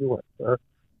they think of your work or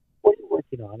what are you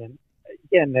working on? And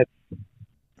again, that's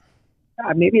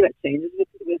maybe that changes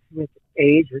with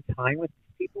age or time with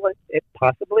people, it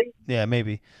possibly. Yeah,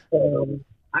 maybe.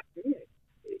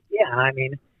 I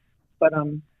mean, but I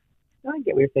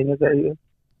get what you're saying. Is that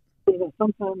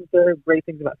sometimes there are great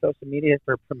things about social media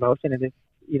for promotion, and it's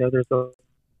there's a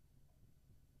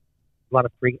lot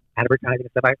of free advertising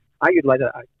and stuff. I utilize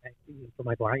it for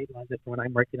my bar. I utilize it for when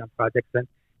I'm working on projects, and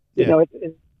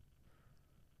it's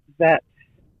that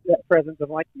presence of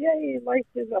like, yay, life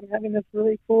is, I'm having this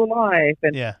really cool life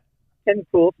and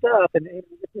cool stuff, and it's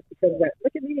just because of that.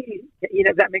 Look at me,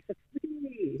 that makes us look at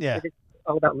me. Yeah, it's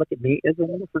all about look at me,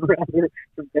 isn't for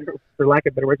lack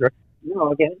of better words. Or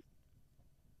no, again,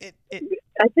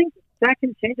 I think that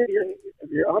can change it.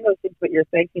 You're on those things, but you're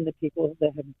thanking the people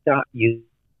that have got you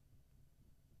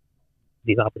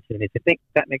these opportunities. I think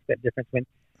that makes that difference when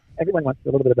everyone wants a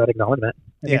little bit of that acknowledgement.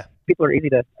 I mean, people are easy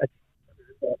to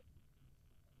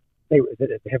they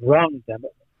have wronged them.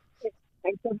 But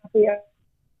I'm so happy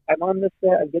I'm on this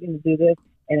set. I'm getting to do this,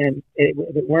 and if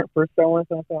it weren't for so and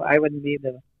so, I wouldn't be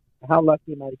able to. How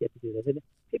lucky am I to get to do this? And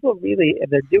people really, if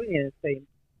they're doing it,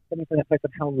 coming from that place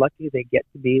of how lucky they get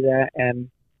to be that, and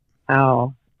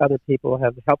how other people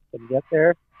have helped them get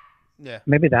there. Yeah,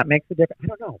 maybe that makes a difference. I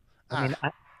don't know. I mean,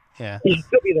 you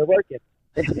still be there working.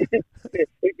 That's my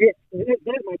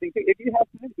thing too. If you have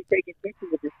time to be taking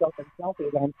pictures of yourself and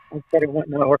selfies on set and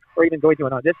whatnot, or even going to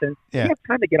an audition, you have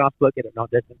time to get off book at an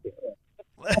audition.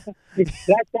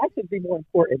 That should be more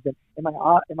important than am I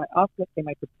off book? Am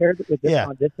I prepared with this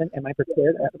audition? Am I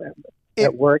prepared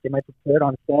at work? Am I prepared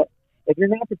on set? If you're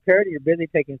not prepared and you're busy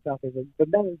taking selfies,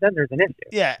 then there's an issue.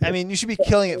 Yeah, I mean, you should be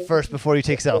killing it first before you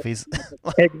take selfies.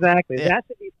 Exactly. Yeah. That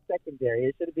should be secondary.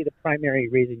 It shouldn't be the primary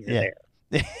reason you're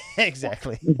there.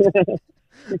 Exactly.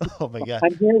 Oh my God.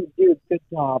 I'm here to do a good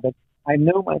job, and I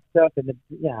know my stuff.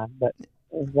 But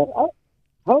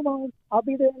hold on, I'll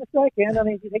be there in a second. I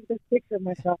mean, if you take this picture of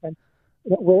myself, and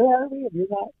where are we? If you're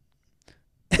not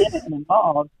in it and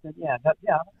involved, then that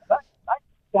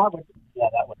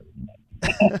would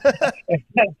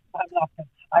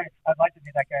I'd like to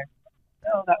be that guy.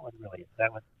 No, that would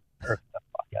hurt the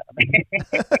fuck out of me.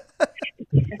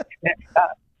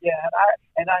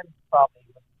 And I probably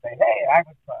would say, hey, I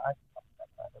would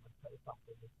say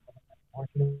something.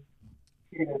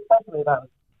 Especially if I was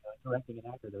directing an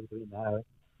actor that was doing that, I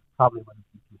probably wouldn't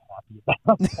be too happy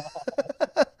about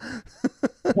that.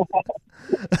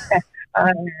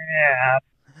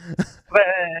 But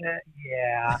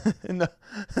no.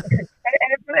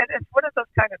 And it's one of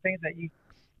those kind of things that you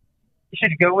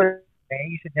should go with.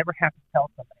 You should never have to tell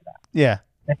somebody that. Yeah.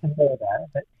 They should know that.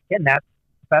 But again, that's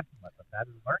professionalism. That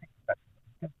is learning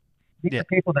professionalism. These are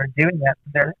people that are doing that.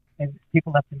 And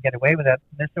people let them get away with it.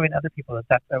 They're showing other people that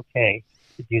that's okay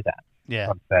to do that.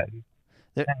 Yeah.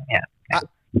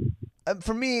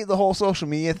 For me, the whole social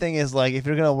media thing is like, if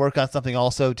you're going to work on something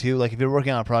also too, like if you're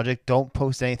working on a project, don't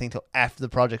post anything till after the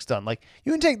project's done. Like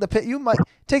you can you might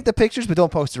take the pictures, but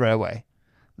don't post it right away.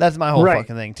 That's my whole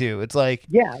fucking thing too. It's like,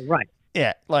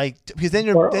 like, because then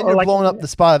you're like, blowing up the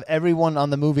spot of everyone on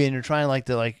the movie, and you're trying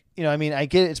I mean, I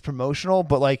get it's promotional,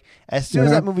 but like as soon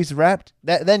as that movie's wrapped,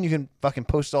 then you can fucking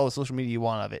post all the social media you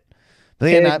want of it. But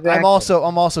again, I'm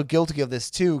also guilty of this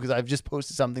too, because I've just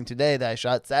posted something today that I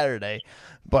shot Saturday.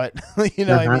 But you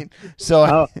know what I mean? So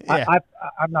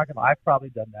I'm not gonna. I've probably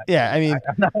done that. Yeah, I mean,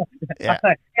 again,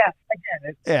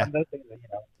 it's one of those things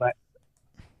that, but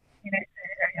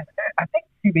I think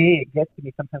to me it gets to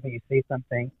me sometimes when you say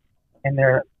something and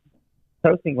they're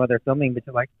posting while they're filming, but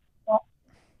you're like, well,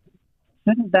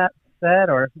 shouldn't that set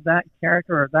or that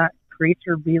character or that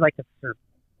creature be like a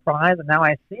surprise? And now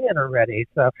I see it already.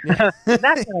 So that's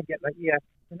when I get like,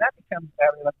 and that becomes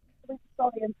very like, we saw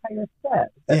the entire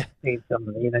set. That changed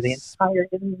something, the entire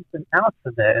ins and outs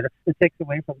of it. It takes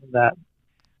away from that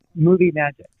movie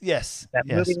magic. Yes.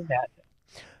 Movie magic.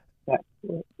 That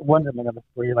wonderment of it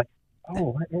where you're like,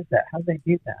 oh, what is that? How do they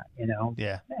do that?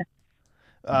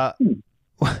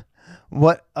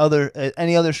 What other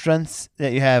any other strengths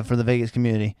that you have for the Vegas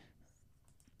community?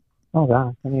 Oh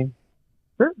gosh,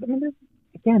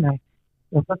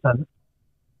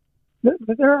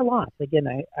 there are lots. Again,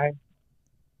 I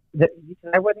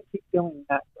wouldn't keep going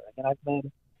that way. Again, I've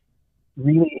made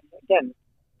really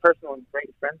personal and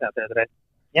great friends out there that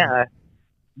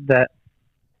that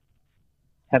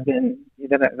have been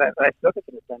that I still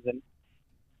consider friends. And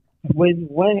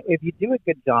if you do a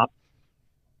good job,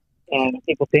 and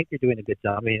people think you're doing a good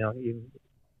job, and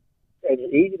you're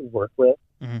easy to work with,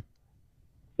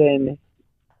 then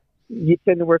you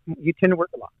tend to work a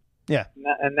lot. Yeah,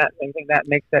 and I think that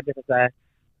makes that difference. I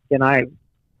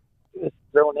was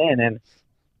thrown in and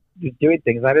just doing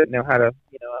things. I didn't know how to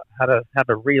have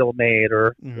a reel made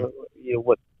or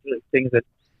what things that.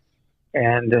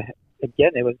 And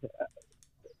again, it was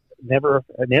never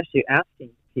an issue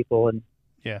asking people, and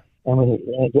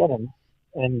And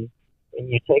and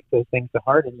you take those things to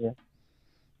heart and you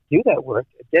do that work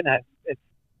again. It's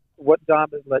what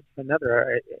job has led to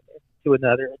another, to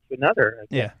another, to another.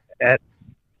 Yeah. And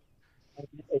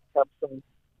it comes from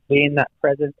being that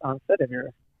presence on set of your.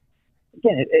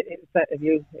 Again, it's that if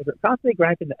you're constantly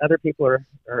griping that other people are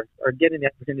getting the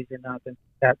opportunities you're not, then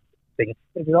that's the thing.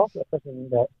 But you're also a person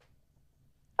that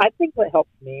I think what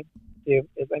helps me too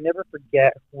is I never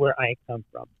forget where I come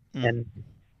from, and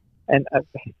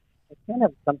it's kind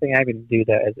of something I even do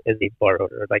that as a bar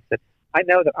owner. Like that, I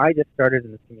know that I just started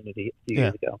in this community a few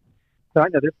years ago, so I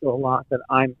know there's still a lot that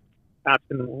I'm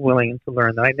absolutely willing to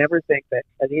learn. That I never think that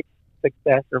as each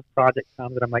success or project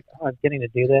comes, that I'm like, oh, I'm getting to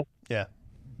do this. Yeah.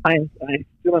 I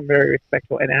still am very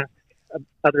respectful and ask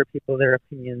other people their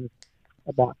opinions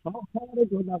about how do I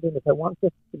go about doing this. I want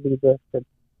this to be this, and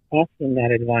asking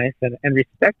that advice and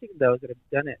respecting those that have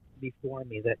done it before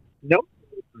me that know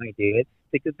I do it,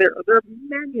 because there are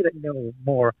many that know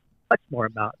much more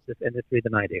about this industry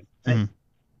than I do.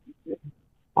 Mm-hmm.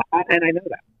 And I know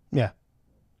that. Yeah.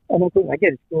 And I think,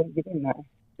 again, still giving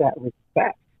that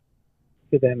respect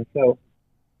to them. So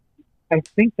I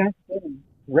think that's been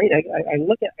great. I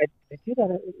look at, I do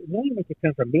that. It really makes it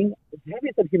come from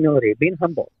having some humility, being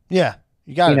humble. Yeah.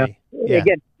 You got to be. Yeah.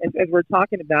 Again, as we're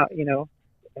talking about,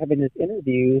 having this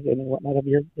interviews and whatnot, of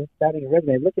your starting a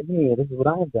resume, look at me, this is what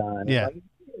I've done. Yeah.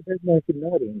 There's no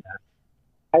humility in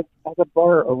that. As a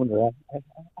bar owner, I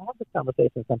have this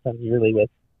conversation sometimes yearly with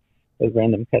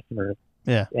random customers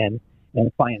and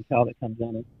clientele that comes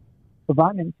in. If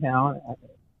I'm in town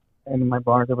and my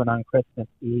bar's open on Christmas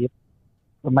Eve,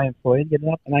 when my employees get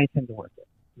up, and I tend to work it.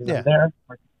 I'm there,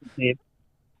 Christmas Eve.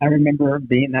 I remember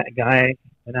being that guy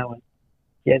when I was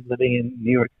kid living in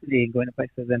New York City and going to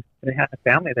places, and I had a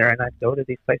family there, and I'd go to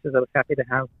these places. I was happy to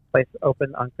have a place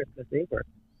open on Christmas Eve. Or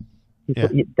people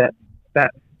eat that.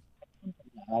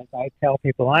 I tell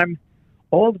people I'm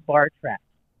old bar trash,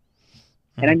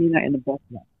 and I mean that in the best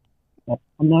way.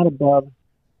 I'm not above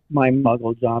my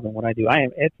muggle job and what I do.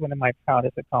 It's one of my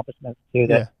proudest accomplishments too.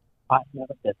 That I have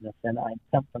a business, and I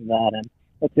come from that, and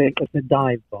it's a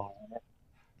dive bar.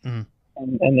 And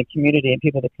the community and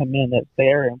people that come in, that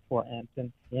they're important,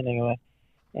 and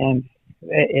and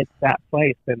it's that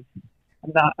place. And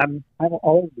I will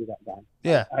always be that guy.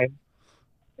 Yeah.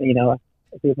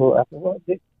 People ask, well,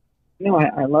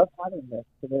 I love having this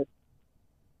because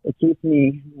it keeps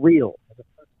me real as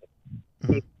a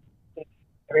person.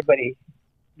 Everybody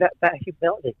that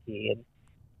humility, and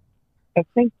I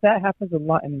think that happens a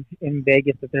lot in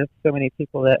Vegas. That there's so many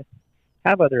people that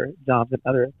have other jobs and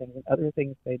other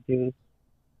things they do,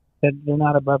 that they're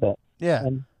not above it. Yeah.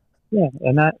 And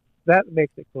that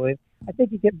makes it cool. I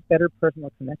think you get better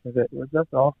personal connections. We're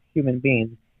just all human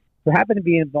beings who happen to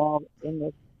be involved in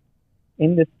this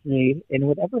industry in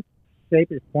whatever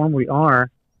shape or form we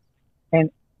are, and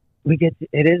it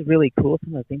is really cool,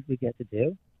 some of the things we get to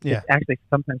do. Yeah. It's actually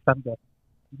sometimes go,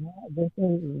 this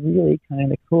is really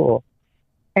kind of cool,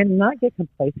 and not get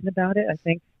complacent about it. I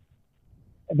think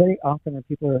very often when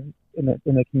people are in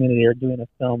the community are doing a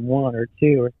film 1 or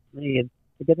 2 or 3, and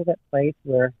they get to that place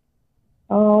where,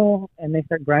 and they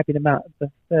start griping about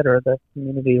the set or the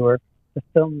community or the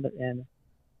film they're in.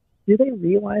 Do they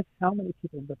realize how many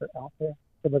people that are out there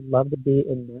that would love to be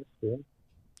in their scene,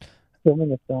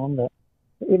 filming a film that,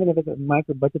 even if it's a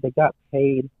micro budget, they got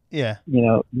paid,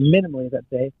 minimally that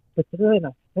day, but it's really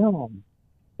not a film.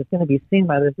 It's going to be seen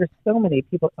by others. There's so many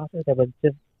people out there that would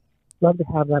just love to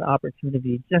have that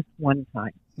opportunity just one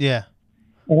time. Yeah.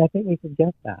 And I think we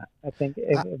forget that. I think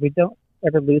if we don't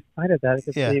ever lose sight of that,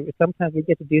 because sometimes we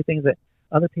get to do things that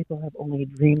other people have only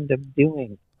dreamed of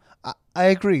doing. I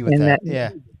agree with that.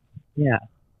 Yeah. Yeah.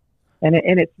 And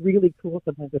it's really cool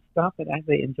sometimes to stop and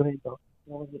actually enjoy it. Go,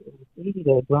 it was easy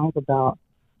to drive about,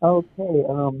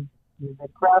 the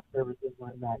craft services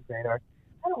weren't that great, or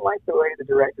I don't like the way the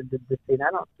director did this scene. I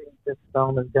don't think this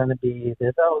film is going to be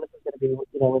this. Oh, this is going to be,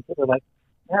 when people are like,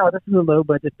 no, this is a low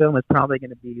budget film. It's probably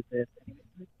going to be this. And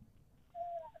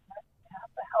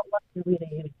how much do we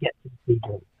need to get to the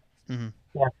CG? Mm-hmm.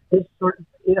 Yeah, this sort of,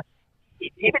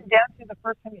 even down to the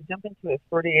first time you jump into a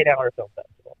 48-hour film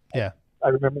festival. Yeah. I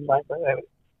remember I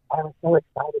was so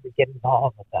excited to get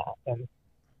involved with that,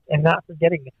 and not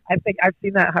forgetting. I think I've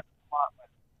seen that happen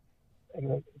a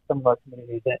lot with some of our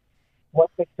communities, that once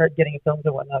they start getting films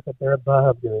and whatnot, that they're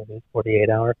above doing these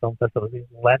 48-hour film festivals, these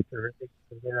lesser,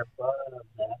 because they're above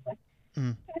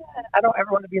that. I don't ever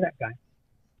want to be that guy.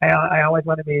 I always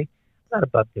want to be not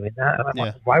above doing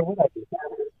that. Why would I do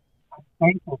that? I'm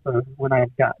thankful for when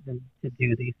I've gotten to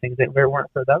do these things. If it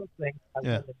weren't for those things, I would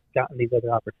have gotten these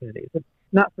other opportunities. And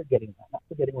not forgetting that, not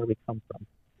forgetting where we come from.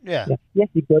 Yeah. Yes,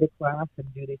 you go to class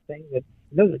and do these things, and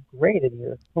those are great, and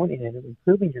you're honing and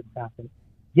improving your craft. And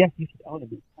yes, you should own and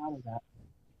be proud of that.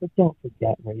 But don't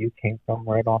forget where you came from,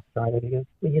 where it all started. Because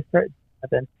when you start,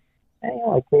 then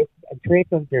it creates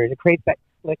those barriers. It creates that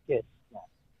cliquish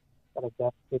that I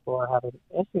guess people are having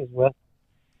issues with,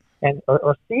 and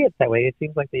or see it that way. It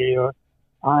seems like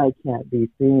I can't be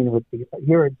seen with these.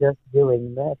 You're just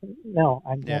doing this. No,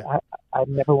 Yeah. I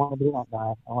never want to be that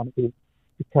guy. I want to be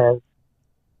because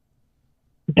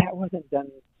that wasn't done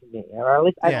to me, or at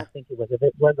least I Yeah. don't think it was. If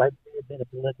it was, I'd have been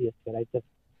oblivious to it.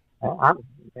 I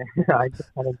I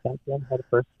just kind of jumped in head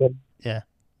first, and Yeah.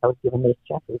 I was given those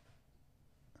checkers.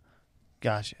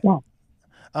 Gotcha.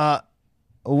 Yeah.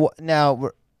 Now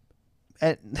we're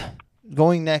at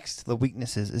going next to the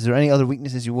weaknesses. Is there any other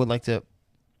weaknesses you would like to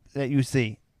that you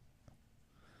see?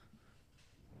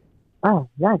 Oh,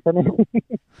 yes. I mean, I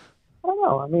don't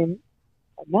know. I mean,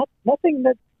 nothing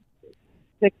that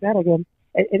sticks out again.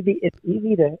 It's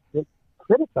easy to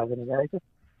criticize anything. I just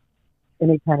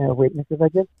any kind of weaknesses. I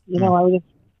just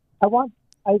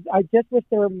I just wish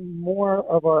there were more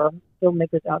of our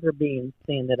filmmakers out there being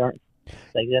seen that aren't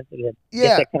like that's again. Yeah.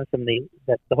 Yes, that comes from the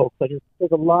whole question.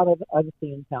 There's a lot of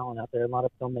unseen talent out there. A lot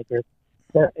of filmmakers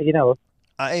that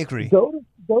I agree. go to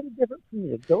different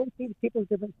communities. Go and see people's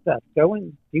different stuff. Go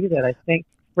and do that. I think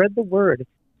spread the word.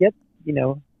 Get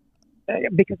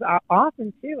because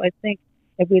often too, I think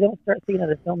if we don't start seeing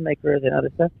other filmmakers and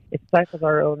other stuff, it stifles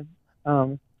our own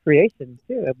creation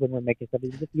too. When we're making stuff,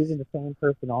 we're just using the same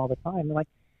person all the time.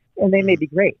 And they may be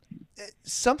great, but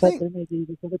Something. there may be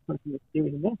this other person that's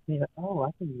doing this. And you're like, oh,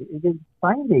 I think you're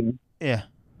finding Yeah.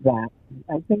 that.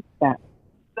 I think that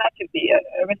could be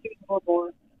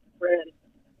more spread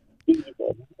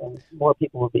and more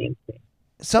people will be insane.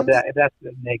 Something. If that's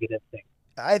the negative thing.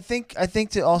 I think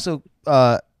to also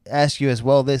ask you as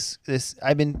well. This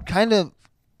I've been kind of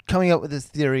coming up with this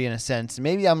theory in a sense.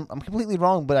 Maybe I'm completely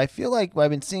wrong, but I feel like what I've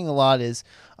been seeing a lot is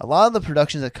a lot of the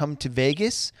productions that come to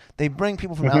Vegas, they bring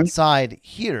people from outside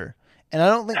here, and I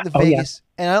don't think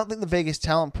the Vegas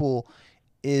talent pool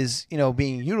is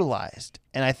being utilized,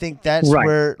 and I think that's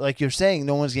where, like you're saying,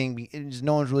 no one's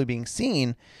really being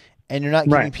seen, and you're not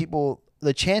giving people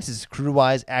the chances, crew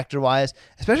wise, actor wise,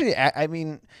 especially. I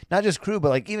mean, not just crew, but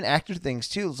like even actor things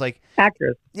too. It's like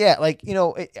actors. Yeah, like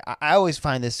I always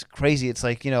find this crazy. It's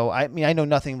like I mean, I know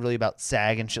nothing really about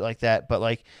SAG and shit like that, but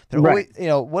like they're always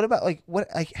what about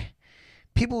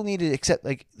people need to accept,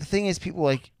 like the thing is people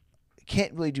like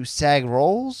can't really do SAG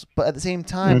roles, but at the same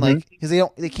time like because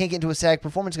they can't get into a SAG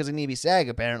performance because they need to be SAG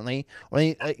apparently, or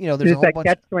they, there's a whole bunch.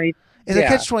 It's a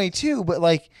catch-22, but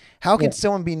like how can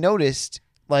someone be noticed?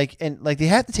 Like they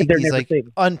have to take these like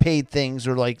unpaid things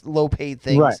or like low paid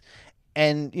things,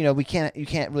 and you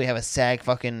can't really have a SAG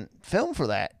fucking film for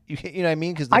that. You know what I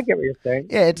mean? Because I get what you're saying.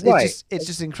 Yeah, it's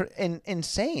just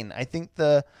insane. I think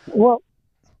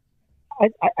I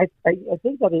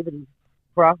think that even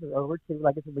crosses over to,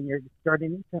 like I said, when you're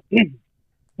starting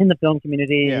in the film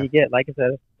community, you get, like I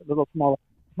said, a little smaller.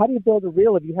 How do you build a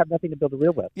reel if you have nothing to build a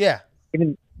reel with? Yeah.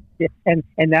 And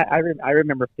that I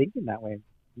remember thinking that way.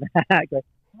 I go,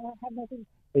 I have nothing.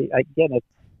 Again,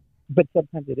 but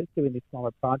sometimes it is doing these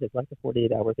smaller projects like the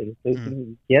 48-hour thing. So you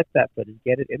can get that footage,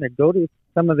 get it in there. Go to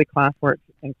some of the classwork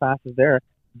and classes there.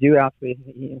 Do actually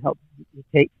help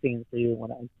take scenes for you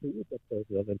until you get those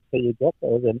reels, until you get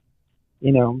those, and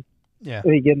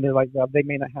again, they're like, well, they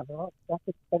may not have their own. That's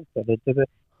expensive.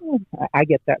 I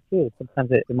get that too.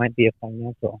 Sometimes it might be a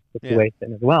financial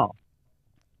situation as well.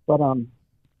 But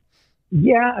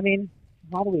yeah, I mean,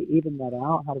 how do we even that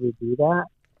out? How do we do that?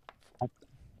 I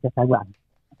guess I will.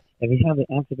 If you have the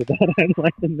answer to that, I'd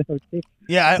like to know too.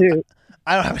 Yeah,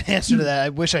 I don't have an answer to that. I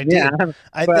wish I did. Yeah,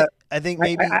 I think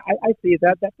maybe I see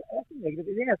that. That's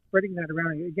negative. Yeah, spreading that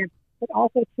around again, but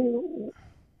also too,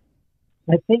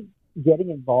 I think getting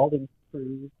involved in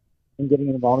crews and getting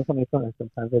involved in something fun.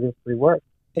 Sometimes it is free work.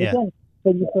 But again, so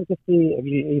you start to see.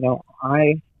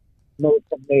 I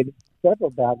made several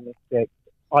bad mistakes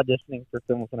auditioning for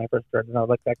films when I first started, and I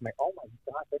look back and I'm like, oh my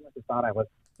god, I must have thought I was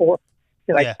four.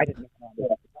 I didn't know how to do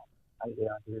it.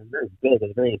 It's very big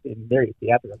and very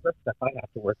theatrical. First stuff I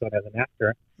have to work on as an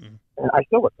actor, and I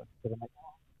still work on it because I'm like,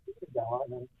 oh,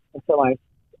 and then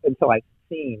until I've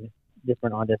seen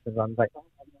different auditions, I'm like, oh,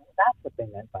 that's what they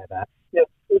meant by that. There's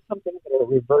some things that are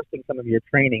reversing some of your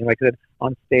training. Like I said,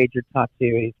 on stage you're taught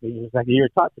to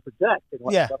project. And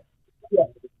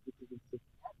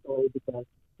because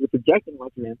you're projecting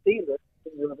like you're in theater,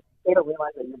 and they don't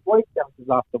realize that your voice bounces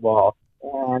off the wall.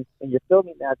 And you're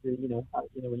filming that, when you're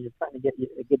trying to get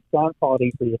a good sound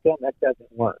quality for your film, that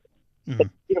doesn't work. But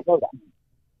you don't know that.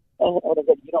 And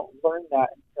again, you don't learn that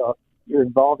until you're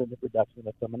involved in the production of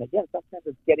the film. And again, sometimes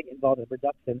it's getting involved in the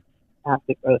production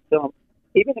aspect of the film.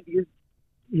 Even if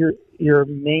your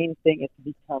main thing is to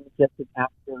become just an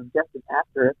actor and just an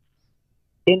actress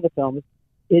in the films,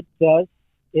 it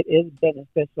is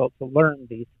beneficial to learn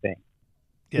these things.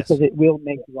 Yes. Because it will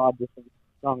make you audition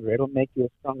stronger. It'll make you a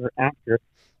stronger actor,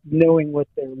 knowing what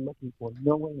they're looking for,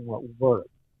 knowing what works.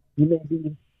 You may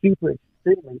be super,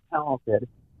 extremely talented,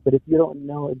 but if you don't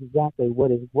know exactly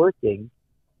what is working,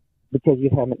 because you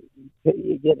haven't,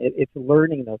 again, it's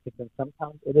learning those things. And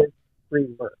sometimes it is free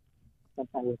work.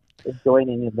 Sometimes it's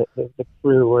joining in the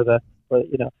crew or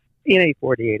in a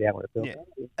 48-hour film. Yeah.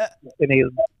 In a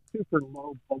super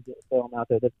low budget film out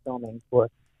there that's filming for,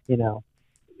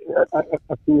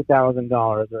 a few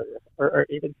 $1,000 or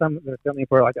even some that are filming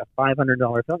for like a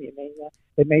 $500 film.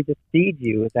 It may just feed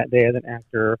you that day as an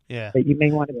actor. Yeah. That you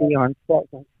may want to be on set.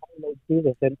 And how do they do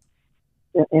this?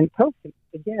 And post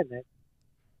again,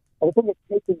 I think it's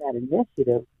taking that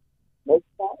initiative makes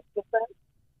that difference.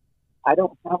 I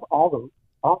don't have all the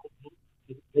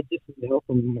things. I just know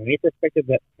from my perspective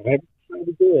that I'm trying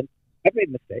to do it. I've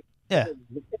made mistakes. Yeah.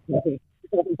 And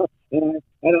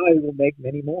I know I will make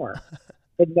many more.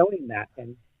 But knowing that,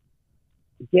 and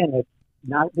again, it's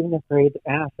not being afraid to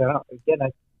ask. I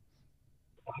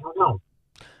don't know.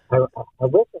 I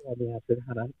wish I had the answer to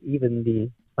how to even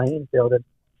the playing field. And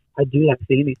I do like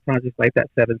seeing these projects like that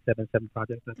 777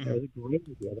 project. That was a great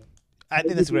idea. I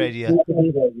think that's a great idea.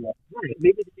 Right.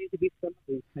 Maybe there needs to be some of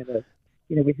these kind of,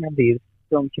 we have these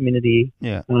film community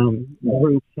groups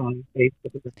on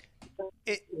Facebook.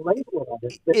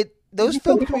 Those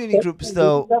film community groups,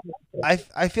 though,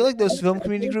 I feel like those film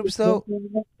community groups, though,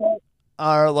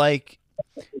 are like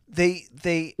they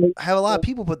have a lot of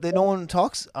people, but no one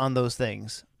talks on those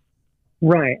things.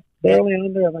 Right. They're only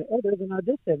on there like, oh, there's an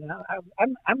audition.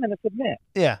 I'm going to submit.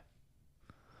 Yeah.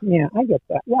 Yeah, I get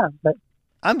that. Yeah, but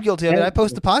I'm guilty of it. I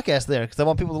post the podcast there because I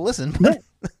want people to listen.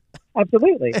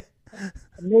 Absolutely.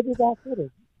 Maybe that's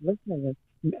it. Listening.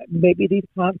 Maybe these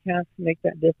podcasts make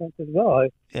that difference as well.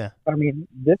 Yeah. I mean,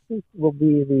 will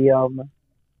be in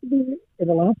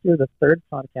the last year, the third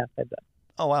podcast I've done.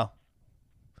 Oh, wow.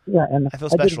 Yeah, and I feel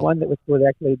special. I did one that was for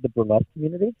actually the burlesque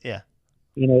community. Yeah.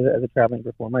 As a traveling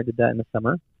performer, I did that in the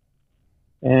summer.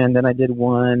 And then I did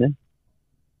one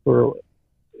for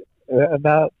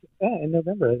about in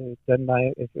November. It was done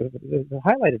by it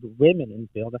highlighted women in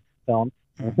film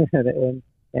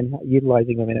and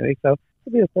utilizing women. So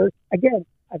it'll be the first. Again,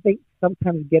 I think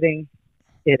sometimes getting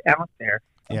it out there.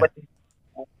 Yeah. What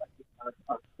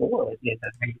our goal is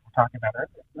that we were talking about earlier.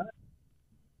 It's not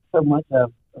so much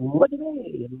of look at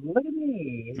me.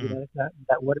 It's not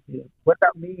that what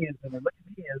about me is and look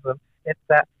at me is. It's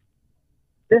that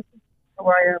this is who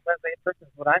I am as a person.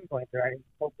 What I'm going through. I'm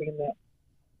hoping that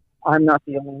I'm not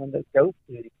the only one that goes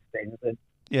through these things. And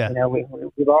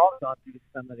we've all gone through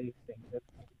some of these things.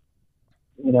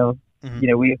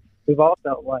 We've all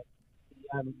felt like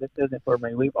this isn't for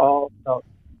me. We've all felt,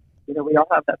 we all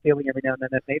have that feeling every now and then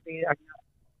that maybe I'm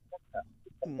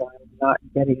not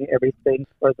getting everything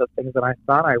for the things that I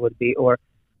thought I would be, or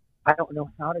I don't know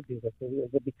how to do this.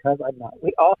 Is it because I'm not?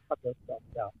 We all have those self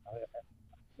doubts.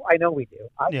 I know we do.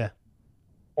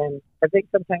 And I think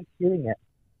sometimes hearing it,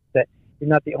 that you're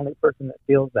not the only person that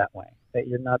feels that way. That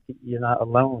you're not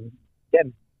alone.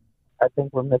 Again, I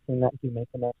think we're missing that human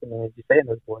connection, and as you say in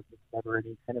those boards, it's never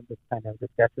any kind of this kind of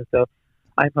discussion. So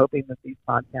I'm hoping that these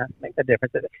podcasts make a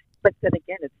difference. But then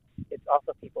again, it's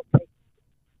also people take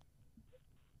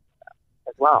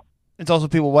as well. It's also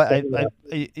people.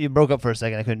 You broke up for a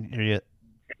second. I couldn't hear you.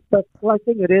 But I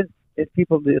think it is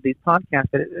people do these podcasts.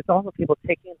 But it's also people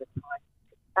taking the time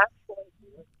to actually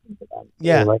listen to them.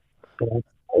 Yeah.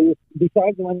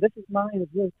 Besides the one, this is mine.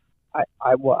 It's yours.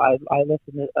 I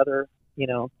listen to other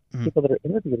people that are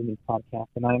interviewed in these podcasts,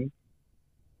 and I'm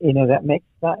that makes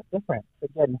that difference.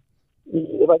 Again,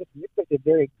 like you picked a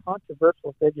very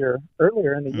controversial figure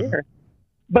earlier in the year,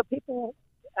 but people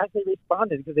actually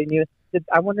responded because they knew.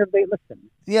 I wonder if they listened.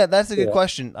 Yeah, that's a good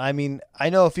question. I mean, I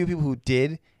know a few people who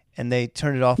did, and they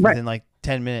turned it off within like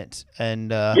 10 minutes.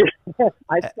 And I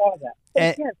saw that.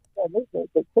 And yes,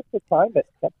 they took the time, but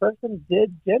that person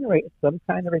did generate some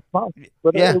kind of response,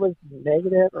 whether it was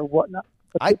negative or whatnot.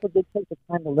 But people did take the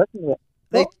time to listen to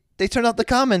it. They turned out the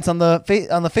comments on the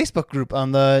Facebook group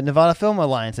on the Nevada Film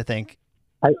Alliance, I think.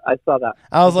 I saw that.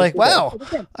 I was like, wow!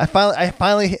 I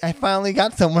finally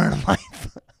got somewhere in life.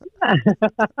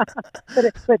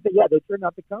 but yeah, they turned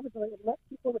out the comments and let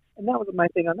people, and that was my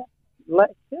thing on that.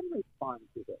 Let him respond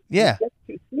to it. Yeah. He gets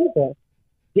to see this.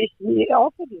 He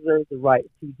also deserves the right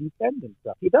to defend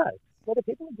himself. He does. Whether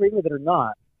people agree with it or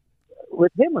not,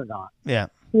 with him or not. Yeah.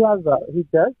 he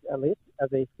does, at least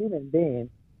as a human being,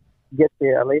 get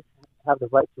to at least have the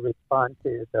right to respond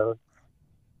to those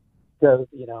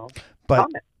But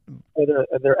comments. Whether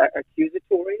they're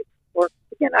accusatory or,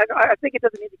 again, I think it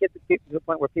doesn't need to get to the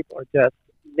point where people are just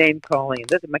name calling.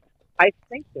 I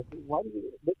think this is what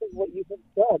you have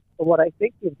said, or what I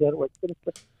think you've done.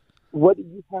 What do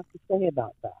you have to say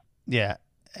about that? yeah,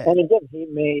 And again, he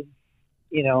may,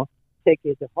 take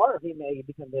it to heart. He may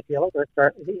become vitriolic or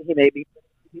start. He may be putting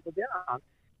people down.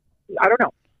 I don't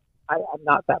know. I'm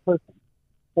not that person.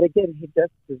 But again, he does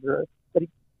deserve. But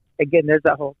again, there's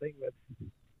that whole thing with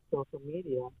social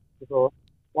media. People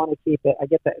want to keep it. I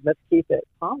get that. Let's keep it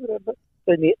positive, but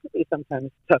there needs to be sometimes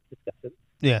tough discussions.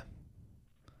 yeah.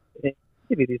 There needs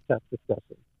to be these tough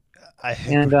discussions.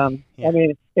 Yeah. I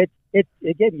mean, it's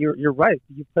again. You're right.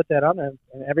 You put that on there,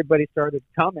 and everybody started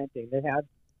commenting. They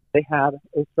had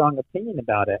a strong opinion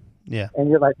about it. Yeah. And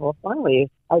you're like, well, finally,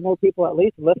 I know people at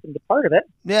least listened to part of it.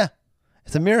 Yeah.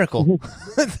 It's a miracle.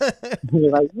 You're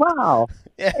like, wow,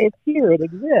 Yeah. it's here. It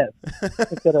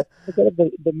exists. Instead of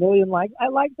the million likes, I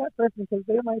like that person because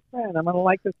they're my friend. I'm going to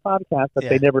like this podcast, but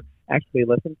they never actually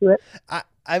listen to it.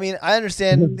 I mean, I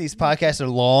understand these podcasts are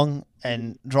long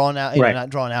and drawn out, Right. not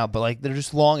drawn out, but like they're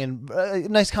just long and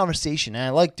nice conversation. And I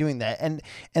like doing that. And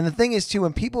the thing is too,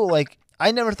 when people like, I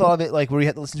never thought of it like where you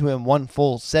have to listen to it in one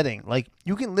full setting. Like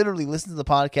you can literally listen to the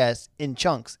podcast in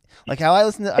chunks. Like how I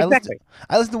listen to, Exactly.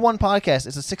 I listen to one podcast.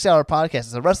 It's a 6-hour podcast.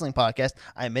 It's a wrestling podcast.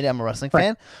 I admit I'm a wrestling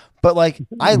fan, but like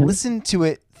I listen to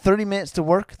it 30 minutes to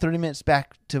work, 30 minutes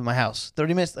back to my house,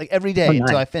 30 minutes like every day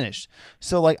until I finish.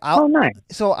 So like nice.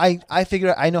 So I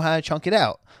figure I know how to chunk it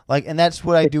out. Like, and that's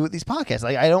what I do with these podcasts.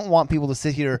 Like I don't want people to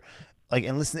sit here like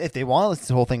and listen. If they want to listen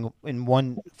to the whole thing in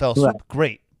one fell swoop,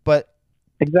 great. But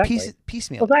Exactly.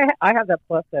 piecemeal. Because I have that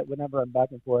plus that whenever I'm back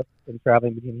and forth and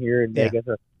traveling between here and Vegas,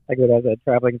 or I go as a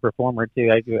traveling performer too.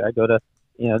 I go to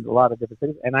a lot of different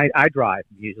things, and I drive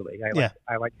usually.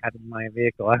 I like having my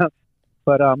vehicle,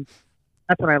 but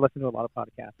that's when I listen to a lot of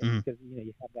podcasts because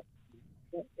you have that,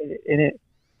 and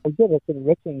it's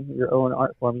enriching your own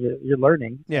art form. You're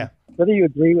learning. Yeah. Whether you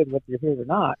agree with what you're hearing or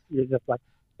not, you're just like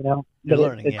you're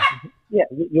learning.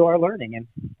 You are learning,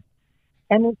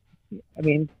 and it's, I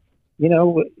mean.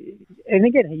 And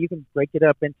again, you can break it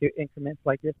up into increments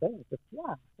like you're saying. It's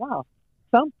just,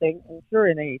 something, I'm sure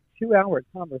in a 2-hour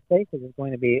conversation is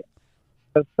going to be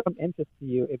of some interest to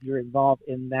you if you're involved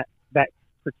in that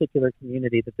particular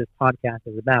community that this podcast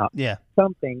is about. Yeah.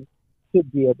 Something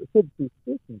should be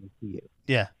speaking to you.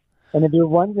 Yeah. And if you're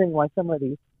wondering why some of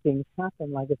these things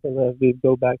happen, like I said, if we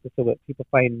go back to what people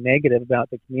find negative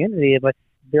about the community, but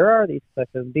there are these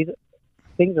questions. These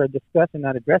things are discussed and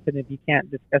not addressed, and if you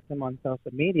can't discuss them on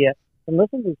social media, then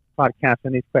listen to these podcasts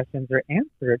when these questions are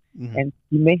answered, and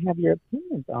you may have your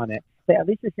opinions on it. But at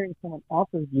least you're hearing someone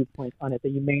else's viewpoint on it that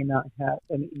you may not have,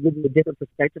 and with a different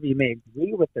perspective, you may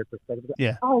agree with their perspective.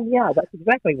 Yeah. Oh, yeah, that's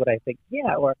exactly what I think.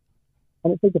 Yeah, or I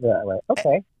didn't think of it that way.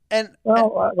 Okay.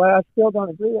 Well, I still don't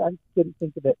agree. I didn't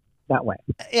think of it that way.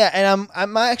 Yeah, and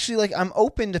I'm actually like I'm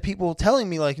open to people telling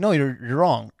me like, no, you're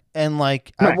wrong. And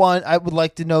like right. I would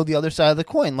like to know the other side of the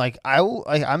coin. Like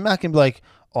I'm not gonna be like,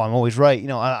 oh, I'm always right.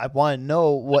 I want to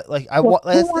know what like I want.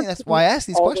 That's why I ask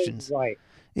these questions. Right.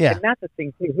 Yeah. And that's the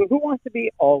thing too. Who wants to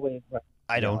be always right?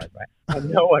 I don't. Right. I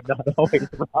know I'm not always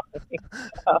right.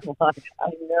 I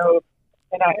know,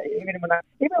 and even when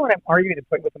I'm arguing a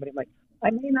point with somebody, I'm like,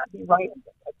 I may not be right.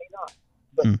 I may not.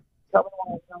 But tell me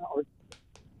why I'm not, or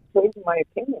changing my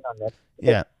opinion on this.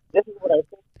 Yeah. This is what I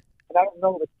think. And I don't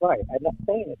know what's right. I'm not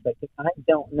saying it, but I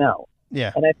don't know.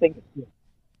 Yeah. And I think,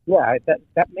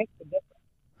 that makes a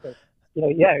difference.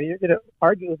 You're going to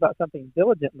argue about something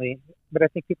diligently, but I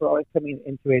think people are always coming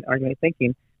into an argument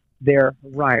thinking they're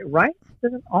right. Right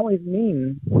doesn't always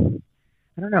mean,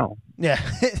 I don't know. Yeah.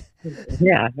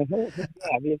 Yeah.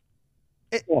 There's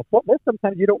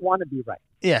sometimes you don't want to be right.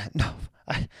 Yeah. No.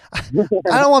 I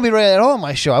don't want to be right at all on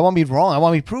my show. I want to be wrong. I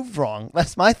want to be proved wrong.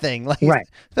 That's my thing. Like, right.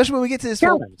 Especially when we get to this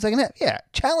whole second half. Yeah.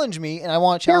 Challenge me, and I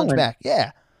want to challenge back.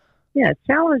 Yeah. Yeah.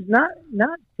 Challenge, not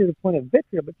to the point of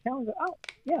vitriol, but challenge. Oh,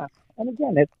 yeah. And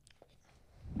again, it's.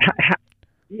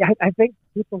 I think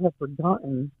people have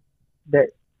forgotten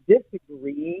that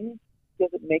disagreeing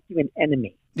doesn't make you an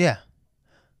enemy. Yeah.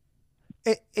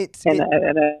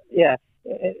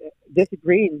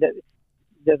 Disagreeing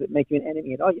doesn't make you an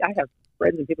enemy at all. I have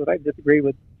friends and people that I disagree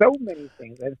with so many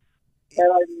things, and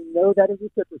I know that is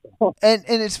reciprocal. And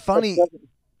it's funny. It doesn't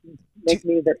make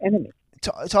me their enemy.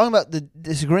 Talking about the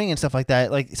disagreeing and stuff like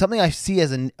that, like something I see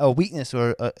as a weakness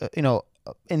or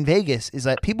in Vegas is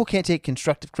that people can't take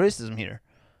constructive criticism here.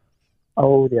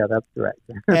 Oh yeah, that's correct.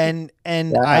 and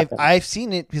I've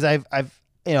seen it because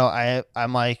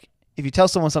I'm like, if you tell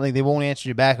someone something, they won't answer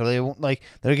you back, or they won't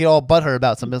they'll get all butthurt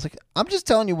about something. It's like, I'm just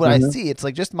telling you what I see. It's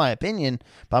like just my opinion,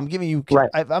 but I'm giving you. Right.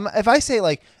 If I say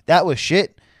like that was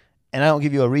shit, and I don't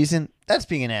give you a reason, that's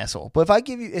being an asshole. But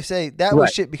if say that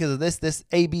was shit because of this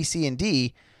A, B, C, and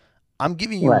D, I'm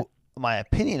giving you my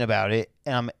opinion about it,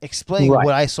 and I'm explaining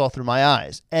what I saw through my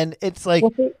eyes. And it's like,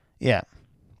 yeah.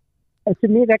 And to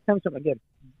me, that comes from, again,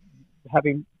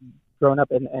 having grown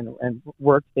up and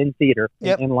worked in theater,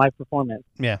 in live performance.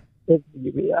 Yeah.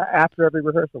 After every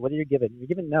rehearsal, what are you given? You're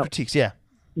given notes. Critiques, yeah.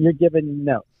 You're given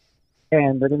notes.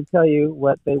 And they're going to tell you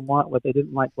what they want, what they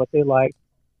didn't like, what they like.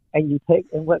 And you take,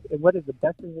 and what is the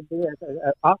best thing to do?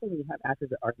 Often you have actors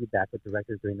that argue back with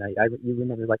directors during that. You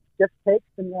remember, like, just take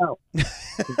the no. Take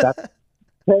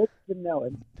the no.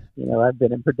 And, I've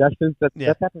been in productions that's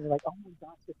happening. Like, oh my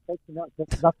gosh, just take the no.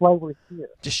 That's why we're here.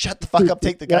 Just shut the fuck up,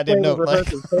 take the goddamn note. Take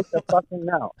the fucking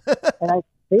no. And I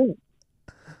think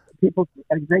people,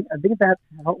 I think that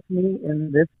helps me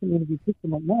in this community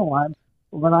system. Like, no,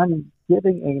 when I'm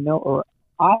giving a no, or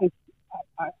I've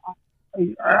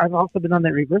also been on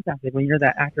that reverse aspect when you're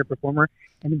that actor performer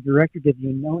and the director gives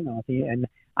you no, and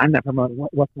I'm that promoter.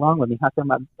 What's wrong with me? How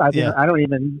come I don't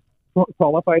even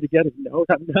qualify to get a note?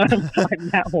 I'm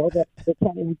that horrible. They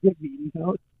can't even give me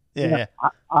notes. Yeah.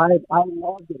 I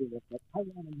love getting this. I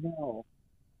want to know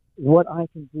what I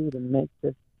can do to make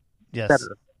this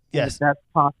better. Yes, that's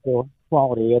possible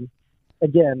quality. And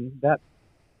again, that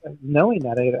knowing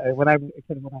that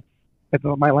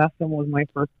my last film was my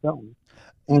first film.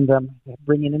 And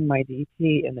bringing in my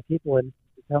DP and the people and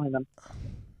telling them,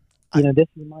 this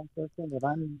is my person. If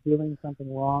I'm doing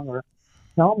something wrong, or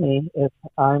tell me if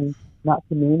I'm not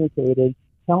communicating,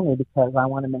 tell me, because I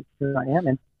want to make sure I am.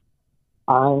 And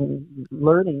I'm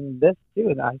learning this too,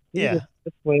 and I see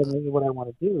this way, and this is what I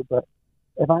want to do. But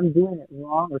if I'm doing it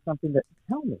wrong or something, that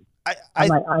tell me. I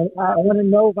want to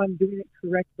know if I'm doing it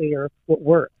correctly or what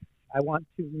works. I want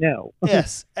to know.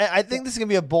 Yes. I think this is going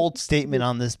to be a bold statement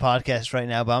on this podcast right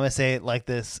now, but I'm going to say it like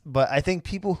this. But I think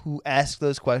people who ask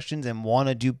those questions and want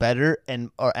to do better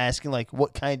and are asking, like,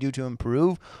 what can I do to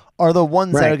improve, are the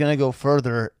ones that are going to go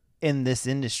further in this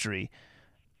industry.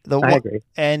 I agree.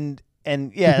 And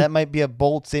that might be a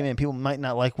bold statement. People might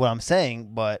not like what I'm saying,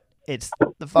 but it's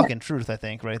the fucking truth, I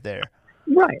think, right there.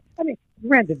 Right. I mean,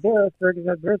 granted, there are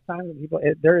times when people,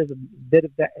 there is a bit of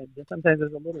that. Sometimes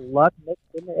there's a little luck mixed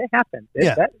in there. It happens.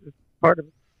 That is part of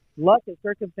luck and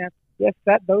circumstance. Yes,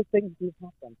 those things do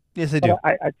happen. Yes, they do.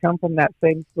 I come from that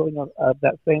same feeling of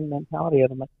that same mentality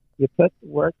of, like, you put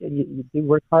work and you do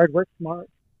work hard, work smart.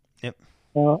 Yep.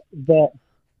 That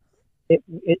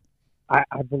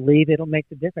I believe it'll make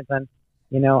the difference. And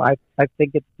I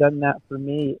think it's done that for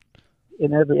me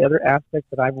in every other aspect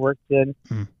that I've worked in.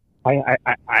 I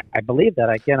believe that.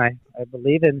 Again, I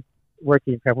believe in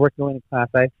working going to class.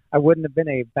 I wouldn't have been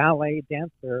a ballet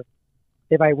dancer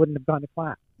if I wouldn't have gone to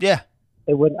class. Yeah.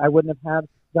 I wouldn't have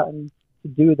gotten to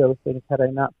do those things had I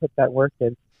not put that work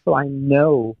in. So I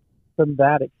know from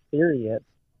that experience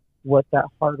what that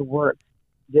hard work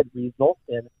did result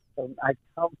in. So I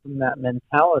come from that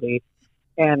mentality.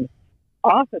 And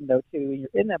often, though, too, you're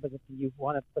in that position, you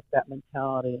want to put that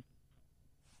mentality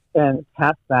and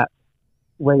pass that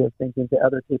way of thinking to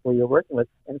other people you're working with,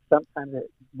 and sometimes it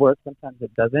works, sometimes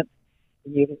it doesn't.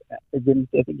 And I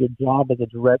think your job as a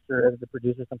director, as a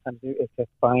producer, sometimes is to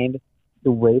find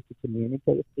the way to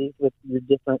communicate things with your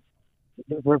different.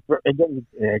 Again,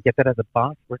 get that as a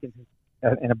boss working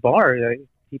in a bar.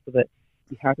 People that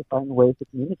you have to find ways to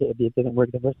communicate. If it doesn't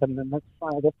work the first time, then let's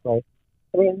try this way.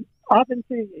 I mean, often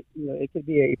too, it could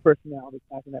be a personality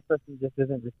type, and that person just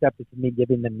isn't receptive to me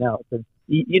giving them notes, and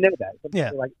you know that.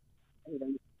 Sometimes like,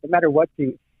 no matter what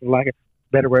you, like a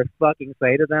better word, fucking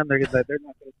say to them, they're not going to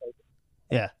say it.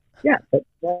 Yeah. Yeah, but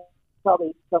that's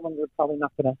probably someone you're probably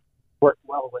not going to work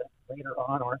well with later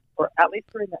on, or at least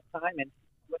during that time, and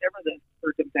whatever the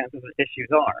circumstances or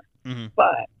issues are. Mm-hmm.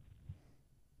 But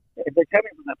if they're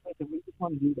coming from that place, and we just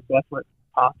want to do the best work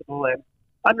possible and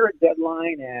under a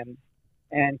deadline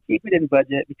and keep it in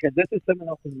budget, because this is someone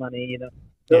else's money.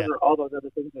 Those are all those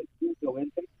other things that do go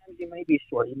in. Sometimes you may be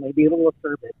short, you may be a little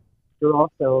turbid. You're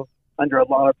also under a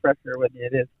lot of pressure when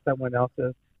it is someone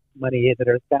else's money that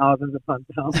are thousands upon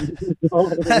thousands.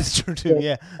 That's true too.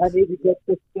 Yeah. I need to get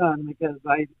this done because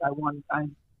I'm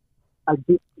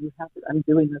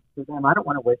doing this for them. I don't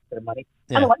want to waste their money.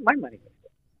 Yeah. I don't want my money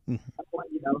wasted. Mm-hmm. I don't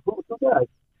want, who does?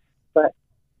 But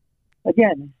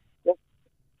again,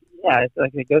 it's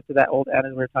like it goes to that old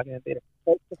adage we were talking about theater.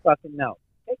 Take the fucking no.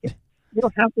 Take it. You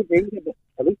don't have to read it, but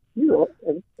at least hear it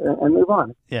and move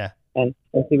on. Yeah. And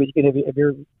see what you can do. If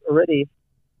you're already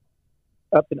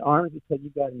up in arms because you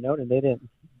got a note and they didn't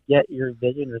get your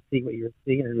vision or see what you're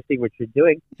seeing or see what you're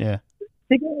doing. Yeah.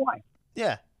 Figure out why.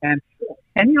 Yeah. And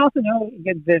you also know,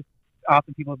 again, that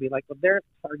often people will be like, well, they're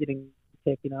targeting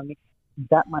taking on me.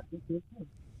 That might be true.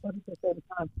 But at the same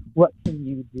time, what can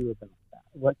you do about that?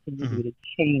 What can you do to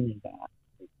change that?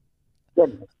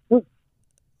 Goodness.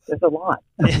 It's a lot.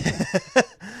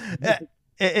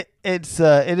 It is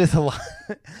a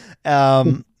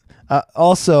lot.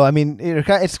 Also, I mean,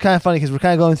 it's kind of funny because we're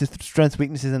kind of going through strengths,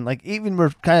 weaknesses, and like even we're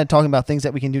kind of talking about things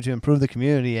that we can do to improve the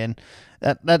community, and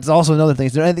that's also another thing.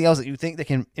 Is there anything else that you think that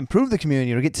can improve the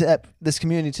community or get to this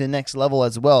community to the next level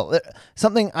as well?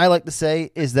 Something I like to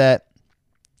say is that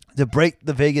to break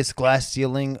the Vegas glass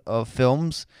ceiling of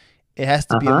films, it has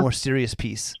to be a more serious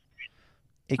piece.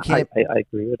 It can't. I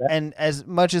agree with that. And as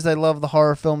much as I love the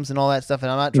horror films and all that stuff, and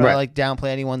I'm not trying to like downplay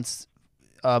anyone's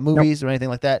movies or anything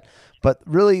like that, but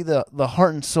really the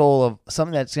heart and soul of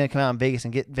something that's going to come out in Vegas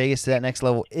and get Vegas to that next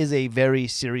level is a very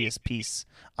serious piece,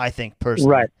 I think,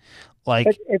 personally. Right. Like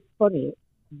it's funny.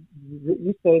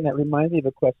 You saying that reminds me of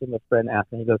a question a friend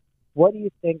asked me. He goes, "What do you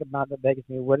think about the Vegas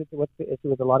movie? What's the issue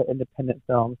with a lot of independent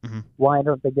films? Why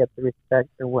don't they get the respect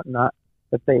or whatnot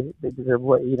that they deserve?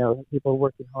 What people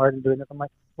working hard and doing this?" I'm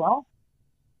like, well,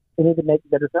 they need to make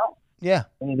better films. Yeah.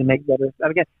 They need to make better.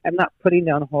 Again, I'm not putting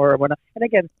down horror or whatnot. And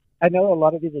again, I know a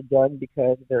lot of these are done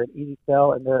because they're an easy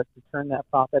sell and they're to turn that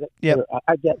profit. Yeah.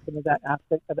 I get some of that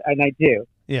aspect of it, and I do.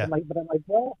 Yeah. I'm like,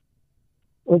 well,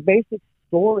 with basic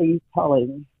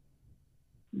storytelling,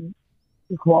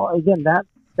 well, again, that's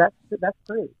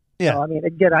true. Yeah. So, I mean,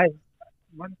 again,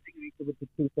 one thing I did with the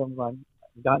two films on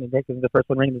Gotten Addicted, the first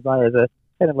one, Ring of Desire, is a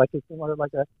kind of like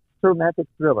a romantic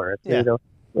thriller. It's,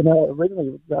 when I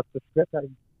originally got the script,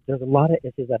 there's a lot of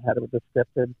issues I had with the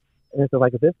script, and so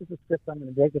like, if this is the script I'm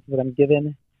going to take, this is what I'm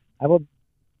given, I will.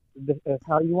 This is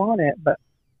how you want it, but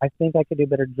I think I could do a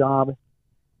better job.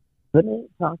 Let me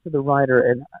talk to the writer,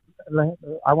 and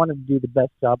I want to do the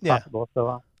best job possible.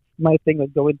 So my thing was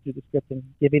going through the script and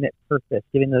giving it purpose,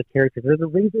 giving the characters. There's a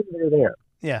reason they're there.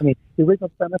 Yeah. I mean, the original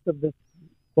premise of this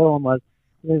film was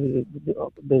there's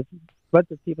a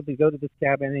bunch of people who go to this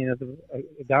cabin,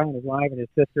 a guy and his wife and his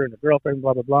sister and a girlfriend,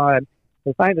 blah, blah, blah, and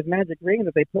they find this magic ring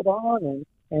that they put on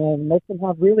and makes them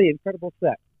have really incredible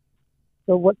sex.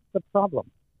 So what's the problem?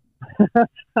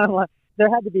 There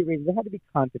had to be reasons. There had to be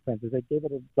consequences. They gave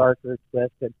it a darker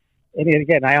twist. And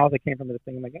again, I also came from this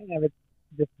thing. I'm like, I would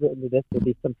just written to this to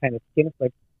be some kind of skin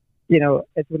flick.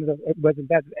 It wasn't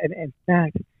bad. And in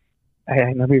fact,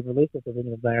 I know we released this with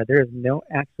Ring of Desire. There is no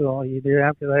actual, you don't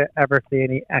have to ever see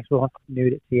any actual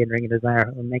nudity in Ring of Desire.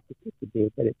 It will make it to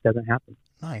do, but it doesn't happen.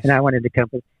 Nice. And I wanted to come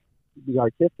with the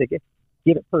artistic,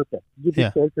 give it purpose, give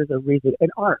the characters a reason, and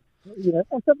art. And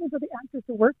something for the actors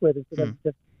to work with instead of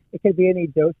just, it could be any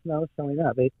Joe Snow showing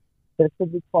up. There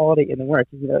should be quality in the work.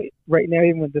 Right now,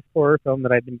 even with this horror film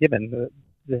that I've been given,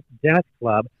 the Jazz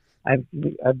Club, I've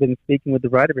been speaking with the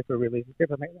writer before we release the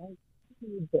script. I'm like,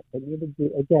 I need to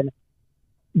do, again,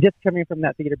 just coming from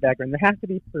that theater background, there has to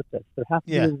be purpose. There has to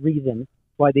be a reason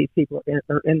why these people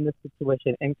are in this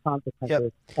situation and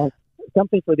consequences. And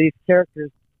something for these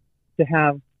characters to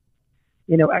have,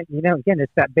 again,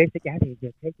 it's that basic attitude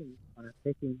you're taking,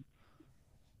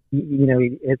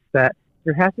 it's that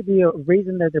there has to be a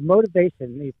reason, their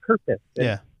motivation, the purpose.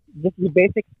 Just the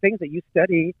basic things that you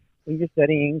study when you're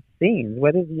studying scenes.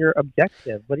 What is your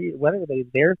objective? What are they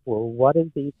there for? What is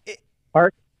the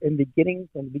arc from the beginning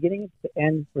to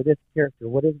end for this character?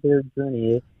 What is their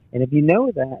journey? And if you know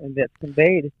that and that's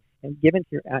conveyed and given to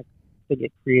your act, I think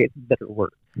it creates better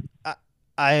work.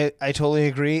 I totally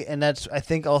agree, and that's, I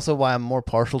think, also why I'm more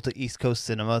partial to East Coast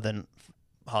cinema than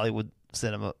Hollywood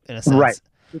cinema in a sense. Right,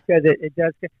 because it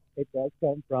does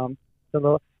come from a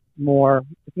little more.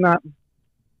 It's not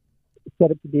set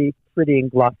up to be pretty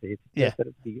and glossy. It's set up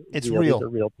to be it's real. real. These are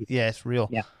real people. Yeah, it's real.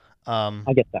 Yeah,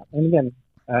 I get that. And again,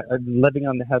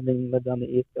 having lived on the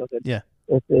East Coast, it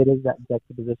is that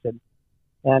juxtaposition,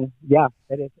 and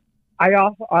it is. I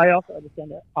also understand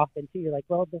that often too. You're like,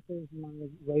 well, this is my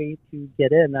way to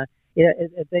get in.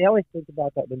 They always think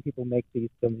about that when people make these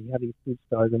films. You have these huge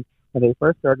stars, and when they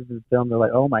first started the film, they're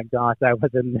like, oh my gosh, I was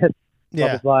in this. Blah,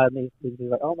 blah, blah. And these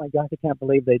like, oh my gosh, I can't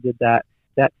believe they did that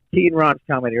teen raunch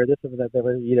comedy or this or that. They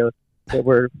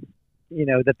were,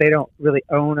 that they don't really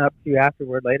own up to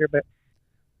afterward later. But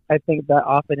I think that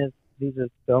often these are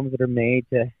films that are made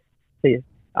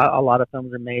a lot of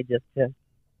films are made just to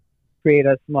create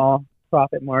a small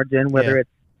profit margin, whether it's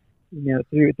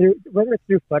whether it's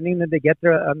through funding that they get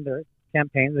their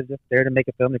campaigns are just there to make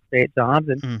a film to create jobs,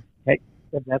 and hey,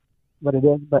 that's what it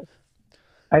is. But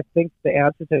I think the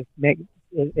answer to make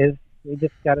is We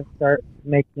just got to start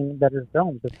making better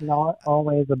films. It's not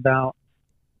always about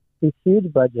these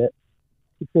huge budgets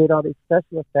to create all these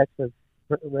special effects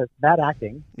with bad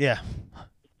acting, Yeah.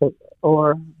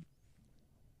 or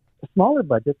smaller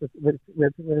budgets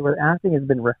where acting has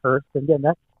been rehearsed. And again,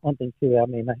 that's one thing too. I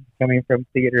mean, like, coming from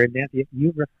theater and dance,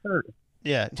 you rehearse.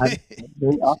 Yeah.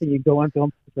 Very often you go on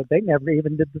films, but they never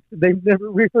even did. They've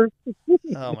never rehearsed the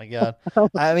scene. Oh my God.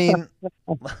 I mean,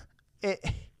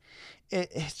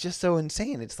 it's just so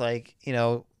insane. It's like,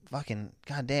 fucking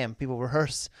goddamn, people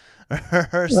rehearse.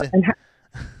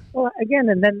 Well, again,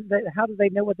 and then how do they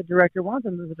know what the director wants?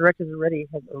 And the director has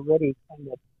already kind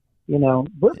of,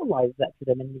 verbalized that to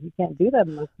them, and you can't do that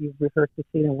unless you've rehearsed the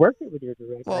scene and worked it with your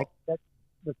director. Well, That's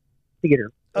the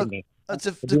theater in me.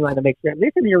 You want to make sure, at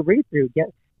least in your read-through,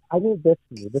 I need this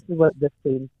from you. This is what this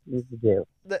scene needs to do.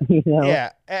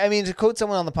 Yeah, I mean, to quote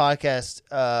someone on the podcast,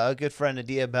 a good friend,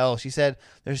 Adia Bell, she said,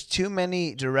 "There's too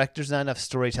many directors, not enough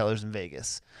storytellers in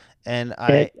Vegas," and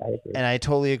I agree. And I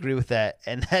totally agree with that.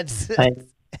 And that's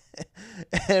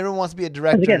everyone wants to be a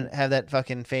director and have that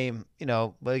fucking fame,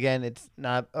 But again, it's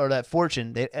not, or that fortune,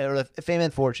 or the fame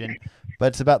and fortune. But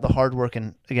it's about the hard work,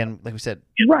 and again, like we said,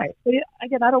 right. But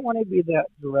again, I don't want to be that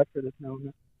director that's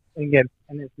known. Again,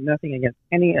 and there's nothing against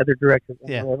any other directors.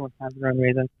 Yeah. Everyone has their own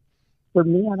reasons. For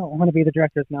me, I don't want to be the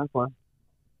director that's known for.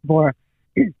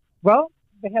 Well,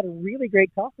 they had a really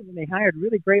great costume and they hired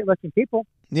really great looking people.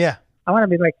 Yeah. I want to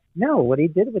be like, no, what he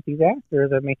did with these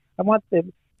actors. I mean, I want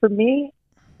them. For me,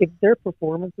 if their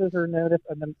performances are noticed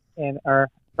and are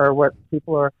what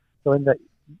people are going to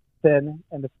then,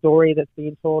 and the story that's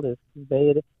being told is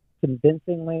conveyed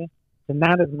convincingly, then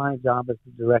that is my job as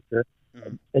the director.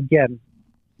 Mm-hmm. Again,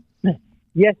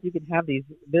 yes, you can have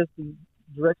there's these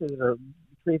directors that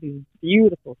create these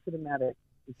beautiful cinematic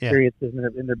experiences,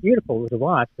 and they're beautiful to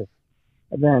watch.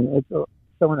 And then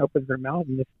someone opens their mouth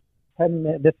and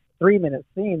this 3-minute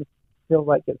scene feels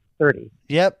like it's 30.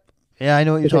 Yep. Yeah, I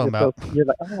know what you're talking about. You're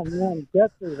like, oh man,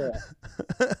 get through that.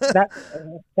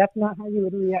 That's not how you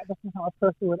would react. That's not how a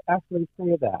person would actually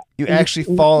say that. You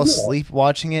actually fall asleep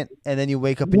watching it, and then you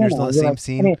wake up and you're still in the same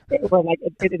scene. I mean,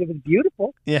 it was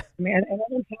beautiful. Yeah. I mean, and then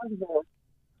in terms of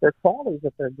their qualities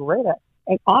that they're great at,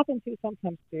 and often too,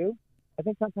 sometimes too, I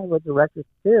think sometimes what directors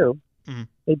do,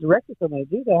 they direct it when they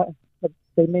do that, but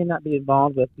they may not be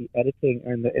involved with the editing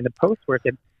or in the post work,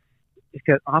 and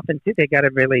because often too they got to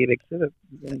really make sure that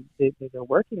they're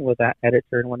working with that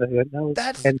editor and one of who knows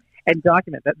and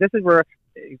document that. This is where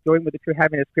going with the crew,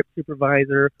 having a script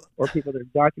supervisor or people that are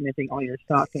documenting all your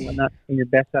shots and whatnot and your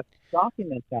best stuff,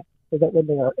 document that so that when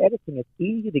they are editing, it's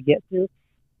easy to get through.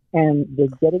 And they're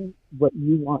getting what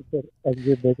you want as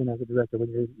your vision as a director. When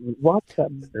you watch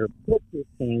something or put your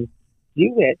scenes,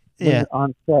 do it when you're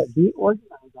on set. Be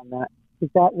organized on that,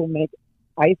 because that will make,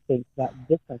 I think, that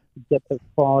difference to get the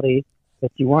quality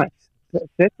that you want.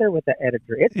 Sit there with the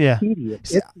editor. It's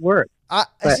tedious. It's work.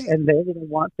 And they're going to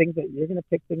want things that you're going to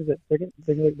pick things that they're going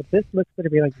to. But this looks going to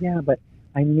be like, but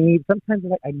I need. Sometimes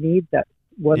I need that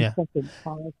 1 second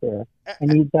pause there. I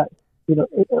need that.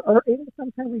 Or even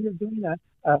sometimes when you're doing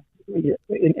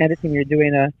in editing, you're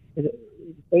doing a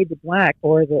fade to black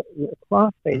or the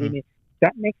crossfade. I mean,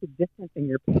 that makes a difference in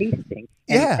your pacing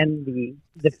and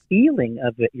the feeling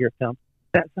of your film.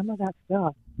 That some of that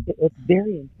stuff, it's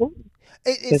very important.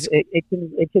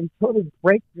 It can totally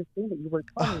break your scene that you were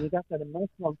telling. You got that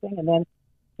emotional thing, and then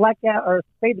black out or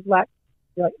fade to black.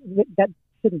 You're like, that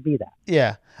shouldn't be that.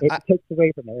 Yeah, it takes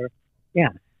away from it. Yeah.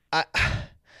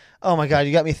 Oh my God,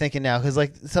 you got me thinking now, because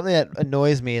like something that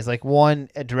annoys me is like, one,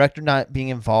 a director not being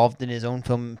involved in his own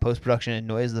film post production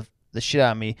annoys the shit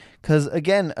out of me. Because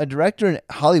again, a director in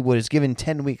Hollywood is given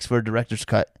 10 weeks for a director's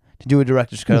cut to do a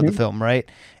director's cut of the film, right?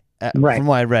 From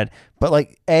what I read. But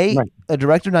like a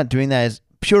director not doing that is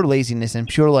pure laziness and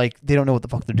pure like they don't know what the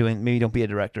fuck they're doing. Maybe don't be a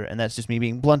director, and that's just me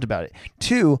being blunt about it.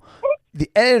 Two,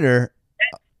 the editor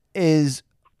is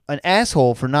an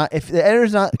asshole for not, if the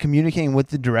editor's not communicating with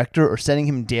the director or sending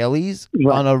him dailies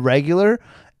on a regular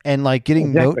and like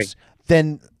getting notes,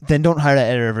 then don't hire that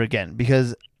editor ever again.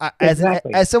 Because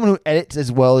as someone who edits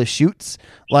as well as shoots,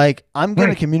 like I'm going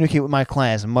to communicate with my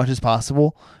client as much as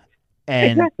possible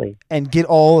and get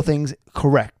all the things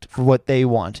correct for what they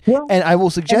want. Well, and I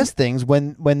will suggest things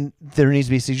when there needs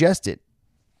to be suggested.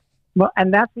 Well,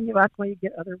 and that's when you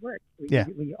get other work.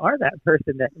 When you are that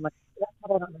person that, like, that's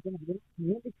how I'm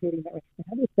communicating that way.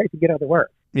 How do you expect to get other work?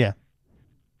 Yeah.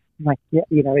 I'm like,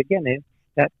 again,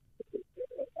 that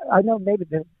I know maybe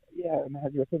as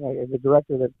you were saying, the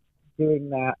director that's doing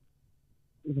that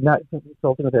is not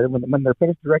consulting with it. When they're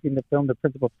finished directing the film, the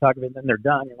principal photography, and then they're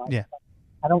done. You're like,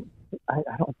 I don't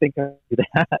think I do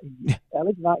that. At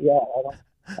least not yet.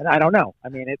 And I don't know. I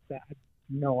mean, it's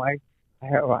no, I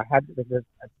had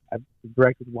I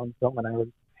directed one film and I was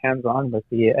hands on with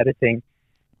the editing.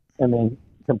 I mean,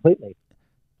 completely.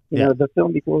 You Yeah. know, the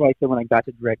film before, like when I got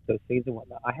to direct those scenes and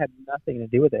whatnot, I had nothing to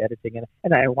do with the editing,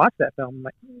 and I watched that film. I'm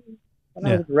like, when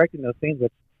I Yeah. was directing those scenes,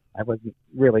 which I wasn't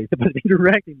really supposed to be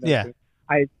directing those Yeah. scenes,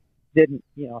 I didn't,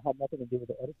 have nothing to do with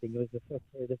the editing. It was just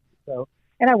okay, this is so.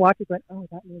 And I watched it, going, oh,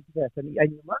 that means this, and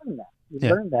you learn that. You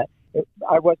Yeah. learn that.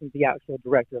 I wasn't the actual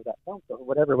director of that film, so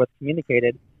whatever was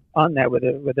communicated on that,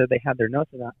 whether they had their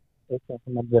notes or not, it came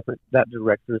from that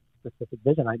director's specific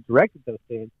vision. I directed those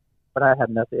scenes, but I had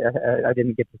nothing. I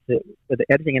didn't get to sit with the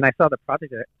editing, and I saw the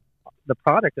product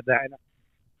of that.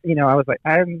 And, I was like,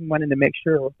 I wanted to make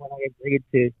sure when I agreed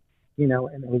to, and I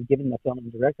was given the film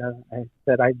and director, I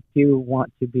said I do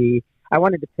want to be. I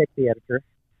wanted to pick the editor,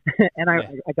 and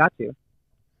I got to,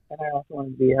 and I also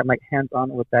wanted to be hands on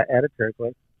with that editor.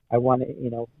 But I wanted,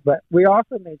 but we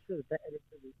also made sure that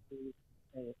editor received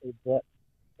a book,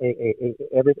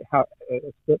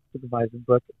 a script supervisor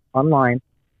book online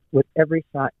with every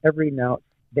shot, every note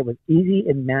that was easy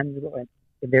and manageable and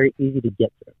very easy to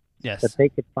get to. Yes. That they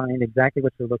could find exactly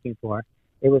what they're looking for.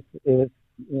 It was,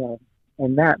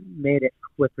 and that made it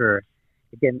quicker.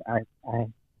 Again,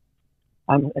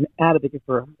 I'm an advocate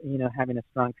for having a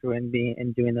strong crew and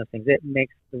doing those things. It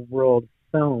makes the world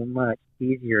so much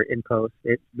easier in post.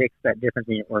 It makes that difference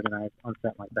when you're organized on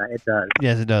set like that. It does.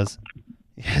 Yes, it does.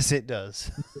 Yes, it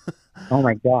does. Oh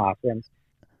my gosh! And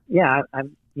yeah,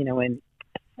 I'm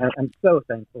I'm so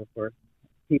thankful for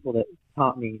people that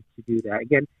taught me to do that.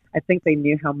 Again, I think they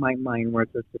knew how my mind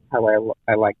works. It's just how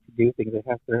I like to do things. I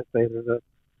have to say there's a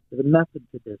method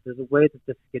to this. There's a way that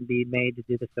this can be made to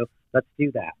do this. So let's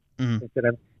do that. Mhm. Instead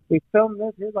of we filmed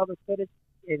this, here's all the footage,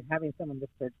 and having someone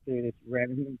just search through this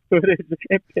random footage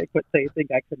and pick what they think.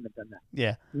 I couldn't have done that.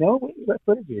 Yeah. Know what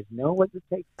footage is. Know what the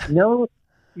take. Know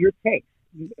your takes.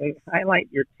 Highlight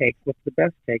your takes. What's the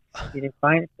best take?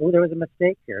 Find. Oh, there was a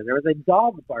mistake here. There was a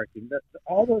dog barking.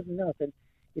 All those notes, and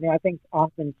I think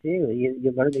often too,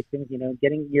 you learn these things.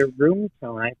 Getting your room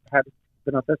tone. I had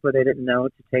been on this where they didn't know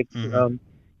to take,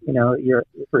 your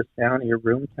first sound, your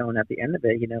room tone at the end of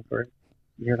it.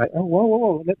 You're like, oh,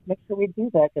 whoa, let's make sure we do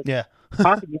that. Cause Yeah.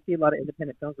 often you see a lot of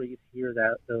independent films where you hear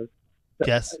those.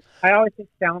 Yes. I always think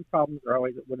sound problems are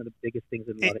always one of the biggest things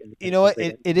in a lot of independent. You know what?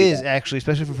 films. It is actually,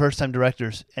 especially for first-time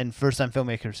directors and first-time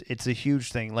filmmakers. It's a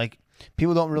huge thing. Like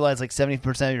people don't realize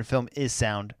 70% of your film is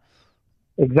sound.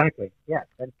 Exactly. Yeah.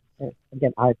 And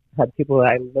again, I've had people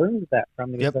that I learned that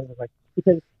from. Yep.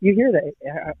 Because you hear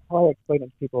that. How I explain it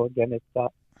to people again is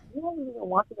that you're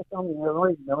watching the film, you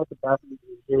already know what the background is.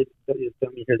 You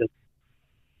hear this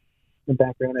in the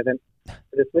background, and then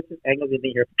the switches angles, and then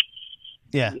you hear.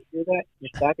 Yeah. You hear that?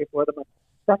 You're back and forth.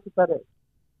 That's what that is.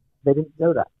 They didn't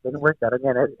know that. They didn't work that.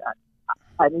 Again,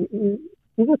 I mean,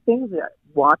 these are things that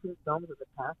watching films in the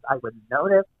past I would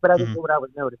notice, but I didn't know what I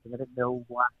was noticing. I didn't know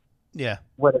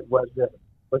what it was that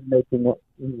was making it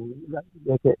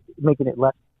making it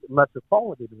lesser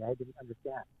quality to me. I didn't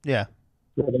understand. Yeah.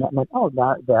 And I'm like, oh,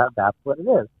 that's what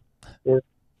it is.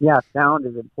 Sound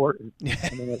is important. I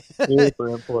mean, it's super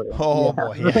important. Oh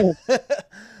boy. Yeah.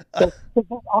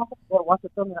 Because often they'll watch a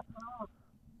film and like, oh,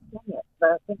 dang it.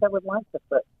 I think I would like this,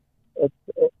 but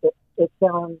it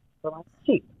sounds like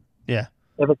cheap. Yeah.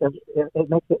 If it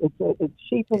makes it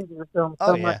cheapens your film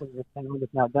so much when your sound is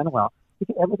not done well.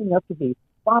 Because everything else could be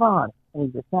spot on, and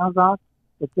if your sound's off,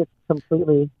 it just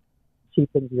completely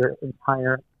cheapens your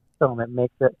entire film. It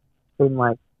makes it seem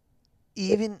like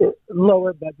even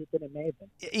lower budget than it may have been.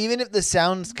 Even if the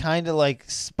sound's kind of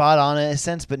spot on in a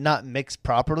sense, but not mixed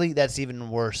properly, that's even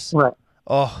worse. Right.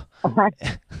 Oh.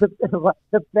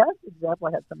 The best example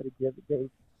I had somebody give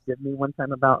me one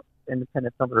time about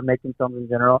independent films or making films in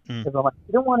general is I'm like,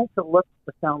 you don't want it to look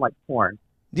or sound like porn.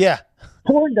 Yeah.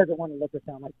 Porn doesn't want to look or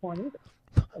sound like porn either.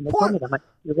 And they told me that. I'm like,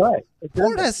 you're right.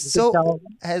 Porn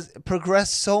has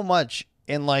progressed so much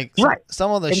in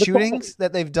some of the shootings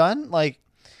that they've done. I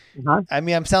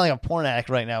mean, I'm sounding like a porn addict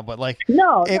right now, but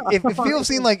if people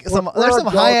seen there's some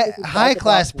high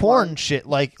class porn shit,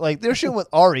 like they're shooting with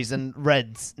Aries and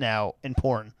Reds now in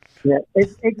porn. Yeah,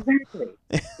 exactly.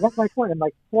 That's my point. And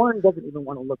porn doesn't even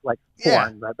want to look like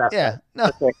porn.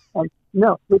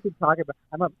 No, we can talk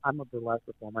about. I'm a burlesque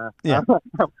performer. Yeah.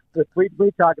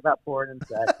 we talk about porn and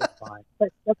sex. It's fine.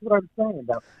 But that's what I'm saying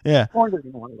though. Yeah. Porn doesn't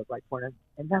even want to look like porn,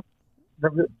 and that's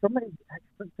somebody.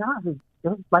 God, it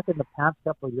was in the past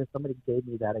couple of years. Somebody gave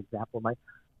me that example.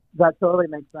 That totally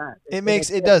makes sense.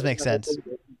 It does make sense.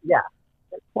 Yeah,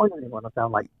 porn doesn't want to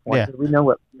sound like porn. Yeah. We know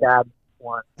what bad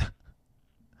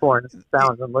porn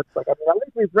sounds and looks like. I mean, at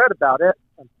least we've read about it.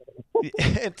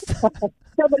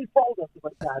 somebody told us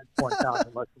about that porn sound.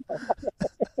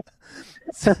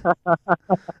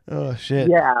 Oh shit.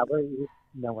 Yeah, but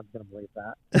no one's gonna believe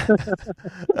that.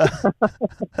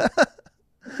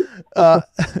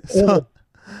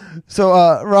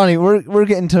 So Ronnie, we're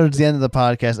getting towards the end of the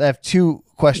podcast. I have two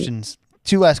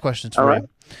last questions for you.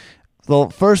 The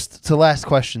first to last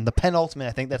question, the penultimate,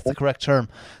 I think that's the correct term.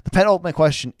 The penultimate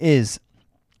question is,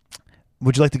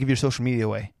 would you like to give your social media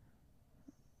away?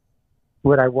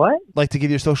 Would I what? Like to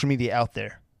give your social media out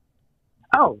there?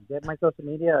 Oh, get my social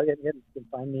media. You can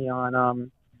find me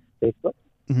on Facebook.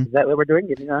 Mm-hmm. Is that what we're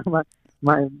doing?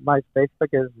 My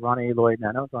Facebook is Ronnie Lloyd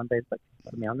Nanos on Facebook.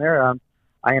 Put me on there.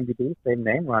 IMDb, same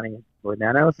name, Ronnie Lloyd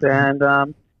Nanos, and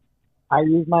I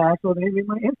use my actual name in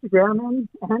my Instagram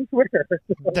and Twitter.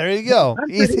 There you go.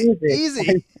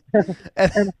 Easy.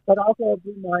 But also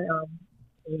do my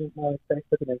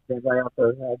Facebook and Instagram. I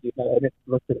also do my edits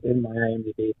listed in my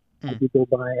IMDb. I do go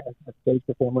by a stage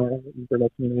performer in the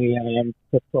community. I am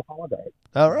Typical Holiday.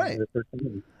 All right.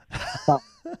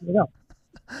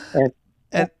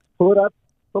 And pull it up,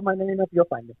 put my name up, you'll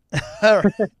find me. All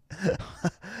right.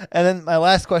 And then my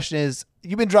last question is,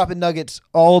 you've been dropping nuggets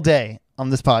all day on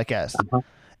this podcast.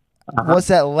 What's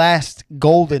that last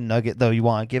golden nugget, though, you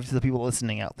want to give to the people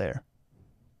listening out there?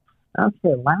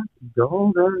 Okay, last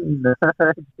golden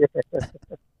nugget.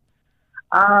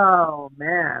 Oh,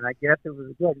 man, I guess it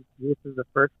was good. This is the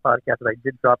first podcast that I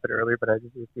did drop it earlier, but I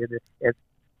just did it.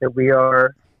 That we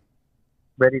are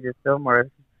ready to film our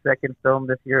second film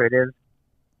this year. It is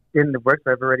in the works.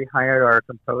 I've already hired our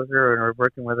composer, and we're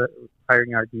working with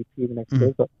hiring our DP the next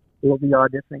day. So we'll be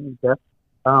auditioning Death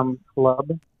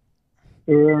Club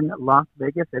in Las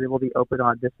Vegas, and it will be open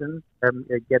auditions.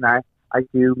 Again, I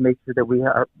do make sure that we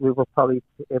will probably,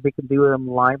 if we can do them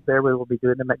live there, we will be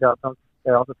doing them at Galton.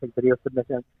 They also take video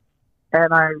submissions,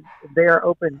 and they are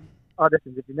open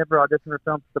auditions. If you never auditioned for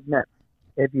film, submit.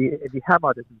 If you have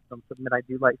auditions, submit. I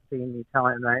do like seeing new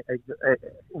talent, and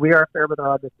we are fair with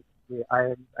our auditions.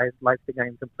 I like to think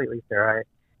I'm completely fair.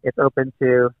 It's open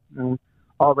to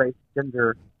all race,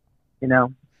 gender,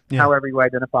 however you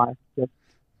identify. Just,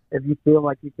 if you feel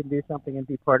like you can do something and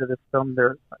be part of this film,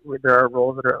 there are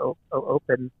roles that are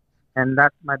open, and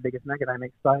that's my biggest nugget. I'm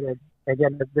excited.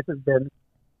 Again, this has been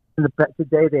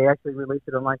today. They actually released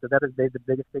it online, so that is the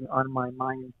biggest thing on my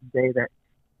mind today. That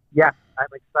I'm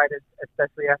excited,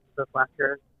 especially after this last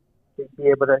year, to be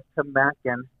able to come back,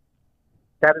 and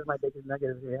that is my biggest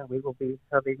nugget. We will be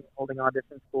holding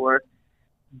auditions for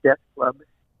Death Club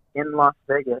in Las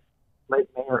Vegas late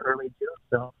May or early June.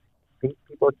 So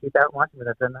people keep out watching with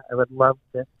us, and I would love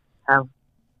to have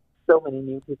so many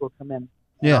new people come in.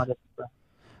 Yeah.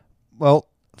 Well,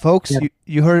 folks,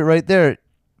 you heard it right there.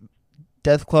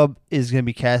 Death Club is going to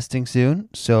be casting soon,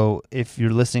 so if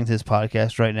you're listening to this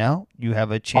podcast right now, you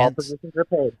have a chance. All positions are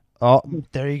paid. Oh,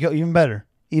 there you go. Even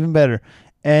better.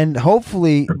 And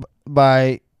hopefully,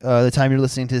 by the time you're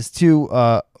listening to this too,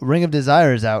 Ring of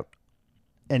Desire is out,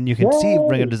 and you can see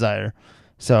Ring of Desire.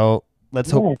 So let's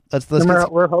hope.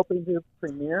 We're hoping to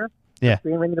premiere.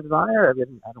 Ring of Desire.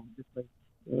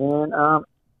 And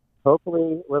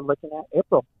hopefully, we're looking at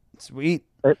April. Sweet.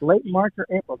 Late March or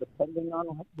April, depending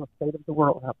on the state of the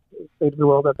world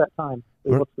at that time.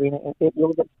 We will screen it. It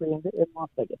will get screened in Las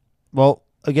Vegas. Well,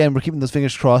 again, we're keeping those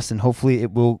fingers crossed, and hopefully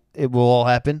it will all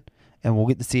happen, and we'll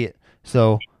get to see it.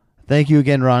 So, thank you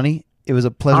again, Ronnie. It was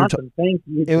a pleasure. Awesome. Thank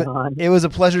you, John. It was a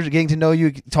pleasure getting to know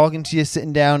you, talking to you,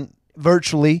 sitting down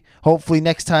virtually. Hopefully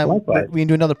next time we can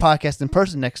do another podcast in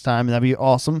person next time, and that'd be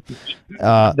awesome.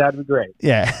 That'd be great.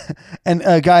 Yeah. And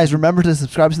guys, remember to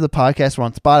subscribe to the podcast. We're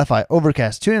on Spotify,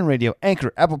 Overcast, TuneIn Radio,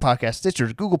 Anchor, Apple Podcasts, Stitcher,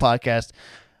 Google Podcasts,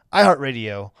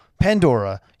 iHeartRadio,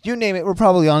 Pandora, you name it, we're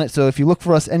probably on it. So if you look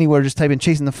for us anywhere, just type in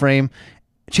Chasing the Frame,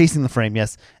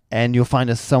 yes, and you'll find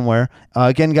us somewhere.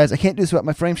 Again, guys, I can't do this without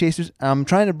my frame chasers. I'm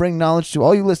trying to bring knowledge to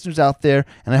all you listeners out there,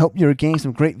 and I hope you're getting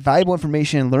some great, valuable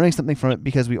information and learning something from it,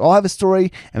 because we all have a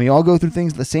story, and we all go through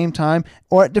things at the same time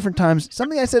or at different times.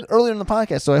 Something I said earlier in the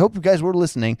podcast, so I hope you guys were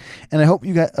listening, and I hope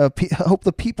you got hope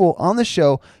the people on the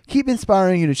show keep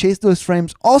inspiring you to chase those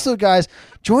frames. Also, guys,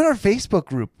 join our Facebook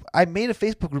group. I made a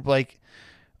Facebook group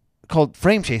called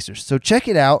Frame Chasers, so check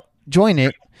it out, join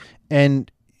it,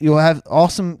 and you'll have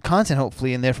awesome content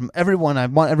hopefully in there from everyone. I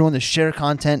want everyone to share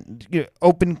content,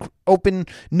 open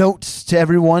notes to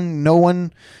everyone. No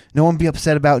one be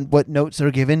upset about what notes are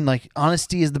given.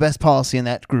 Honesty is the best policy in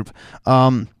that group.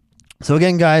 So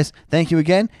again, guys, thank you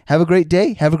again. Have a great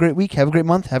day. Have a great week. Have a great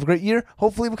month. Have a great year.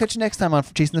 Hopefully we'll catch you next time on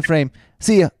Chasing the Frame.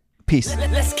 See ya. Peace. Peace.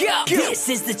 Let's go. This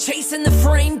is the Chasing the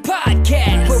Frame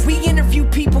podcast, where we interview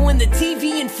people in the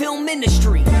TV and film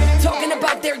industry, talking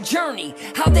about their journey,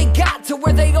 how they got to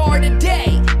where they are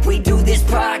today. We do this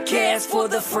podcast for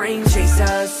the frame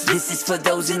chasers. This is for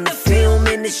those in the film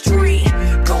industry,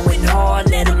 going hard,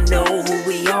 let them know who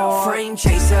we are. Frame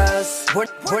chasers,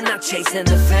 we're not chasing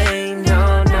the fame.